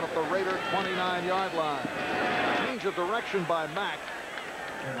 First down at the Raider 29-yard line. Change of direction by Mack.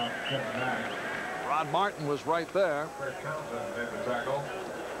 Rod Martin was right there.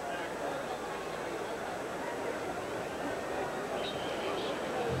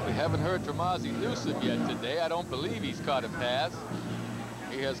 We haven't heard from Ozzie Newsome yet today. I don't believe he's caught a pass.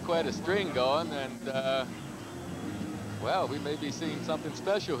 He has quite a string going, and well, we may be seeing something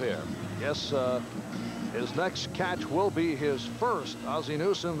special here. Yes, his next catch will be his first. Ozzie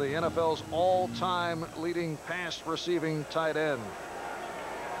Newsome, the NFL's all-time leading pass receiving tight end.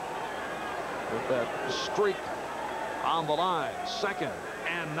 With that streak on the line. 2nd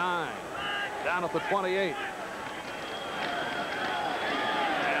and 9. Down at the 28.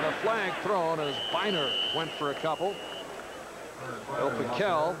 And a flag thrown as Biner went for a couple. Bill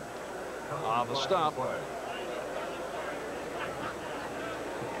Piquel on the stop.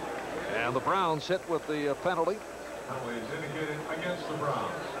 And the Browns hit with the penalty. Penalty is indicated against the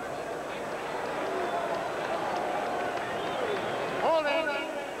Browns. Holding,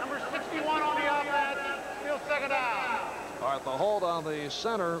 number 61 on the offense, still 2nd down. All right, the hold on the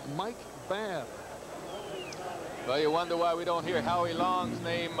center, Mike Babb. Well, you wonder why we don't hear Howie Long's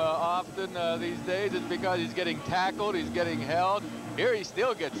name often these days. It's because he's getting tackled, he's getting held. Here he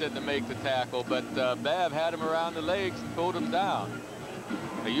still gets in to make the tackle, but Babb had him around the legs and pulled him down.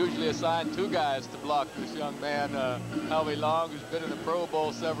 They usually assign 2 guys to block this young man, Howie Long, who's been in the Pro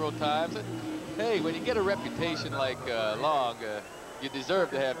Bowl several times. And, hey, when you get a reputation like Long, you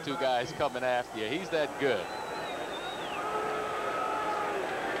deserve to have 2 guys coming after you. He's that good.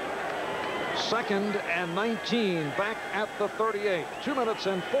 2nd and 19 back at the 38. 2 minutes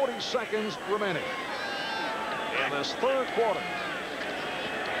and 40 seconds remaining in this third quarter.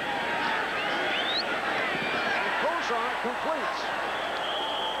 And Kozar completes.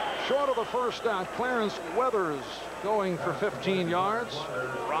 Short of the first down, Clarence Weathers going for 15 yards.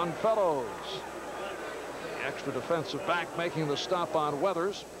 Ron Fellows, the extra defensive back, making the stop on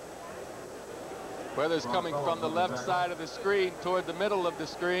Weathers. Weathers coming from the left side of the screen toward the middle of the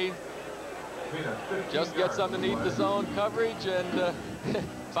screen. Just gets underneath the zone coverage and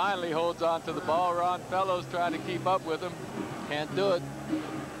finally holds on to the ball. Ron Fellows trying to keep up with him. Can't do it.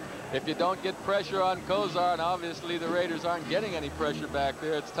 If you don't get pressure on Kozar, and obviously the Raiders aren't getting any pressure back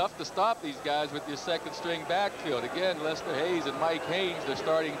there, it's tough to stop these guys with your 2nd string backfield. Again, Lester Hayes and Mike Haynes, they're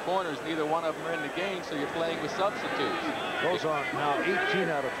starting corners. Neither one of them are in the game, so you're playing with substitutes. Kozar now 18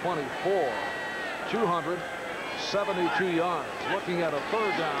 out of 24. 272 yards. Looking at a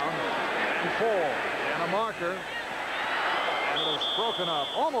 3rd down and 4. And a marker. And it is broken up,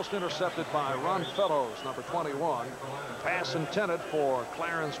 almost intercepted by Ron Fellows, number 21. Pass intended for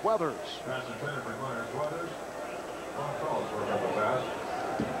Clarence Weathers. Pass intended for Clarence Weathers. Ron Fellows worked up the pass.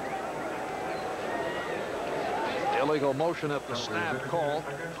 Illegal motion at the snap call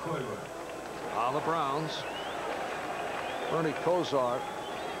on the Browns. Bernie Kosar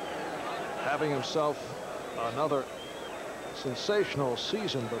having himself another sensational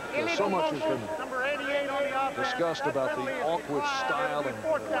season, but so much has been discussed about the awkward style and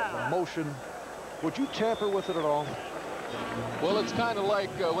the motion. Would you tamper with it at all? Well, it's kind of like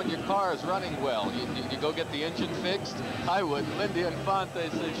when your car is running well. You go get the engine fixed? I would. Lindy Infante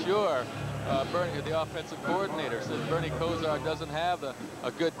says, sure. Bernie, the offensive coordinator, says Bernie Kosar doesn't have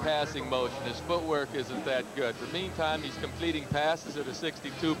a good passing motion. His footwork isn't that good. In the meantime, he's completing passes at a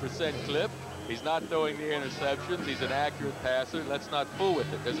 62% clip. He's not throwing the interceptions. He's an accurate passer. Let's not fool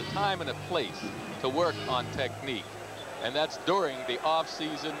with it. There's a time and a place to work on technique, and that's during the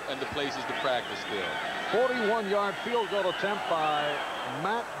off-season and the places to practice field. 41-yard field goal attempt by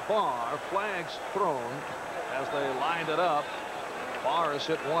Matt Barr. Flags thrown as they lined it up. Barr has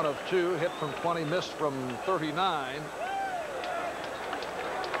hit 1 of 2, hit from 20, missed from 39.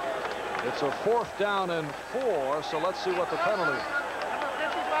 It's a 4th down and 4, so let's see what the penalty is. Number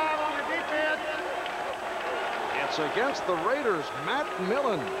 55 on the defense. It's against the Raiders. Matt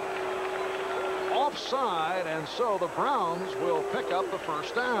Millen offside, and so the Browns will pick up the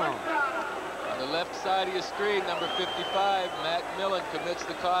 1st down. On the left side of your screen, number 55, Matt Millen commits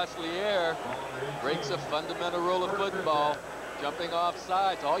the costly error, breaks a fundamental rule of football. Jumping off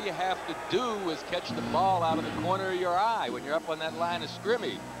sides, all you have to do is catch the ball out of the corner of your eye when you're up on that line of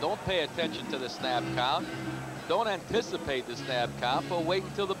scrimmage. Don't pay attention to the snap count. Don't anticipate the snap count, but wait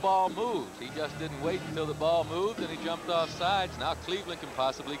until the ball moves. He just didn't wait until the ball moved, and he jumped off sides. Now Cleveland can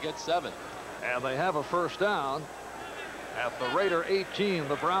possibly get 7. And they have a 1st down at the Raider 18.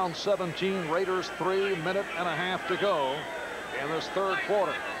 The Browns 17, Raiders 3, minute and a half to go in this 3rd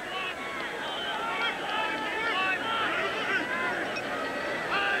quarter.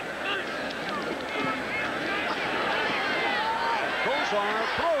 Kosar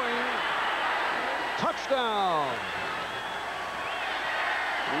throwing. Touchdown.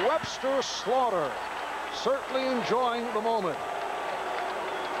 Webster Slaughter certainly enjoying the moment.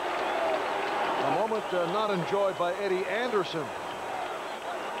 A moment not enjoyed by Eddie Anderson.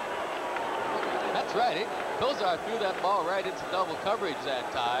 That's right. Kosar threw that ball right into double coverage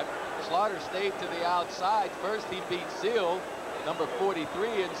that time. Slaughter stayed to the outside. First he beat Seal, number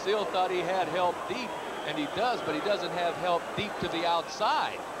 43, and Seal thought he had help deep. And he does, but he doesn't have help deep to the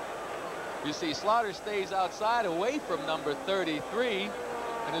outside. You see, Slaughter stays outside away from number 33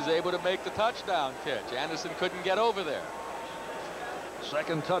 and is able to make the touchdown catch. Anderson couldn't get over there.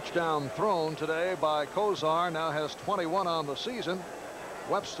 2nd touchdown thrown today by Kosar, now has 21 on the season.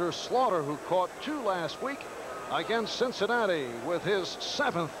 Webster Slaughter, who caught 2 last week against Cincinnati, with his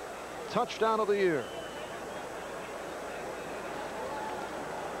 7th touchdown of the year.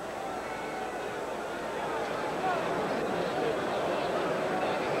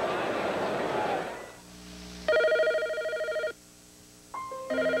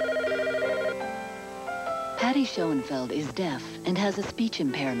 Patty Schoenfeld is deaf and has a speech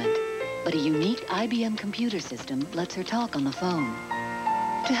impairment, but a unique IBM computer system lets her talk on the phone.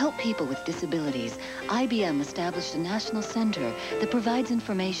 To help people with disabilities, IBM established a national center that provides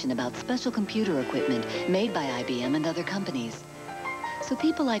information about special computer equipment made by IBM and other companies. So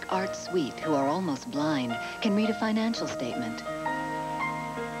people like Art Sweet, who are almost blind, can read a financial statement.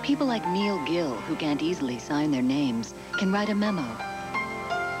 People like Neil Gill, who can't easily sign their names, can write a memo.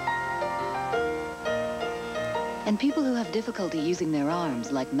 And people who have difficulty using their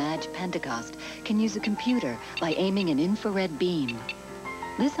arms, like Madge Pentecost, can use a computer by aiming an infrared beam.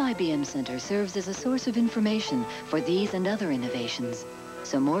 This IBM Center serves as a source of information for these and other innovations,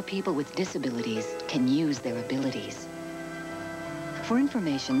 so more people with disabilities can use their abilities. For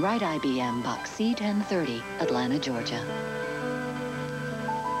information, write IBM Box C1030, Atlanta, Georgia.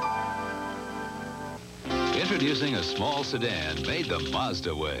 Introducing a small sedan made the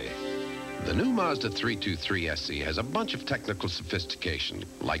Mazda way. The new Mazda 323 SE has a bunch of technical sophistication,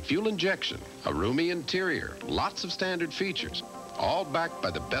 like fuel injection, a roomy interior, lots of standard features, all backed by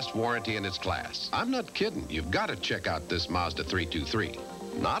the best warranty in its class. I'm not kidding. You've got to check out this Mazda 323.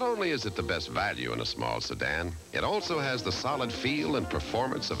 Not only is it the best value in a small sedan, it also has the solid feel and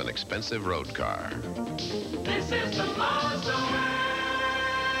performance of an expensive road car. This is the Mazda way.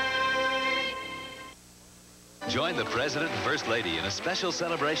 Join the President and First Lady in a special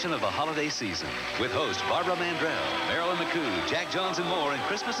celebration of the holiday season with host Barbara Mandrell, Marilyn McCoo, Jack Jones, and more in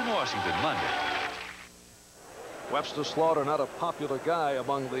Christmas in Washington, Monday. Webster Slaughter, not a popular guy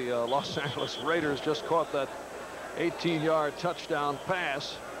among the Los Angeles Raiders, just caught that 18-yard touchdown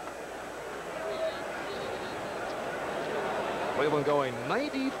pass. Cleveland going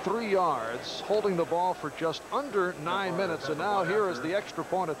 93 yards, holding the ball for just under 9 minutes. And now here is the extra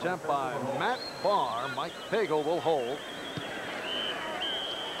point attempt by Matt Barr. Mike Pagel will hold.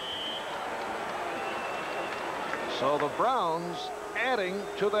 So the Browns adding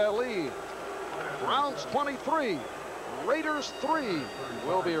to their lead. Browns 23, Raiders 3.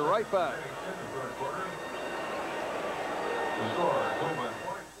 We'll be right back.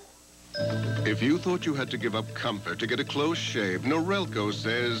 If you thought you had to give up comfort to get a close shave, Norelco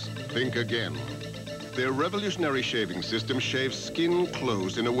says, think again. Their revolutionary shaving system shaves skin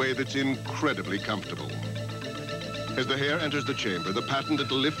close in a way that's incredibly comfortable. As the hair enters the chamber, the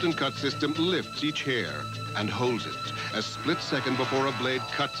patented lift and cut system lifts each hair and holds it a split second before a blade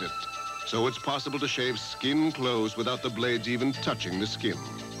cuts it. So it's possible to shave skin close without the blades even touching the skin.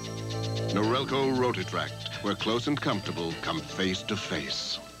 Norelco Rotitract, where close and comfortable come face to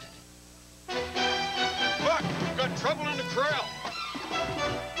face. Buck, we've got trouble in the corral.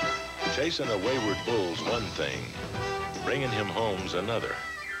 Chasing a wayward bull's one thing. Bringing him home's another.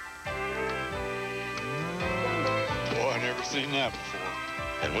 Boy, I never seen that before.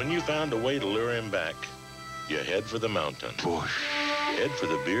 And when you found a way to lure him back, you head for the mountain. Bush. Head for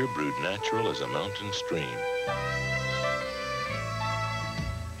the beer brewed natural as a mountain stream.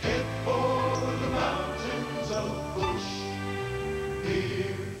 Head for the mountains of Bush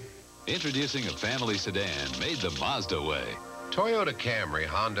beer. Introducing a family sedan made the Mazda way. Toyota Camry,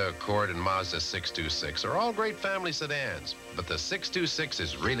 Honda Accord, and Mazda 626 are all great family sedans, but the 626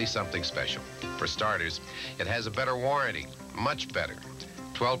 is really something special. For starters, it has a better warranty, much better.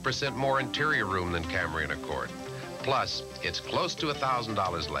 12% more interior room than Camry and Accord. Plus, it's close to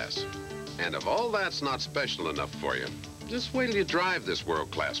 $1,000 less. And if all that's not special enough for you, just wait till you drive this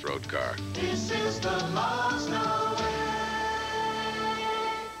world-class road car. This is the Mazda way.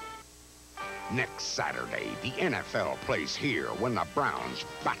 Next Saturday, the NFL plays here when the Browns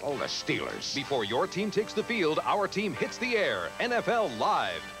battle the Steelers. Before your team takes the field, our team hits the air. NFL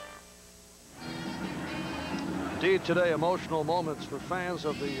Live. Indeed, today, emotional moments for fans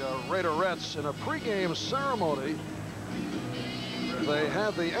of the Raiderettes. In a pregame ceremony, they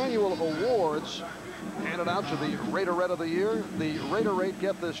had the annual awards handed out to the Raiderette of the Year, the Raiderette,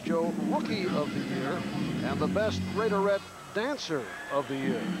 get this, Joe, Rookie of the Year, and the Best Raiderette Dancer of the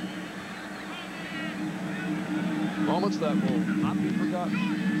Year. Moments that will not be forgotten.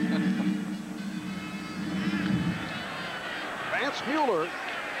 Vance Mueller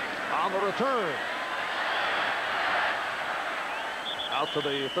on the return. Out to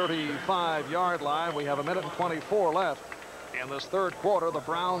the 35-yard line. We have 1:24 left. In this third quarter, the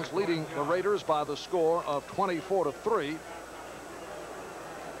Browns leading the Raiders by the score of 24-3.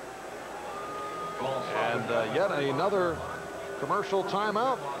 And yet another commercial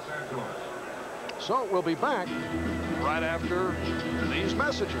timeout. So we'll be back right after these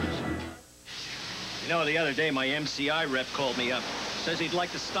messages. You know, the other day my MCI rep called me up. Says he'd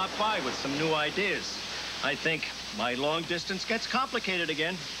like to stop by with some new ideas. I think my long distance gets complicated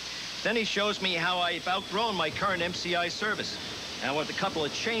again. Then he shows me how I've outgrown my current MCI service. And with a couple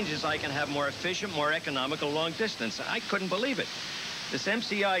of changes, I can have more efficient, more economical long distance. I couldn't believe it. This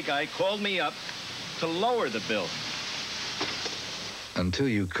MCI guy called me up to lower the bill. Until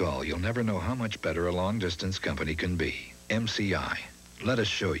you call, you'll never know how much better a long-distance company can be. MCI. Let us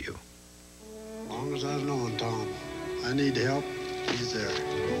show you. As long as I've known Tom, I need help, he's there.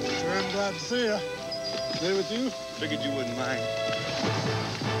 Sure, I'm glad to see you. Stay with you? Figured you wouldn't mind.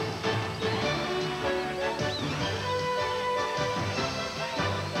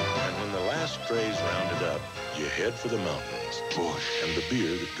 And when the last stray's rounded up, you head for the mountains. Bush. And the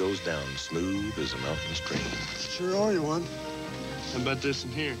beer that goes down smooth as a mountain stream. Sure owe you one. How about this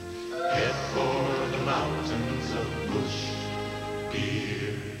in here? Head for the mountains of Bush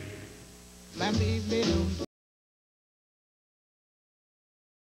beer.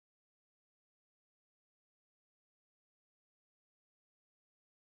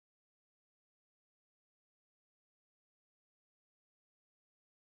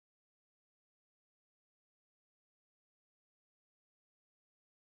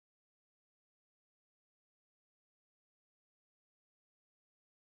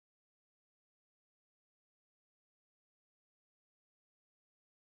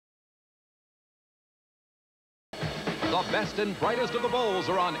 The best and brightest of the bowls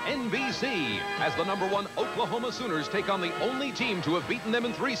are on NBC as the #1 Oklahoma Sooners take on the only team to have beaten them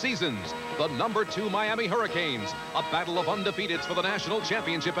in 3 seasons, the #2 Miami Hurricanes. A battle of undefeateds for the national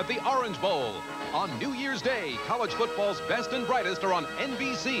championship at the Orange Bowl. On New Year's Day, college football's best and brightest are on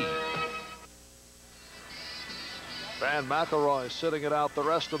NBC. Van McElroy sitting it out the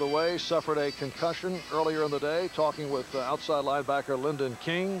rest of the way. Suffered a concussion earlier in the day, talking with outside linebacker Lyndon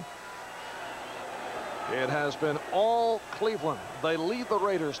King. It has been all Cleveland. They lead the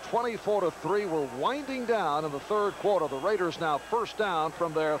Raiders 24-3. We're winding down in the third quarter. The Raiders now first down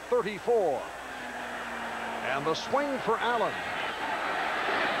from their 34. And the swing for Allen.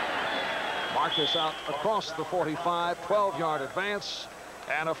 Marcus out across the 45, 12-yard advance,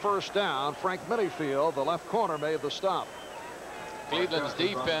 and a first down. Frank Minifield, the left corner, made the stop. Cleveland's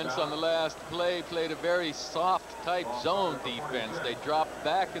defense on the last play played a very soft type zone defense. They dropped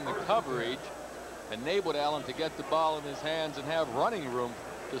back in the coverage, enabled Allen to get the ball in his hands and have running room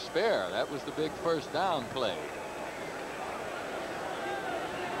to spare. That was the big first down play.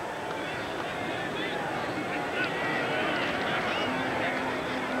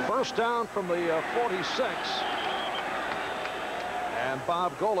 First down from the 46. And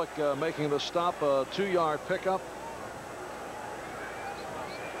Bob Golick making the stop, a 2-yard pickup.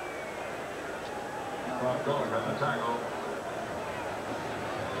 Bob Golick on the tackle.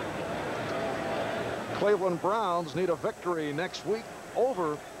 Cleveland Browns need a victory next week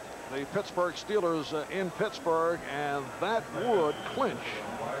over the Pittsburgh Steelers in Pittsburgh, and that would clinch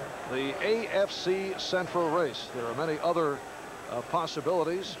the AFC Central race. There are many other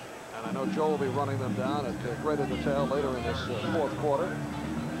possibilities, and I know Joe will be running them down at greater detail later in this fourth quarter.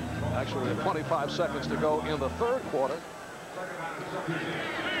 Actually, we have 25 seconds to go in the third quarter.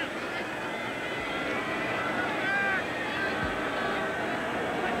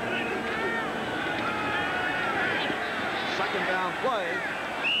 Second down play,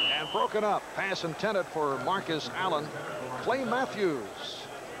 and broken up. Pass intended for Marcus Allen. Clay Matthews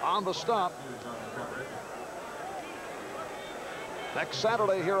on the stop. Next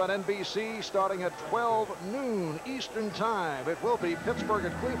Saturday here on NBC, starting at 12 noon Eastern Time. It will be Pittsburgh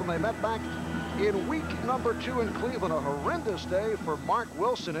and Cleveland. They met back in week number 2 in Cleveland. A horrendous day for Mark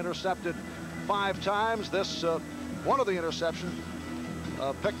Wilson, intercepted 5 times. This one of the interceptions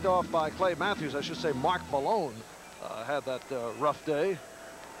picked off by Clay Matthews. I should say Mark Malone had that rough day.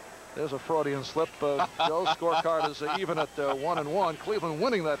 There's a Freudian slip. Joe's scorecard is even at 1-1. Cleveland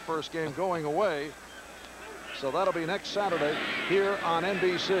winning that first game going away. So that'll be next Saturday here on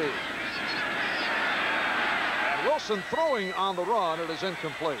NBC. And Wilson throwing on the run. It is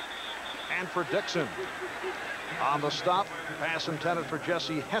incomplete. And for Dixon on the stop. Pass intended for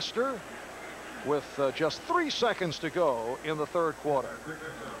Jesse Hester with just 3 seconds to go in the third quarter.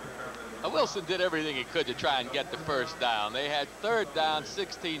 Wilson did everything he could to try and get the first down. They had third down,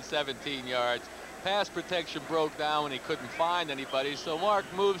 16, 17 yards. Pass protection broke down when he couldn't find anybody, so Mark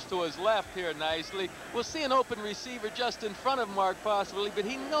moves to his left here nicely. We'll see an open receiver just in front of Mark possibly, but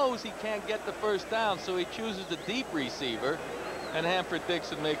he knows he can't get the first down, so he chooses the deep receiver, and Hanford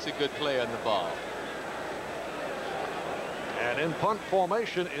Dixon makes a good play on the ball. And in punt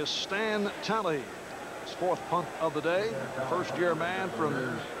formation is Stan Talley. His 4th punt of the day. First-year man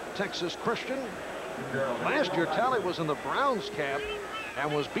from Texas Christian. Last year, Talley was in the Browns camp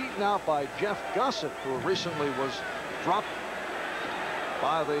and was beaten out by Jeff Gossett, who recently was dropped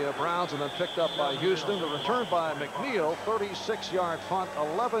by the Browns and then picked up by Houston. The return by McNeil, 36-yard punt,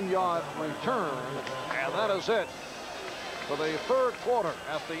 11-yard return, and that is it for the third quarter.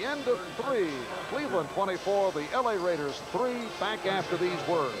 At the end of 3, Cleveland 24, the LA Raiders 3. Back after these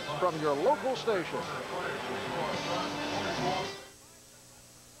words from your local station.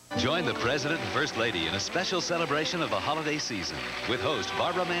 Join the President and First Lady in a special celebration of the holiday season with host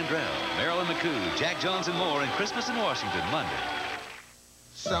Barbara Mandrell, Marilyn McCoo, Jack Jones, and more in Christmas in Washington Monday.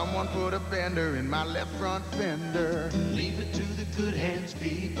 Someone put a bender in my left front fender. Leave it to the good hands,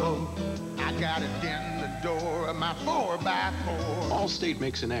 people. I got a dent in the door of my 4x4. Allstate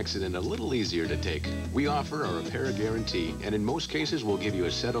makes an accident a little easier to take. We offer a repair guarantee, and in most cases, we'll give you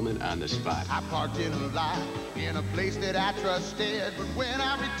a settlement on the spot. I parked in a lot in a place that I trusted, but when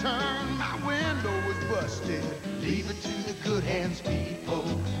I returned, my window was busted. Leave it to the good hands, people.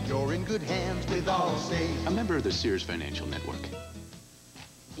 You're in good hands with Allstate. A member of the Sears Financial Network.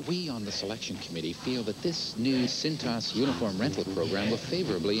 We on the selection committee feel that this new Cintas uniform rental program will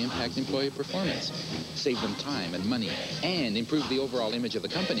favorably impact employee performance, save them time and money, and improve the overall image of the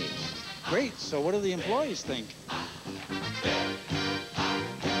company. Great. So what do the employees think?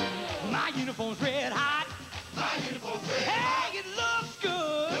 My uniform's red hot. My uniform's red hot. Hey, it looks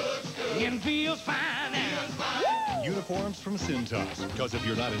good. And feels fine. Uniforms from Cintas. Because if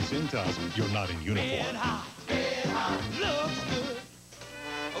you're not in Cintas, you're not in uniform. Red hot. Red hot. Looks good.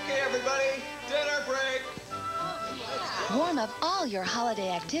 Okay, everybody, dinner break. Warm up all your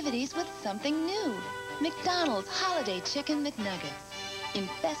holiday activities with something new. McDonald's Holiday Chicken McNuggets in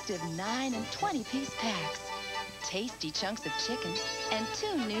festive 9 and 20-piece packs. tasty chunks of chicken, and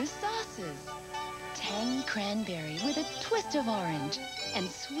 2 new sauces. Tangy cranberry with a twist of orange, and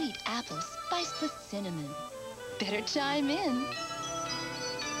sweet apple spiced with cinnamon. Better chime in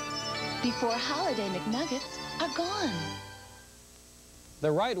before holiday McNuggets are gone.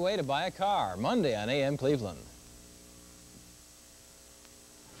 The right way to buy a car, Monday on AM Cleveland.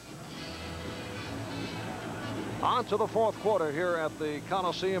 On to the 4th quarter here at the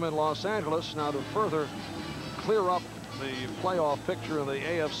Coliseum in Los Angeles. Now to further clear up the playoff picture in the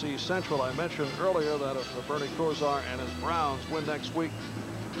AFC Central, I mentioned earlier that if Bernie Kosar and his Browns win next week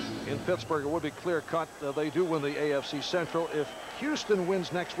in Pittsburgh, it would be clear-cut. They do win the AFC Central. If Houston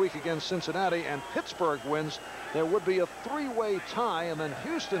wins next week against Cincinnati and Pittsburgh wins, there would be a 3-way tie, and then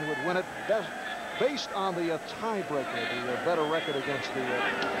Houston would win it based on the tiebreaker, the better record against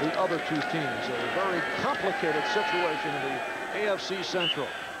the other 2 teams. A very complicated situation in the AFC Central.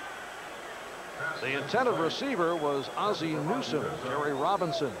 The intended receiver was Ozzie Newsome, Jerry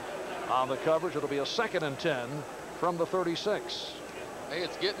Robinson on the coverage. It'll be a 2nd and 10 from the 36. Hey,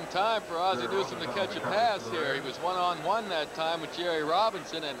 it's getting time for Ozzie Newsome to catch a pass here. He was one-on-one that time with Jerry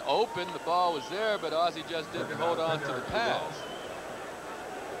Robinson and open. The ball was there, but Ozzie just didn't hold on to the pass.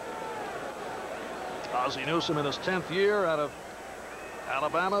 Ozzie Newsome in his 10th year out of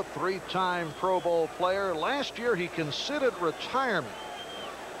Alabama, 3-time Pro Bowl player. Last year he considered retirement.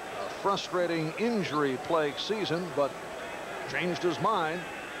 A frustrating injury-plagued season, but changed his mind.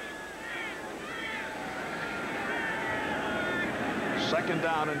 2nd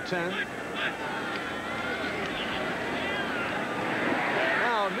down and 10.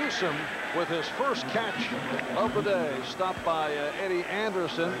 Now Newsome with his first catch of the day, stopped by Eddie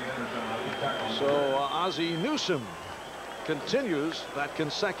Anderson. So Ozzie Newsome continues that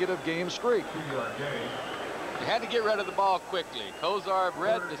consecutive game streak. You had to get rid of the ball quickly. Kosar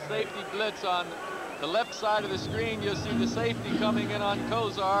read the safety blitz on the left side of the screen. You'll see the safety coming in on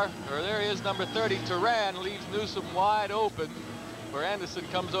Kosar. Or there he is, number 30, Turan, leaves Newsome wide open, where Anderson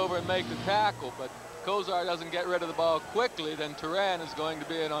comes over and makes the tackle. But Kosar doesn't get rid of the ball quickly, then Turan is going to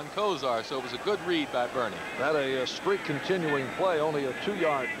be in on Kosar. So it was a good read by Bernie. That a streak continuing play, only a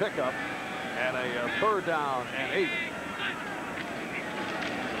 2-yard pickup, and a 3rd down and 8.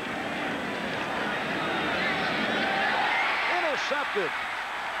 Intercepted.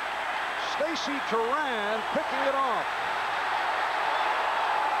 Stacy Turan picking it off.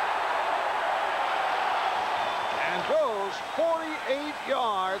 And goes 48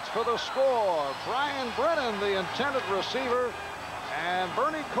 yards for the score. Brian Brennan, the intended receiver, and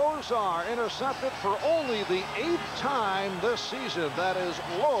Bernie Kosar intercepted for only the 8th time this season. That is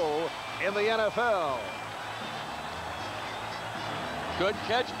low in the NFL. Good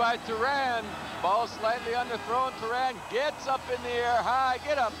catch by Turan. Ball slightly underthrown. Turan gets up in the air high.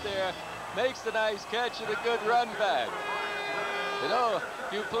 Get up there. Makes the nice catch and a good run back. You know, a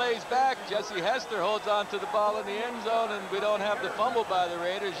few plays back, Jesse Hester holds on to the ball in the end zone, and we don't have the fumble by the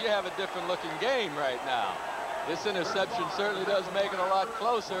Raiders. You have a different looking game right now. This interception certainly does make it a lot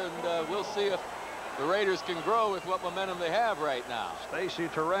closer, and we'll see if the Raiders can grow with what momentum they have right now. Stacy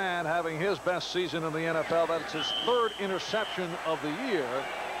Turan having his best season in the NFL. That's his 3rd interception of the year.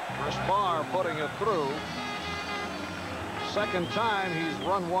 Chris Barr putting it through. 2nd time he's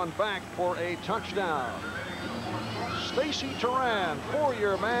run one back for a touchdown. Stacy Turan,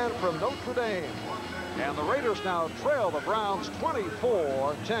 4-year man from Notre Dame. And the Raiders now trail the Browns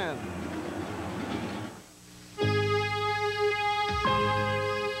 24-10.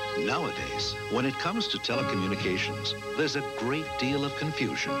 Nowadays, when it comes to telecommunications, there's a great deal of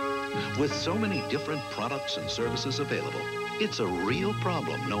confusion. With so many different products and services available, it's a real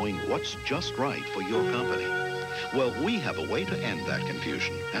problem knowing what's just right for your company. Well, we have a way to end that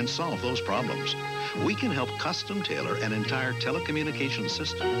confusion and solve those problems. We can help custom tailor an entire telecommunications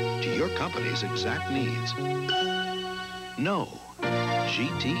system to your company's exact needs. No,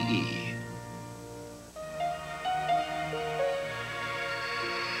 GTE.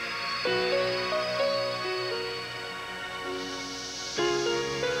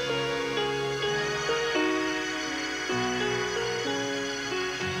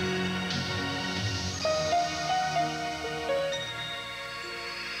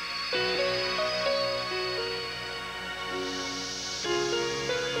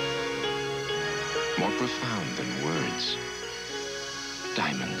 More profound than words.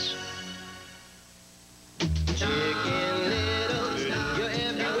 Diamonds.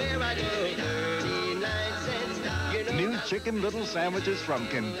 New Chicken Little sandwiches from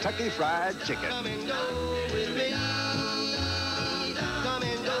Kentucky Fried Chicken.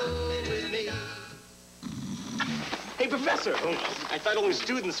 Hey, Professor! I thought only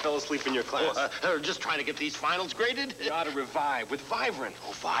students fell asleep in your class. Just trying to get these finals graded? You ought to revive with Vivarin.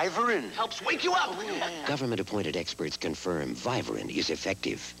 Oh, Vivarin. Helps wake you up. Government-appointed experts confirm Vivarin is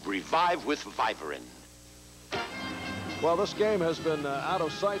effective. Revive with Vivarin. Well, this game has been out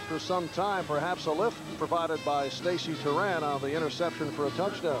of sight for some time. Perhaps a lift provided by Stacy Turan on the interception for a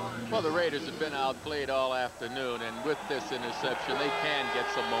touchdown. Well, the Raiders have been outplayed all afternoon, and with this interception, they can get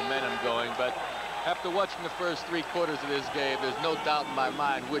some momentum going. But after watching the first 3 quarters of this game, there's no doubt in my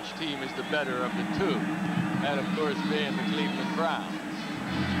mind which team is the better of the two. That, of course, being the Cleveland Browns.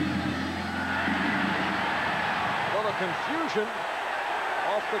 Well, a confusion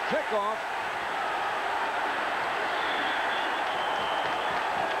off the kickoff.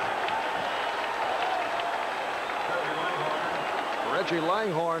 Reggie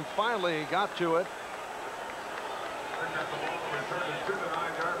Langhorne finally got to it.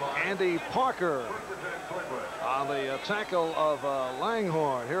 Andy Parker on the tackle of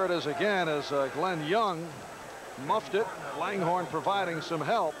Langhorne. Here it is again as Glenn Young muffed it. Langhorne providing some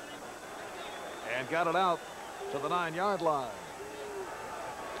help and got it out to the 9-yard line.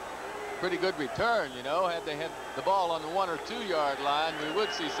 Pretty good return, you know. Had they had the ball on the 1 or 2 yard line, we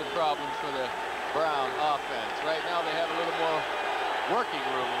would see some problems for the Brown offense. Right now they have a little more working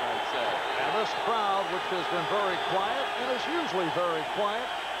room, I'd say. And this crowd, which has been very quiet and is usually very quiet,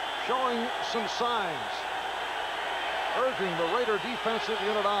 showing some signs, urging the Raider defensive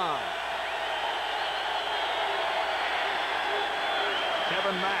unit on.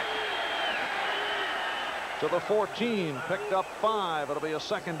 Kevin Mack to the 14, picked up 5. It'll be a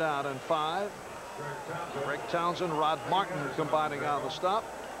 2nd down and 5. Greg Townsend, Rod Martin combining on the stop.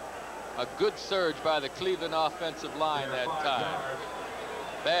 A good surge by the Cleveland offensive line that time.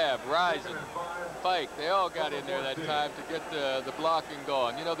 Babb, Rison, Fike, they all got in there that time to get the blocking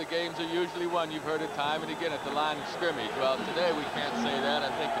going. You know, the games are usually won, you've heard it time and again, at the line of scrimmage. Well, today we can't say that.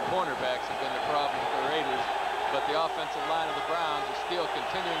 I think the cornerbacks have been the problem for the Raiders, but the offensive line of the Browns is still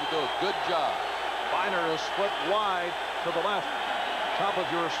continuing to do a good job. Biner is split wide to the left, top of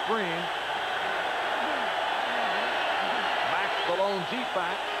your screen. Mack, the lone deep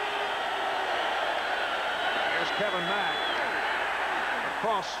back. Here's Kevin Mack.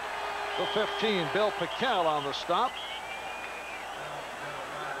 Across the 15, Bill Pickell on the stop.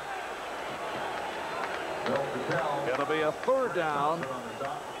 It'll be a 3rd down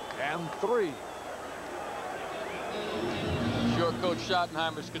and 3. Sure, Coach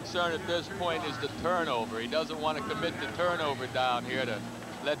Schottenheimer's concern at this point is the turnover. He doesn't want to commit the turnover down here to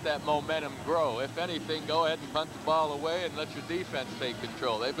let that momentum grow. If anything, go ahead and punt the ball away and let your defense take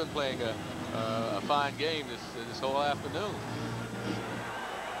control. They've been playing a fine game this whole afternoon.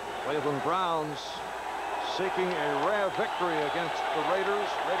 Cleveland Browns seeking a rare victory against the Raiders.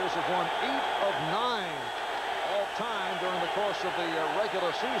 Raiders have won 8 of 9 all time during the course of the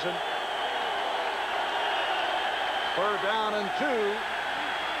regular season. 3rd down and 2.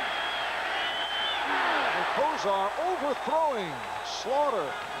 And Kosar overthrowing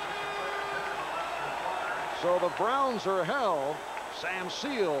Slaughter. So the Browns are held. Sam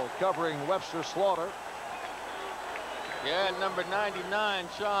Seal covering Webster Slaughter. Yeah, number 99,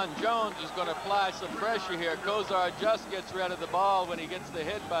 Sean Jones, is going to apply some pressure here. Kosar just gets rid of the ball when he gets the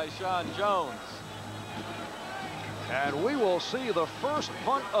hit by Sean Jones. And we will see the first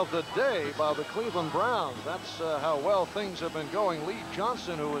punt of the day by the Cleveland Browns. That's how well things have been going. Lee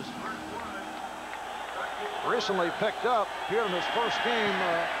Johnson, who was recently picked up here in his first game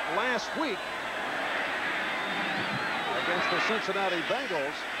last week against the Cincinnati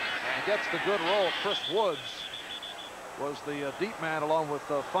Bengals, and gets the good roll. Chris Woods was the deep man along with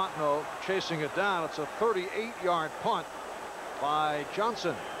Fontenot chasing it down. It's a 38-yard punt by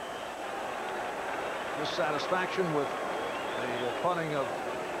Johnson. Dissatisfaction with the punting of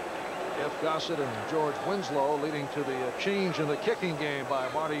Jeff Gossett and George Winslow, leading to the change in the kicking game by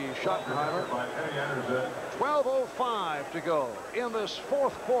Marty Schottenheimer. 12:05 to go in this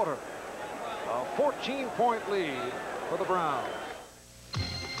 4th quarter. A 14-point lead for the Browns.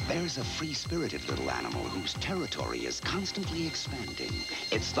 There's a free-spirited little animal whose territory is constantly expanding.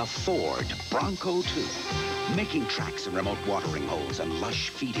 It's the Ford Bronco 2. Making tracks in remote watering holes and lush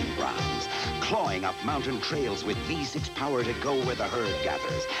feeding grounds. Clawing up mountain trails with V6 power to go where the herd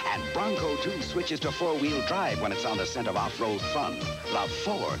gathers. And Bronco 2 switches to 4-wheel drive when it's on the scent of off-road fun. The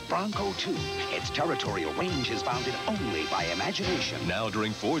Ford Bronco 2. Its territorial range is bounded only by imagination. Now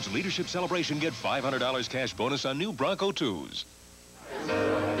during Ford's Leadership Celebration, get $500 cash bonus on new Bronco 2s.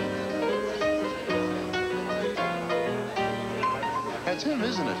 That's him,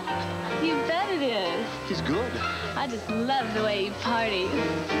 isn't it? You bet it is. He's good. I just love the way he parties.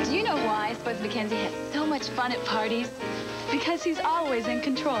 Do you know why Spuds MacKenzie has so much fun at parties? because he's always in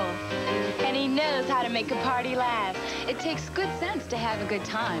control. And he knows how to make a party last. It takes good sense to have a good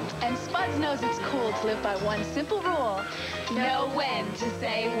time. And Spuds knows it's cool to live by one simple rule. Know when to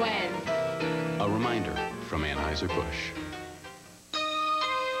say when. A reminder from Anheuser-Busch.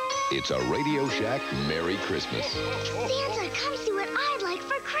 It's a Radio Shack Merry Christmas. Santa, come see what I'd like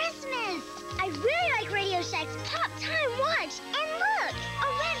for Christmas. I really like Radio Shack's Pop Time Watch. And look, a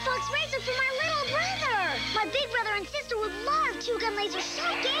Red Fox Racer for my little brother. My big brother and sister would love Two Gun Laser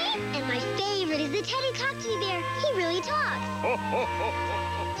Shot Game. And my favorite is the Teddy Talk Teddy Bear. He really talks.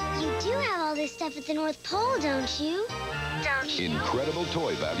 You do have all this stuff at the North Pole, don't you? Don't you? Incredible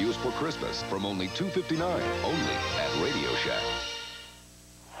toy values for Christmas from only $2.59, only at Radio Shack.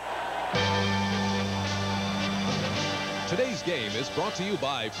 Today's game is brought to you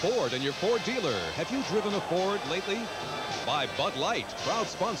by Ford and your Ford dealer. Have you driven a Ford lately? By Bud Light, proud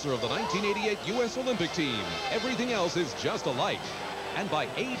sponsor of the 1988 U.S. Olympic team. Everything else is just a light. And by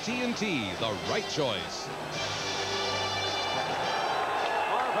AT&T, the right choice.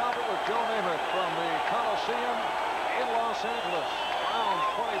 Marv Albert with Joe Namath from the Coliseum in Los Angeles. Round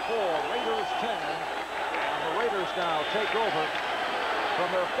 24, Raiders 10. And the Raiders now take over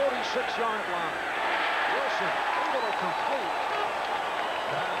from their 46-yard line. Wilson able to complete.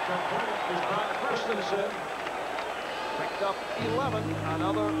 Christensen picked up 11.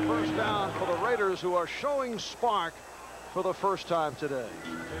 Another first down for the Raiders, who are showing spark for the first time today.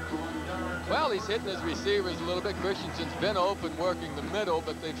 Well, he's hitting his receivers a little bit. Christensen's been open working the middle,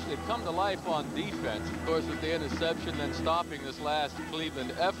 but they've come to life on defense. Of course, with the interception, then stopping this last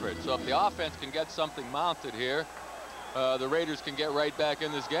Cleveland effort. So if the offense can get something mounted here, the Raiders can get right back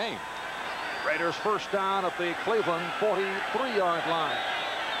in this game. Raiders first down at the Cleveland 43-yard line.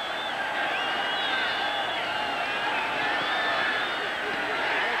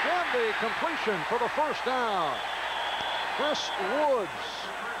 And again, the completion for the first down. Chris Woods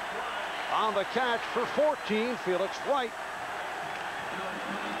on the catch for 14. Felix Wright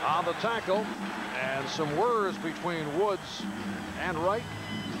on the tackle. And some words between Woods and Wright.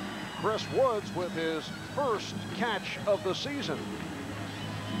 Chris Woods with his first catch of the season.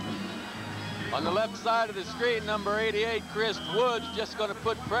 On the left side of the screen, number 88, Chris Woods, just going to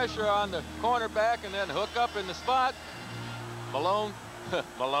put pressure on the cornerback and then hook up in the spot. Malone,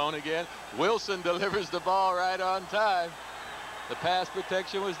 Malone again. Wilson delivers the ball right on time. The pass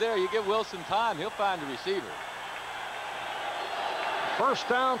protection was there. You give Wilson time, he'll find the receiver. First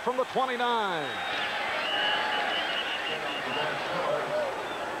down from the 29.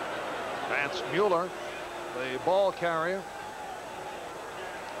 Vance Mueller, the ball carrier.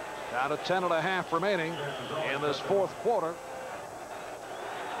 Down to 10.5 remaining in this fourth quarter.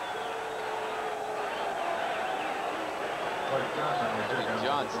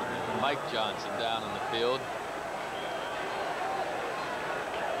 Johnson, Mike Johnson down on the field.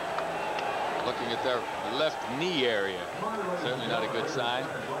 Looking at their left knee area. Certainly not a good sign.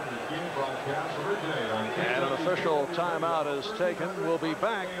 And an official timeout is taken. We'll be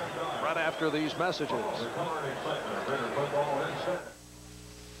back right after these messages.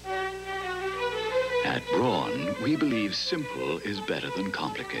 At Braun, we believe simple is better than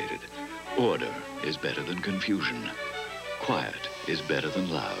complicated. Order is better than confusion. Quiet is better than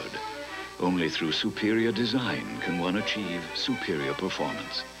loud. Only through superior design can one achieve superior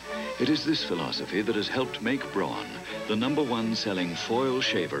performance. It is this philosophy that has helped make Braun the #1 selling foil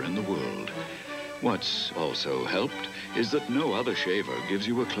shaver in the world. What's also helped is that no other shaver gives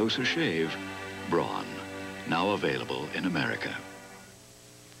you a closer shave. Braun, now available in America.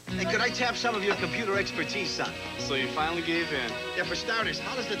 Hey, could I tap some of your computer expertise, son? So you finally gave in? Yeah, for starters,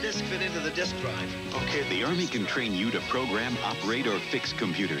 how does the disk fit into the disk drive? Okay, the Army can train you to program, operate, or fix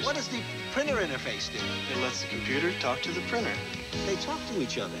computers. What does the printer interface do? It lets the computer talk to the printer. They talk to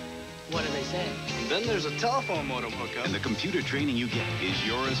each other. What do they say? And then there's a telephone modem hookup. And the computer training you get is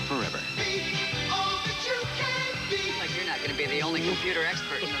yours forever. Like you're not going to be the only computer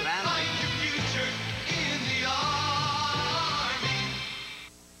expert in the valley.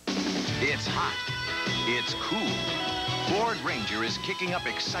 It's hot. It's cool. Ford Ranger is kicking up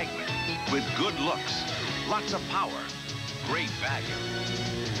excitement with good looks, lots of power, great value.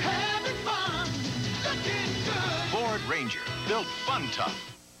 Having fun, looking good. Ford Ranger, built fun tough.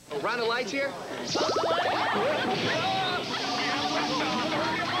 A round of lights here?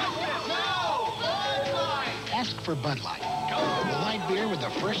 Ask for Bud Light. The light beer with the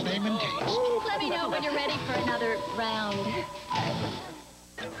first name and taste. Let me know when you're ready for another round.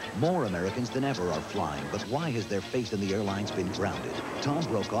 More Americans than ever are flying, but why has their faith in the airlines been grounded? Tom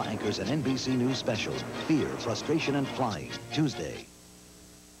Brokaw anchors an NBC News special, Fear, Frustration, and Flying, Tuesday.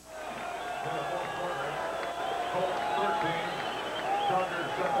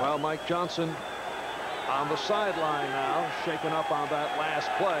 Well, Mike Johnson on the sideline now, shaken up on that last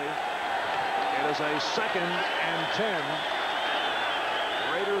play. It is a 2nd and 10.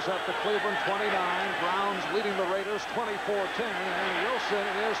 Raiders up to Cleveland 29. Browns leading the Raiders 24-10, and Wilson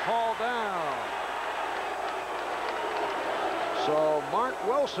is hauled down. So Mark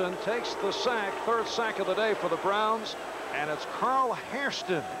Wilson takes the sack, 3rd sack of the day for the Browns, and it's Carl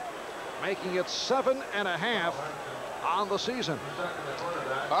Hairston making it 7.5 on the season.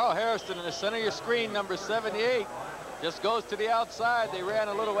 Carl Hairston in the center of your screen, number 78, just goes to the outside. They ran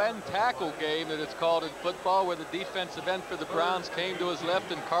a little end tackle game that it's called in football, where the defensive end for the Browns came to his left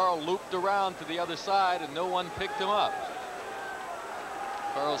and Carl looped around to the other side and no one picked him up.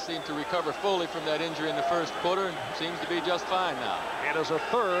 Carl seemed to recover fully from that injury in the 1st quarter and seems to be just fine now. It is a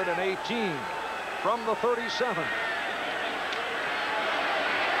 3rd and 18 from the 37.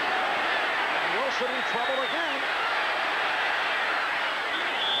 And Wilson in trouble again.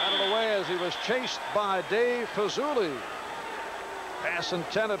 Out of the way as he was chased by Dave Pazzulli. Pass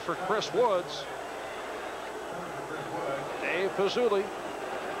intended for Chris Woods. Dave Pazzulli,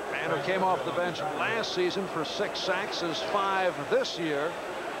 man who came off the bench last season for 6 sacks, is 5 this year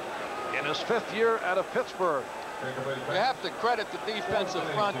in his 5th year out of Pittsburgh. You have to credit the defensive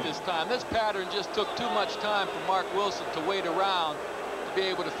front this time. This pattern just took too much time for Mark Wilson to wait around to be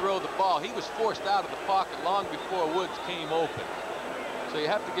able to throw the ball. He was forced out of the pocket long before Woods came open. So you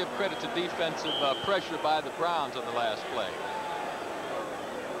have to give credit to defensive pressure by the Browns on the last play.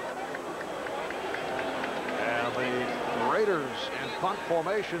 And the Raiders in punt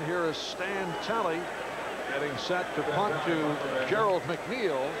formation here is Stan Talley getting set to punt to Gerald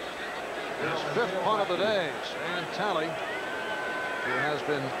McNeil. His 5th punt of the day. Stan Talley, who has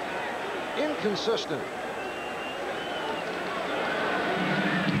been inconsistent.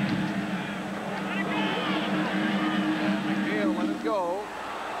 And McNeil let it go.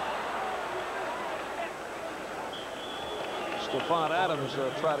 Stephon Adams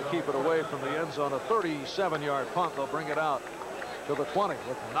try to keep it away from the end zone. A 37-yard punt. They'll bring it out to the 20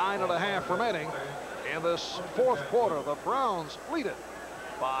 with 9.5 remaining in this 4th quarter. The Browns lead it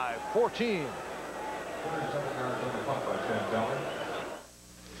by 14.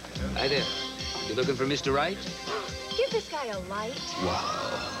 Hi there. You looking for Mr. Wright? Give this guy a light. Wow.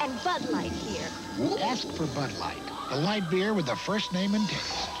 And Bud Light here. Ask for Bud Light, the light beer with the first name and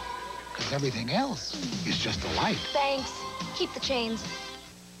taste. Because everything else is just a light. Thanks. Keep the chains.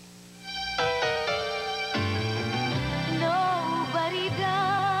 Nobody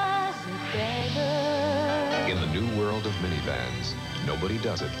does it better. In the new world of minivans, nobody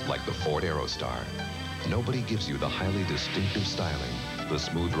does it like the Ford Aerostar. Nobody gives you the highly distinctive styling, the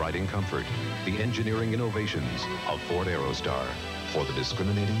smooth riding comfort, the engineering innovations of Ford Aerostar. For the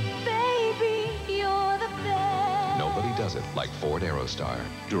discriminating, Baby, you're the best. nobody does it like Ford Aerostar.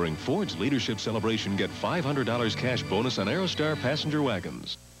 During Ford's Leadership Celebration, get $500 cash bonus on Aerostar passenger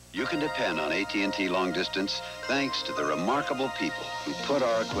wagons. You can depend on AT&T Long Distance thanks to the remarkable people who put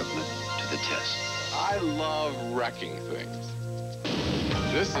our equipment to the test. I love wrecking things.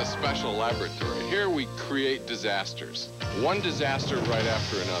 This is a special laboratory. Here we create disasters. One disaster right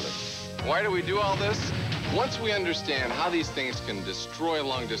after another. Why do we do all this? Once we understand how these things can destroy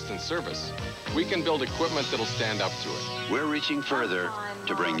long-distance service, we can build equipment that'll stand up to it. We're reaching further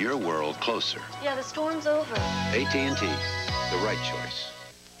to bring your world closer. Yeah, the storm's over. AT&T, the right choice.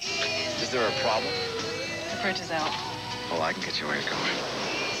 Is there a problem? The fridge is out. Well, I can get you where you're going.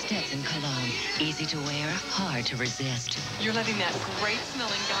 Stetson Cologne. Easy to wear, hard to resist. You're letting that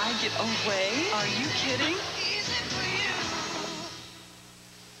great-smelling guy get away? Are you kidding?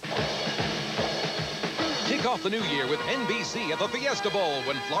 Kick off the new year with NBC at the Fiesta Bowl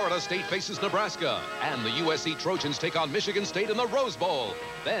when Florida State faces Nebraska. And the USC Trojans take on Michigan State in the Rose Bowl.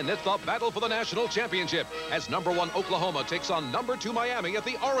 Then it's the battle for the national championship as #1 Oklahoma takes on #2 Miami at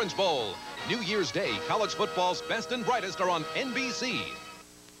the Orange Bowl. New Year's Day, college football's best and brightest are on NBC.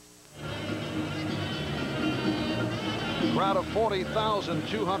 Crowd of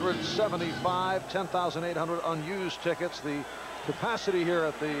 40,275, 10,800 unused tickets. The capacity here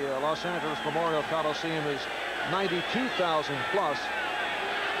at the Los Angeles Memorial Coliseum is 92,000 plus.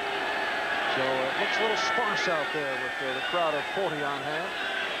 So it looks a little sparse out there with the crowd of 40 on hand.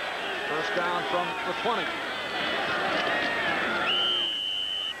 First down from the 20.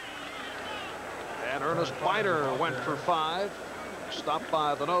 And Ernest Biter went for 5. Stopped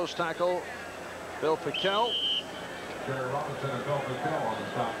by the nose tackle, Bill Pickell. Jerry Robinson and Bill Pickell on the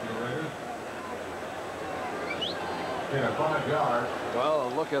stop for the Raiders. Yeah, 5 yards. Well,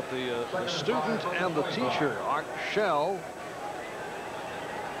 look at the student and the teacher, Art Shell.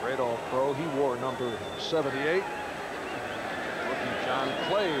 Great All-Pro. He wore number 78. Rookie John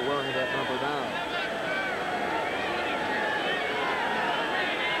Clay wearing that number now.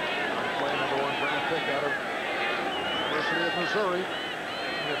 John Clay, #1 draft pick out of University of Missouri.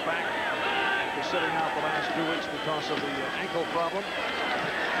 And it back after sitting out the last 2 weeks because of the ankle problem.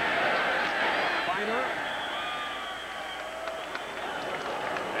 Biner.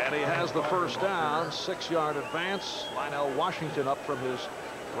 And he has the first down, 6-yard advance. Lionel Washington up from his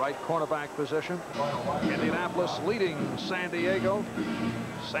right cornerback position. Indianapolis leading San Diego.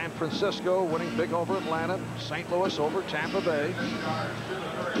 San Francisco winning big over Atlanta. St. Louis over Tampa Bay.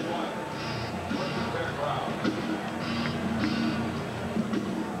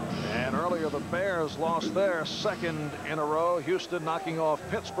 And earlier the Bears lost their second in a row. Houston knocking off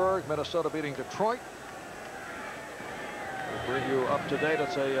Pittsburgh. Minnesota beating Detroit. We'll bring you up to date.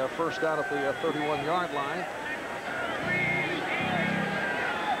 It's a first down at the 31-yard line.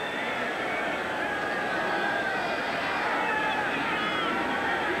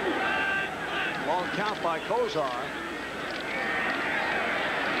 Long count by Kozar.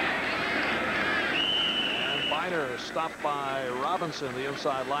 And Biner stopped by Robinson, the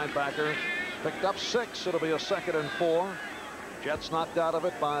inside linebacker. Picked up 6. It'll be a 2nd and 4. Jets knocked out of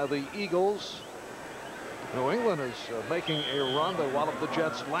it by the Eagles. New England is making a run. They walloped the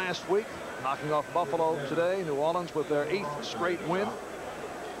Jets last week, knocking off Buffalo today. New Orleans with their 8th straight win.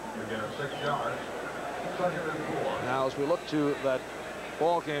 Now, as we look to that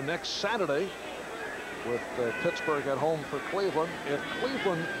ball game next Saturday with Pittsburgh at home for Cleveland, if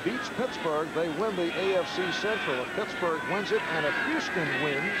Cleveland beats Pittsburgh, they win the AFC Central. If Pittsburgh wins it and if Houston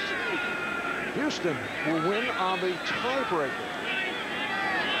wins, Houston will win on the tiebreaker.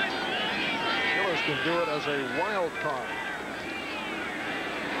 Can do it as a wild card.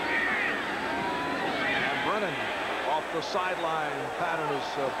 And Brennan off the sideline pattern is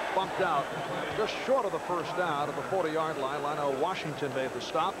bumped out just short of the first down at the 40-yard line. Lionel Washington made the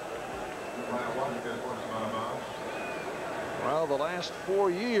stop. Well, the last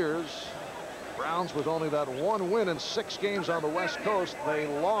 4 years, Browns with only that 1 win in 6 games on the West Coast. They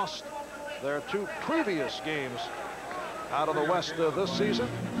lost their 2 previous games out of the West this season.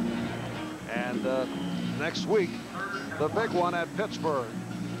 And next week, the big one at Pittsburgh,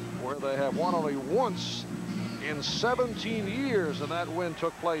 where they have won only once in 17 years, and that win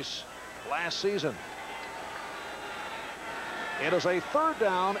took place last season. It is a 3rd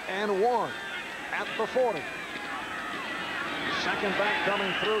down and 1 at the 40. Second back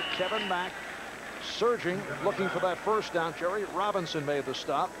coming through, Kevin Mack surging, looking for that first down. Jerry Robinson made the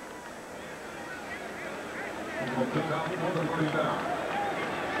stop.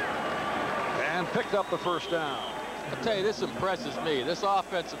 And picked up the first down. I'll tell you, this impresses me. This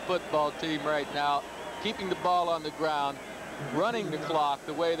offensive football team right now, keeping the ball on the ground, running the clock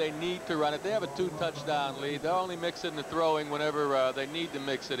the way they need to run it. They have a 2-touchdown lead. They're only mixing the throwing whenever they need to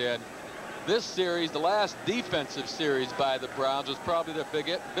mix it in. This series, the last defensive series by the Browns, was probably their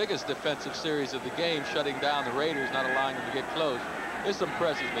biggest defensive series of the game, shutting down the Raiders, not allowing them to get close. This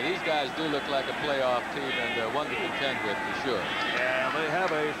impresses me. These guys do look like a playoff team and one to contend with for sure. And they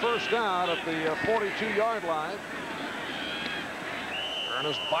have a first down at the 42-yard line.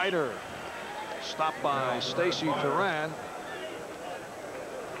 Ernest Biner stopped by Stacy Turan.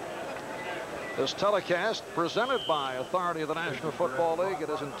 This telecast presented by authority of the National Football League. It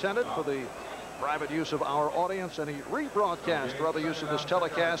is intended for the private use of our audience. Any rebroadcast or other use of this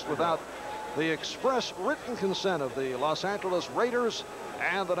telecast without the express written consent of the Los Angeles Raiders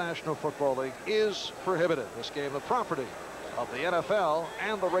and the National Football League is prohibited. This game the property of the NFL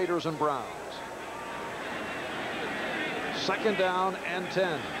and the Raiders and Browns. 2nd down and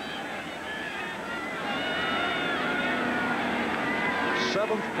 10.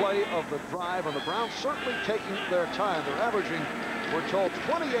 7th play of the drive, and the Browns certainly taking their time. They're averaging, we're told,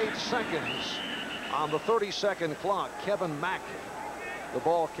 28 seconds on the 30-second clock. Kevin Mack, the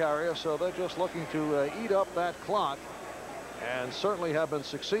ball carrier, so they're just looking to eat up that clock and certainly have been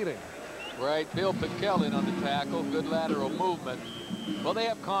succeeding. Right, Bill Pickell on the tackle, good lateral movement. Well, they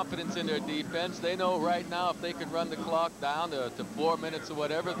have confidence in their defense. They know right now if they can run the clock down to 4 minutes or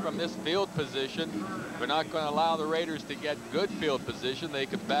whatever from this field position, we're not going to allow the Raiders to get good field position. They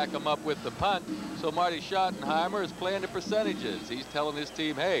can back them up with the punt. So Marty Schottenheimer is playing the percentages. He's telling his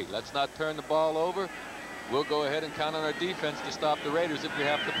team, hey, let's not turn the ball over. We'll go ahead and count on our defense to stop the Raiders if we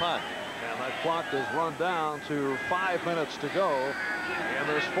have to punt. And that clock is run down to 5 minutes to go in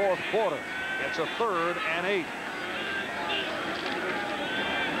this 4th quarter. It's a 3rd and 8.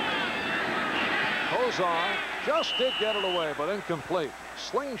 Kozar just did get it away, but incomplete.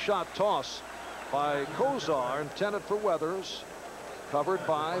 Slingshot toss by Kozar, intended for Weathers, covered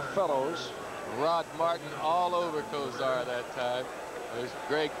by Fellows. Rod Martin all over Kozar that time. There's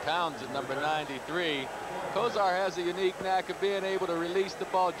Greg Towns at number 93. Kozar has a unique knack of being able to release the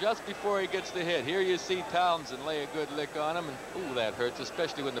ball just before he gets the hit. Here you see Townsend lay a good lick on him, and ooh, that hurts,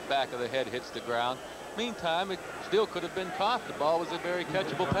 especially when the back of the head hits the ground. Meantime, it still could have been caught. The ball was a very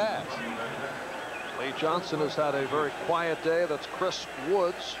catchable pass. Lee Johnson has had a very quiet day. That's Chris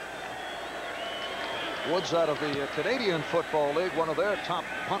Woods. Woods out of the Canadian Football League, one of their top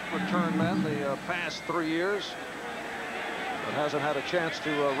punt return men the past 3 years. But hasn't had a chance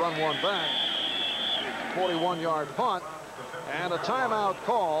to run one back. 41-yard punt. And a timeout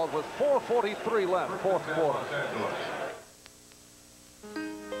called with 4:43 left, fourth quarter.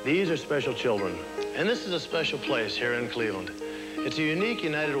 These are special children, and this is a special place here in Cleveland. It's a unique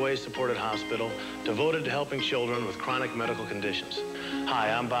United Way supported hospital devoted to helping children with chronic medical conditions.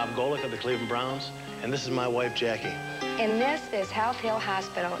 Hi, I'm Bob Golick of the Cleveland Browns, and this is my wife, Jackie. And this is Health Hill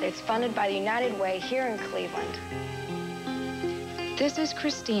Hospital. It's funded by the United Way here in Cleveland. This is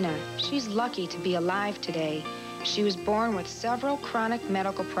Christina. She's lucky to be alive today. She was born with several chronic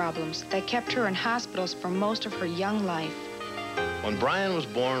medical problems that kept her in hospitals for most of her young life. When Brian was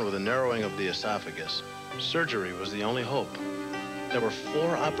born with a narrowing of the esophagus, surgery was the only hope. There were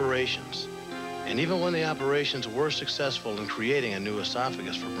 4 operations, and even when the operations were successful in creating a new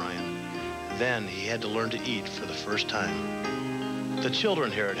esophagus for Brian, then he had to learn to eat for the first time. The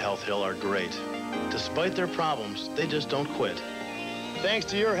children here at Health Hill are great. Despite their problems, they just don't quit. Thanks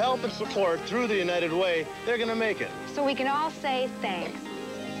to your help and support through the United Way, they're gonna make it. So we can all say thanks.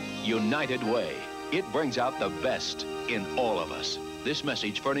 United Way. It brings out the best in all of us. This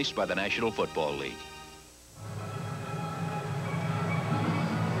message furnished by the National Football League.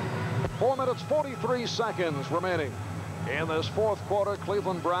 4 minutes, 43 seconds remaining. In this fourth quarter,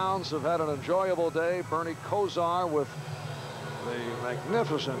 Cleveland Browns have had an enjoyable day. Bernie Kosar with the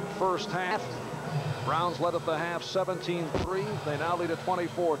magnificent first half. Browns led at the half 17-3. They now lead at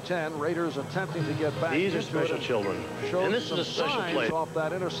 24-10. Raiders attempting to get back. These are special children. And this is a special play. Off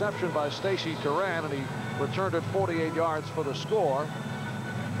that interception by Stacey Turan, and he returned it 48 yards for the score.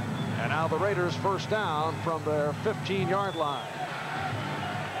 And now the Raiders first down from their 15-yard line.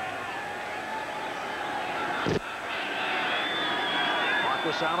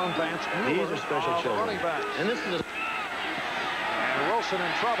 Marcus Allen, Vance Mueller. These are special children. Running back. And this is and Wilson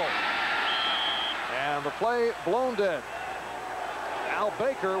in trouble. And the play blown dead. Al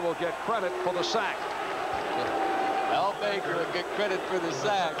Baker will get credit for the sack. Al Baker will get credit for the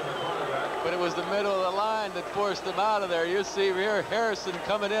sack, but it was the middle of the line that forced them out of there. You see here Harrison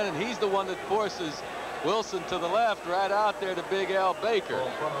coming in, and he's the one that forces Wilson to the left, right out there to big Al Baker.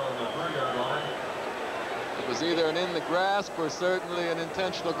 It was either an in the grasp or certainly an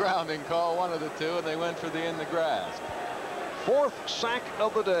intentional grounding call, one of the two, and they went for the in the grasp. Fourth sack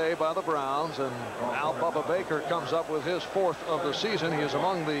of the day by the Browns, and Al Bubba Baker comes up with his 4th of the season. He is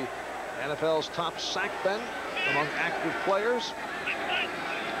among the NFL's top sack men among active players.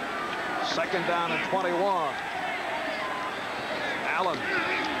 Second down and 21. Allen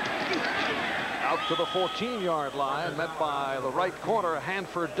out to the 14-yard line, met by the right corner,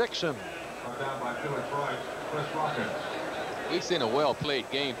 Hanford Dixon. Down by Felix Rice, Chris Rockins. We've seen a well-played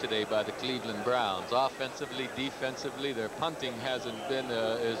game today by the Cleveland Browns. Offensively, defensively, their punting hasn't been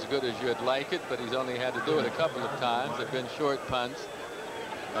as good as you'd like it, but he's only had to do it a couple of times. They've been short punts.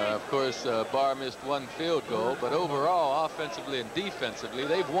 Of course, Barr missed 1 field goal, but overall, offensively and defensively,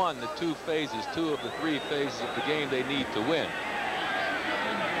 they've won the 2 phases, 2 of the 3 phases of the game they need to win.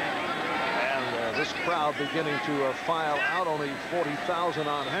 And this crowd beginning to file out, only 40,000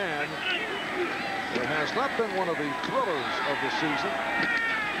 on hand. It has not been one of the thrillers of the season,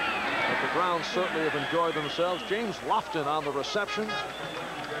 but the Browns certainly have enjoyed themselves. James Lofton on the reception.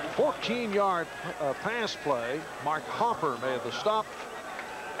 14-yard pass play. Mark Hopper made the stop.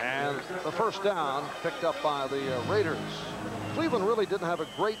 And the first down picked up by the Raiders. Cleveland really didn't have a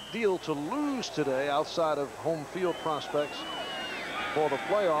great deal to lose today outside of home field prospects for the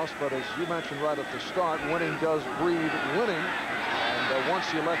playoffs. But as you mentioned right at the start, winning does breed winning. And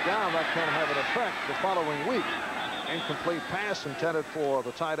once you let down, that can have an effect the following week. Incomplete pass intended for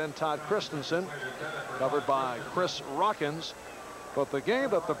the tight end Todd Christensen, covered by Chris Rockins. But the game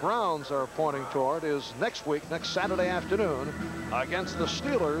that the Browns are pointing toward is next week, next Saturday afternoon, against the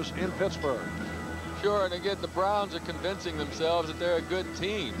Steelers in Pittsburgh. Sure, and again, the Browns are convincing themselves that they're a good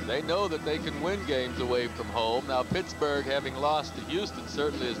team. They know that they can win games away from home. Now, Pittsburgh, having lost to Houston,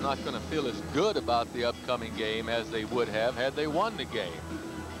 certainly is not going to feel as good about the upcoming game as they would have had they won the game.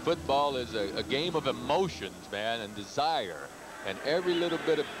 Football is a game of emotions, man, and desire. And every little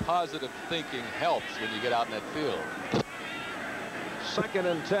bit of positive thinking helps when you get out in that field. 2nd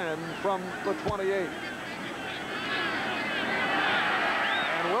and 10 from the 28.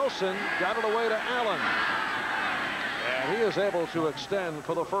 Wilson got it away to Allen. And he is able to extend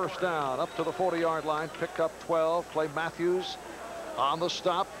for the first down up to the 40-yard line. Picked up 12. Clay Matthews on the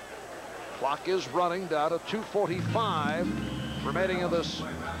stop. Clock is running down to 2:45 remaining in this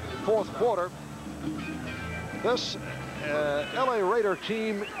fourth quarter. This LA Raider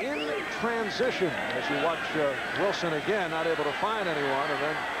team in transition as you watch Wilson again, not able to find anyone, and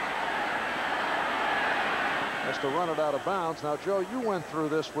then has to run it out of bounds. Now, Joe, you went through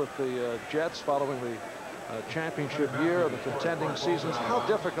this with the Jets following the championship year, the contending seasons. How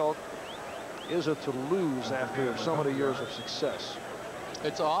difficult is it to lose after so many years of success?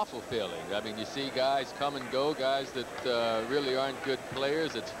 It's an awful feeling. I mean, you see guys come and go, guys that really aren't good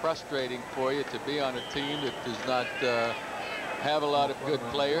players. It's frustrating for you to be on a team that does not have a lot of good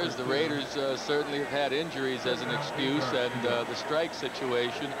players. The Raiders certainly have had injuries as an excuse, and the strike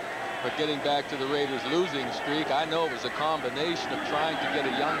situation. But getting back to the Raiders' losing streak, I know it was a combination of trying to get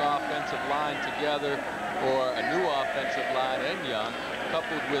a young offensive line together, or a new offensive line and young,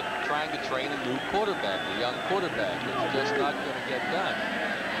 coupled with trying to train a new quarterback, a young quarterback. It's just not going to get done.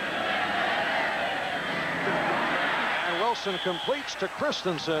 And Wilson completes to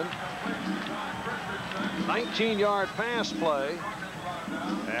Christensen. 19-yard pass play.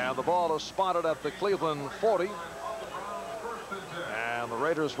 And the ball is spotted at the Cleveland 40. And the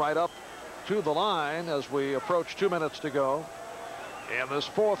Raiders right up to the line as we approach 2 minutes to go in this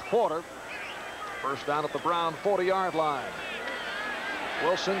fourth quarter. First down at the Brown 40-yard line.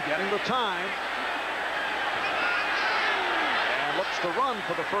 Wilson getting the time. And looks to run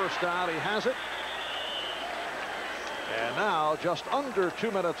for the first down. He has it. And now just under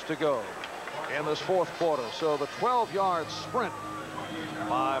 2 minutes to go in this fourth quarter. So the 12-yard sprint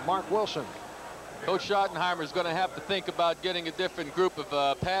by Mark Wilson. Coach Schottenheimer is going to have to think about getting a different group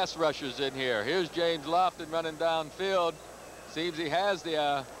of pass rushers in here. Here's James Lofton running downfield. Seems he has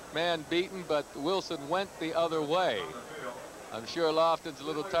the man beaten, but Wilson went the other way. I'm sure Lofton's a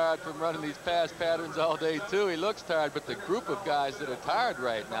little tired from running these pass patterns all day too. He looks tired, but the group of guys that are tired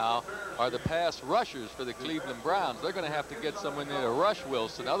right now are the pass rushers for the Cleveland Browns. They're going to have to get someone there to rush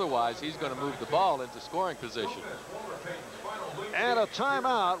Wilson. Otherwise, he's going to move the ball into scoring position. And a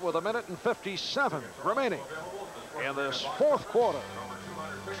timeout with 1:57 remaining in this fourth quarter.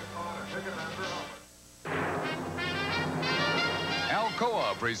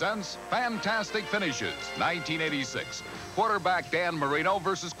 Alcoa presents Fantastic Finishes, 1986. Quarterback Dan Marino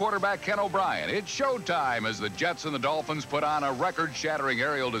versus quarterback Ken O'Brien. It's showtime as the Jets and the Dolphins put on a record-shattering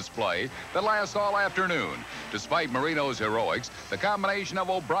aerial display that lasts all afternoon. Despite Marino's heroics, the combination of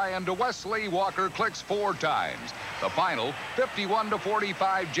O'Brien to Wesley Walker clicks 4 times. The final,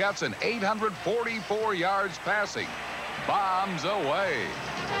 51-45 Jets and 844 yards passing. Bombs away.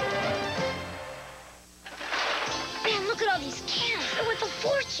 Man, look at all these cans. They're worth a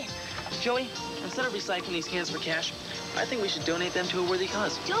fortune. Joey, instead of recycling these cans for cash, I think we should donate them to a worthy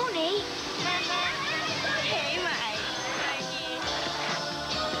cause. Donate? Hey, Mike.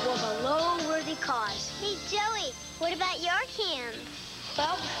 Well, a low-worthy cause. Hey, Joey, what about your cans?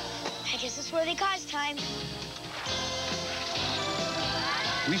 Well, I guess it's worthy cause time.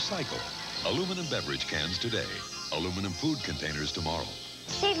 Recycle. Aluminum beverage cans today. Aluminum food containers tomorrow.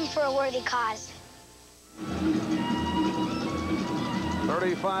 Save them for a worthy cause.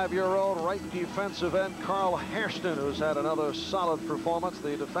 35-year-old right defensive end Carl Hairston, who's had another solid performance,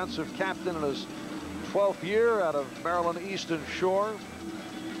 the defensive captain in his 12th year out of Maryland Eastern Shore,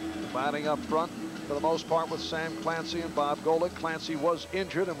 batting up front for the most part with Sam Clancy and Bob Golick. Clancy was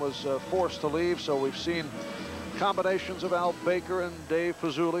injured and was forced to leave, so we've seen combinations of Al Baker and Dave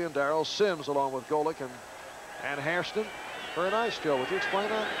Fazuli and Darrell Sims along with Golick and Hairston. Very nice, Joe. Would you explain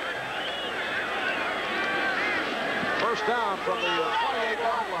that? First down from the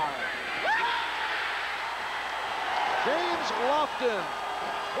 28-yard line. James Lofton,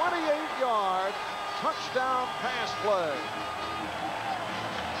 28-yard touchdown pass play.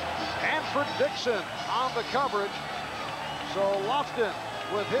 Hanford Dixon on the coverage. So Lofton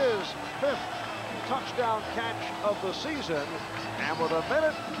with his 5th touchdown catch of the season, and with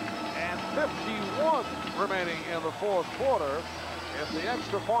 1:51 remaining in the fourth quarter, if the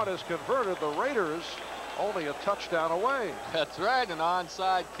extra point is converted, the Raiders only a touchdown away. That's right, an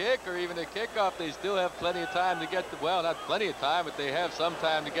onside kick or even a kickoff. They still have plenty of time to get the, well, not plenty of time, but they have some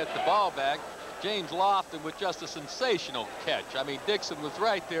time to get the ball back. James Lofton with just a sensational catch. I mean, Dixon was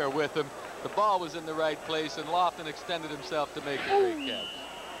right there with him. The ball was in the right place, and Lofton extended himself to make a great catch.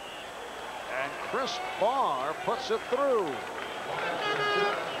 And Chris Barr puts it through.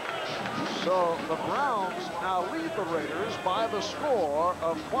 So the Browns now lead the Raiders by the score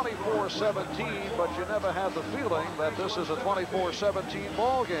of 24-17, but you never had the feeling that this is a 24-17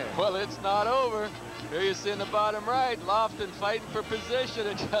 ball game. Well, it's not over. Here you see in the bottom right, Lofton fighting for position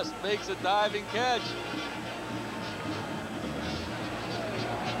and just makes a diving catch.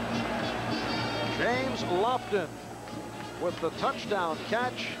 James Lofton with the touchdown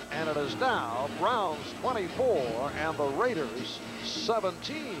catch, and it is now Browns 24 and the Raiders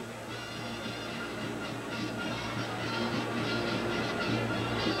 17.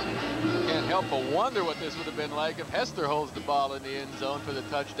 Can't help but wonder what this would have been like if Hester holds the ball in the end zone for the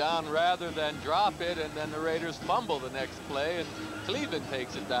touchdown rather than drop it, and then the Raiders fumble the next play and Cleveland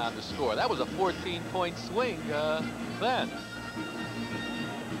takes it down to score. That was a 14-point swing then.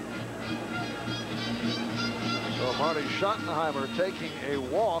 So Marty Schottenheimer taking a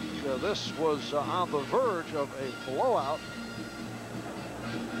walk. This was on the verge of a blowout.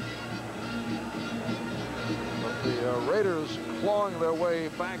 But the Raiders clawing their way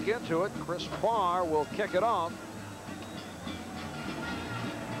back into it. Chris Parr will kick it off.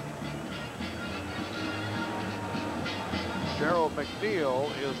 Gerald McNeil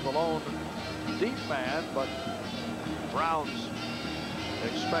is the lone deep man, but Browns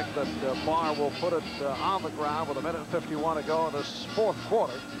expect that Parr will put it on the ground with 1:51 to go in this fourth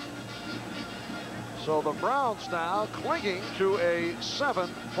quarter. So the Browns now clinging to a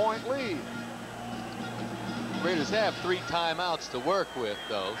 7-point lead. Raiders have 3 timeouts to work with,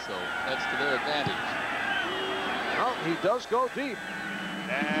 though, so that's to their advantage. Well, he does go deep.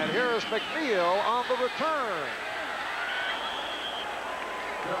 And here's McNeil on the return.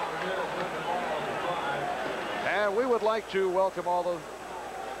 And we would like to welcome all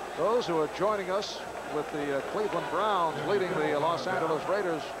those who are joining us with the Cleveland Browns leading the Los Angeles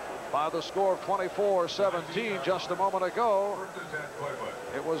Raiders by the score of 24-17 just a moment ago.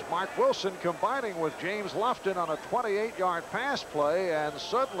 It was Mark Wilson combining with James Lofton on a 28-yard pass play, and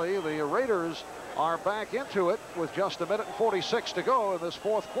suddenly the Raiders are back into it with just 1:46 to go in this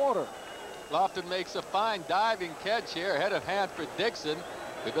fourth quarter. Lofton makes a fine diving catch here ahead of Hanford Dixon.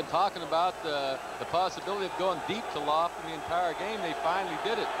 We've been talking about the possibility of going deep to Lofton the entire game. They finally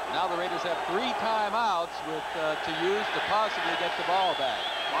did it. Now the Raiders have 3 timeouts to use to possibly get the ball back.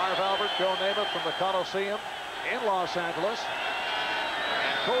 Marv Albert, Joe Namath from the Coliseum in Los Angeles.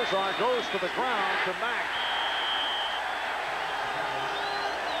 And Kosar goes to the ground to Mack.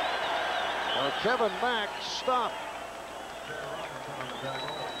 Kevin Mack stopped.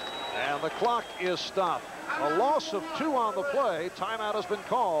 And the clock is stopped. A loss of 2 on the play. Timeout has been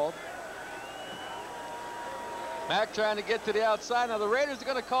called. Mack trying to get to the outside. Now the Raiders are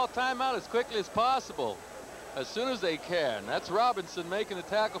going to call timeout as quickly as possible, as soon as they can. That's Robinson making the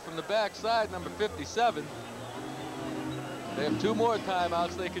tackle from the backside, number 57. They have 2 more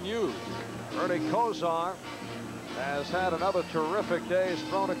timeouts they can use. Ernie Kosar has had another terrific day. He's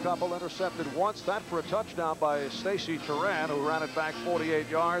thrown a couple, intercepted once. That for a touchdown by Stacy Turan, who ran it back 48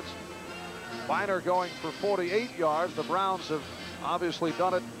 yards. Biner going for 48 yards. The Browns have obviously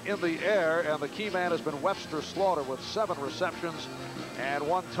done it in the air, and the key man has been Webster Slaughter with 7 receptions and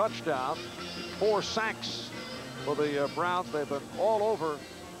 1 touchdown. 4 sacks for the Browns. They've been all over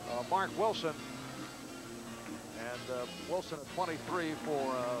Mark Wilson. And Wilson at 23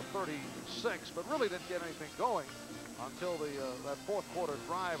 for 36, but really didn't get anything going until that fourth quarter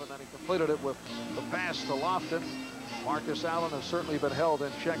drive, and then he completed it with the pass to Lofton. Marcus Allen has certainly been held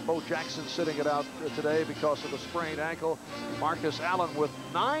in check. Bo Jackson sitting it out today because of the sprained ankle. Marcus Allen with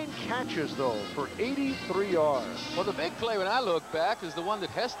 9 catches, though, for 83 yards. Well, the big play when I look back is the one that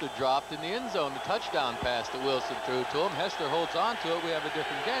Hester dropped in the end zone, the touchdown pass that Wilson threw to him. Hester holds on to it. We have a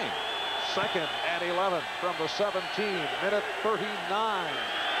different game. 2nd and 11 from the 17. 1:39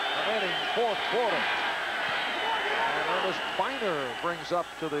 remaining fourth quarter. And Ernest Biner brings up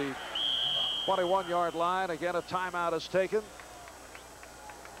to the 21-yard line. Again, a timeout is taken.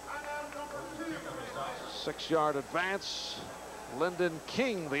 6-yard advance. Lyndon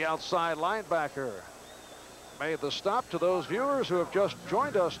King, the outside linebacker, made the stop. To those viewers who have just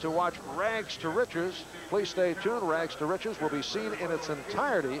joined us to watch Rags to Riches, please stay tuned. Rags to Riches will be seen in its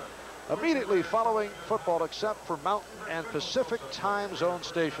entirety immediately following football, except for Mountain and Pacific time zone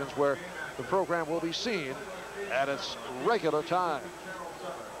stations, where the program will be seen at its regular time.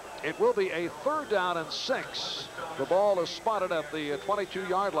 It will be a 3rd down and 6. The ball is spotted at the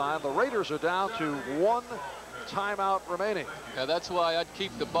 22-yard line. The Raiders are down to 1 timeout remaining. Yeah, that's why I'd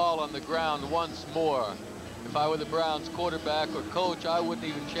keep the ball on the ground once more. If I were the Browns quarterback or coach, I wouldn't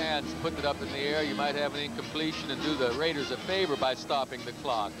even chance putting it up in the air. You might have an incompletion and do the Raiders a favor by stopping the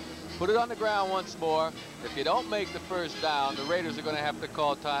clock. Put it on the ground once more. If you don't make the first down, the Raiders are going to have to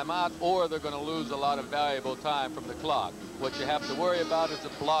call timeout, or they're going to lose a lot of valuable time from the clock. What you have to worry about is a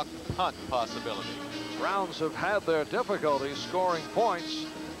blocked punt possibility. Browns have had their difficulties scoring points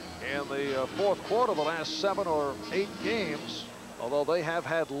in the fourth quarter the last 7 or 8 games, although they have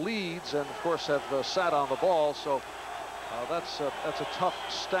had leads and, of course, have sat on the ball. So that's a tough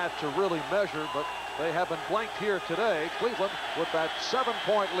stat to really measure, but they have been blanked here today. Cleveland with that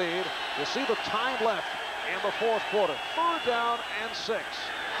 7-point lead. You see the time left in the fourth quarter. 3rd down and 6.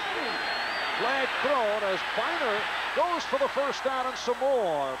 Flag thrown as Biner goes for the first down and some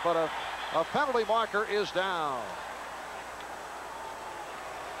more, but a penalty marker is down.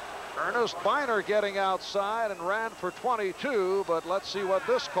 Ernest Biner getting outside and ran for 22, but let's see what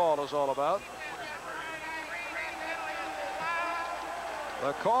this call is all about.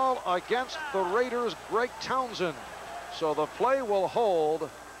 The call against the Raiders, Greg Townsend. So the play will hold.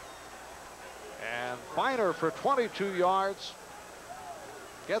 And Biner for 22 yards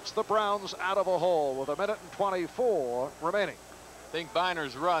gets the Browns out of a hole with 1:24 remaining. I think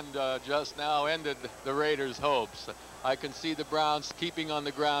Biner's run just now ended the Raiders' hopes. I can see the Browns keeping on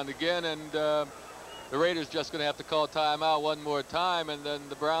the ground again, and the Raiders just going to have to call timeout one more time, and then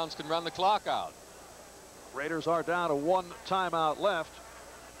the Browns can run the clock out. Raiders are down to 1 timeout left.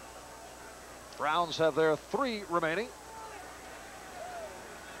 Browns have their 3 remaining.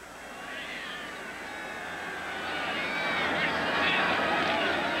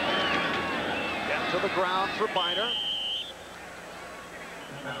 Get to the ground for Biner.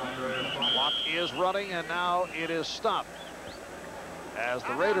 Clock is running, and now it is stopped as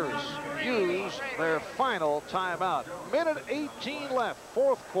the Raiders use their final timeout. 1:18 left,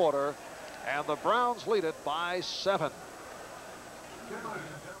 fourth quarter, and the Browns lead it by 7.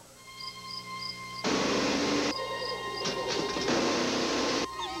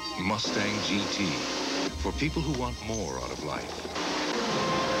 Mustang GT, for people who want more out of life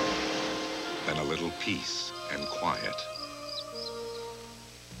than a little peace and quiet.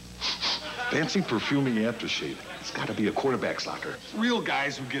 Fancy perfuming aftershave. It's got to be a quarterback's locker. Real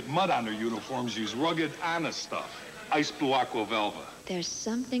guys who get mud on their uniforms use rugged, honest stuff. Ice Blue Aqua Velva. There's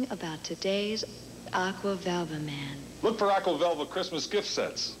something about today's Aqua Velva, man. Look for Aqua Velva Christmas gift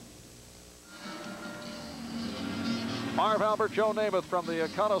sets. Marv Albert, Joe Namath from the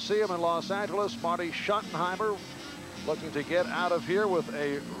Coliseum in Los Angeles. Marty Schottenheimer looking to get out of here with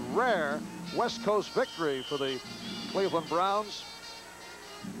a rare West Coast victory for the Cleveland Browns.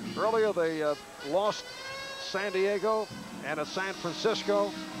 Earlier they lost San Diego and at San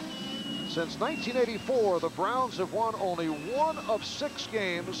Francisco. Since 1984, the Browns have won only 1 of 6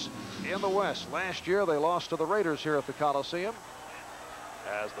 games in the West. Last year they lost to the Raiders here at the Coliseum,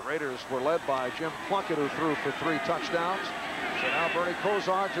 as the Raiders were led by Jim Plunkett, who threw for 3 touchdowns. So now Bernie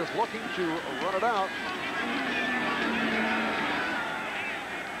Kosar just looking to run it out.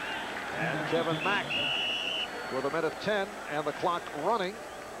 And Kevin Mack with 1:10 and the clock running,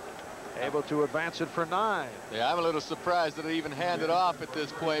 able to advance it for 9. Yeah, I'm a little surprised that it even handed off at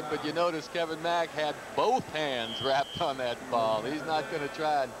this point, but you notice Kevin Mack had both hands wrapped on that ball. He's not going to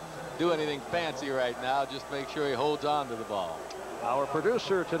try and do anything fancy right now, just make sure he holds on to the ball. Our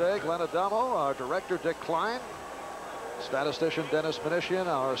producer today, Glenn Adamo, our director, Dick Klein, statistician Dennis Mnuchin,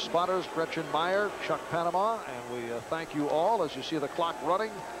 our spotters, Gretchen Meyer, Chuck Panama, and we thank you all as you see the clock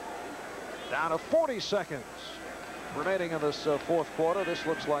running down to 40 seconds remaining in this fourth quarter. This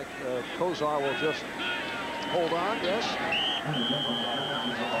looks like Kosar will just hold on. Yes.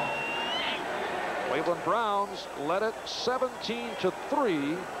 Cleveland Browns led it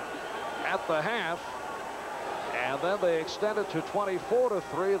 17-3 at the half. And then they extended to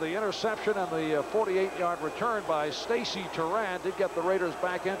 24-3. The interception and the 48-yard return by Stacy Turan did get the Raiders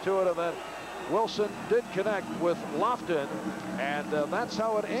back into it, and then Wilson did connect with Lofton, and that's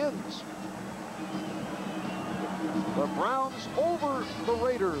how it ends. The Browns over the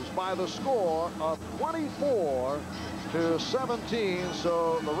Raiders by the score of 24-17.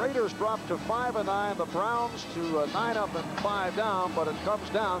 So the Raiders dropped to 5-9. The Browns to 9-up and 5 down. But it comes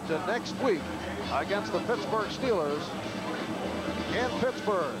down to next week against the Pittsburgh Steelers in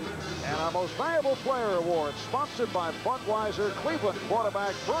Pittsburgh. And our Most Valuable Player Award, sponsored by Budweiser. Cleveland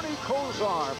quarterback Bernie Kosar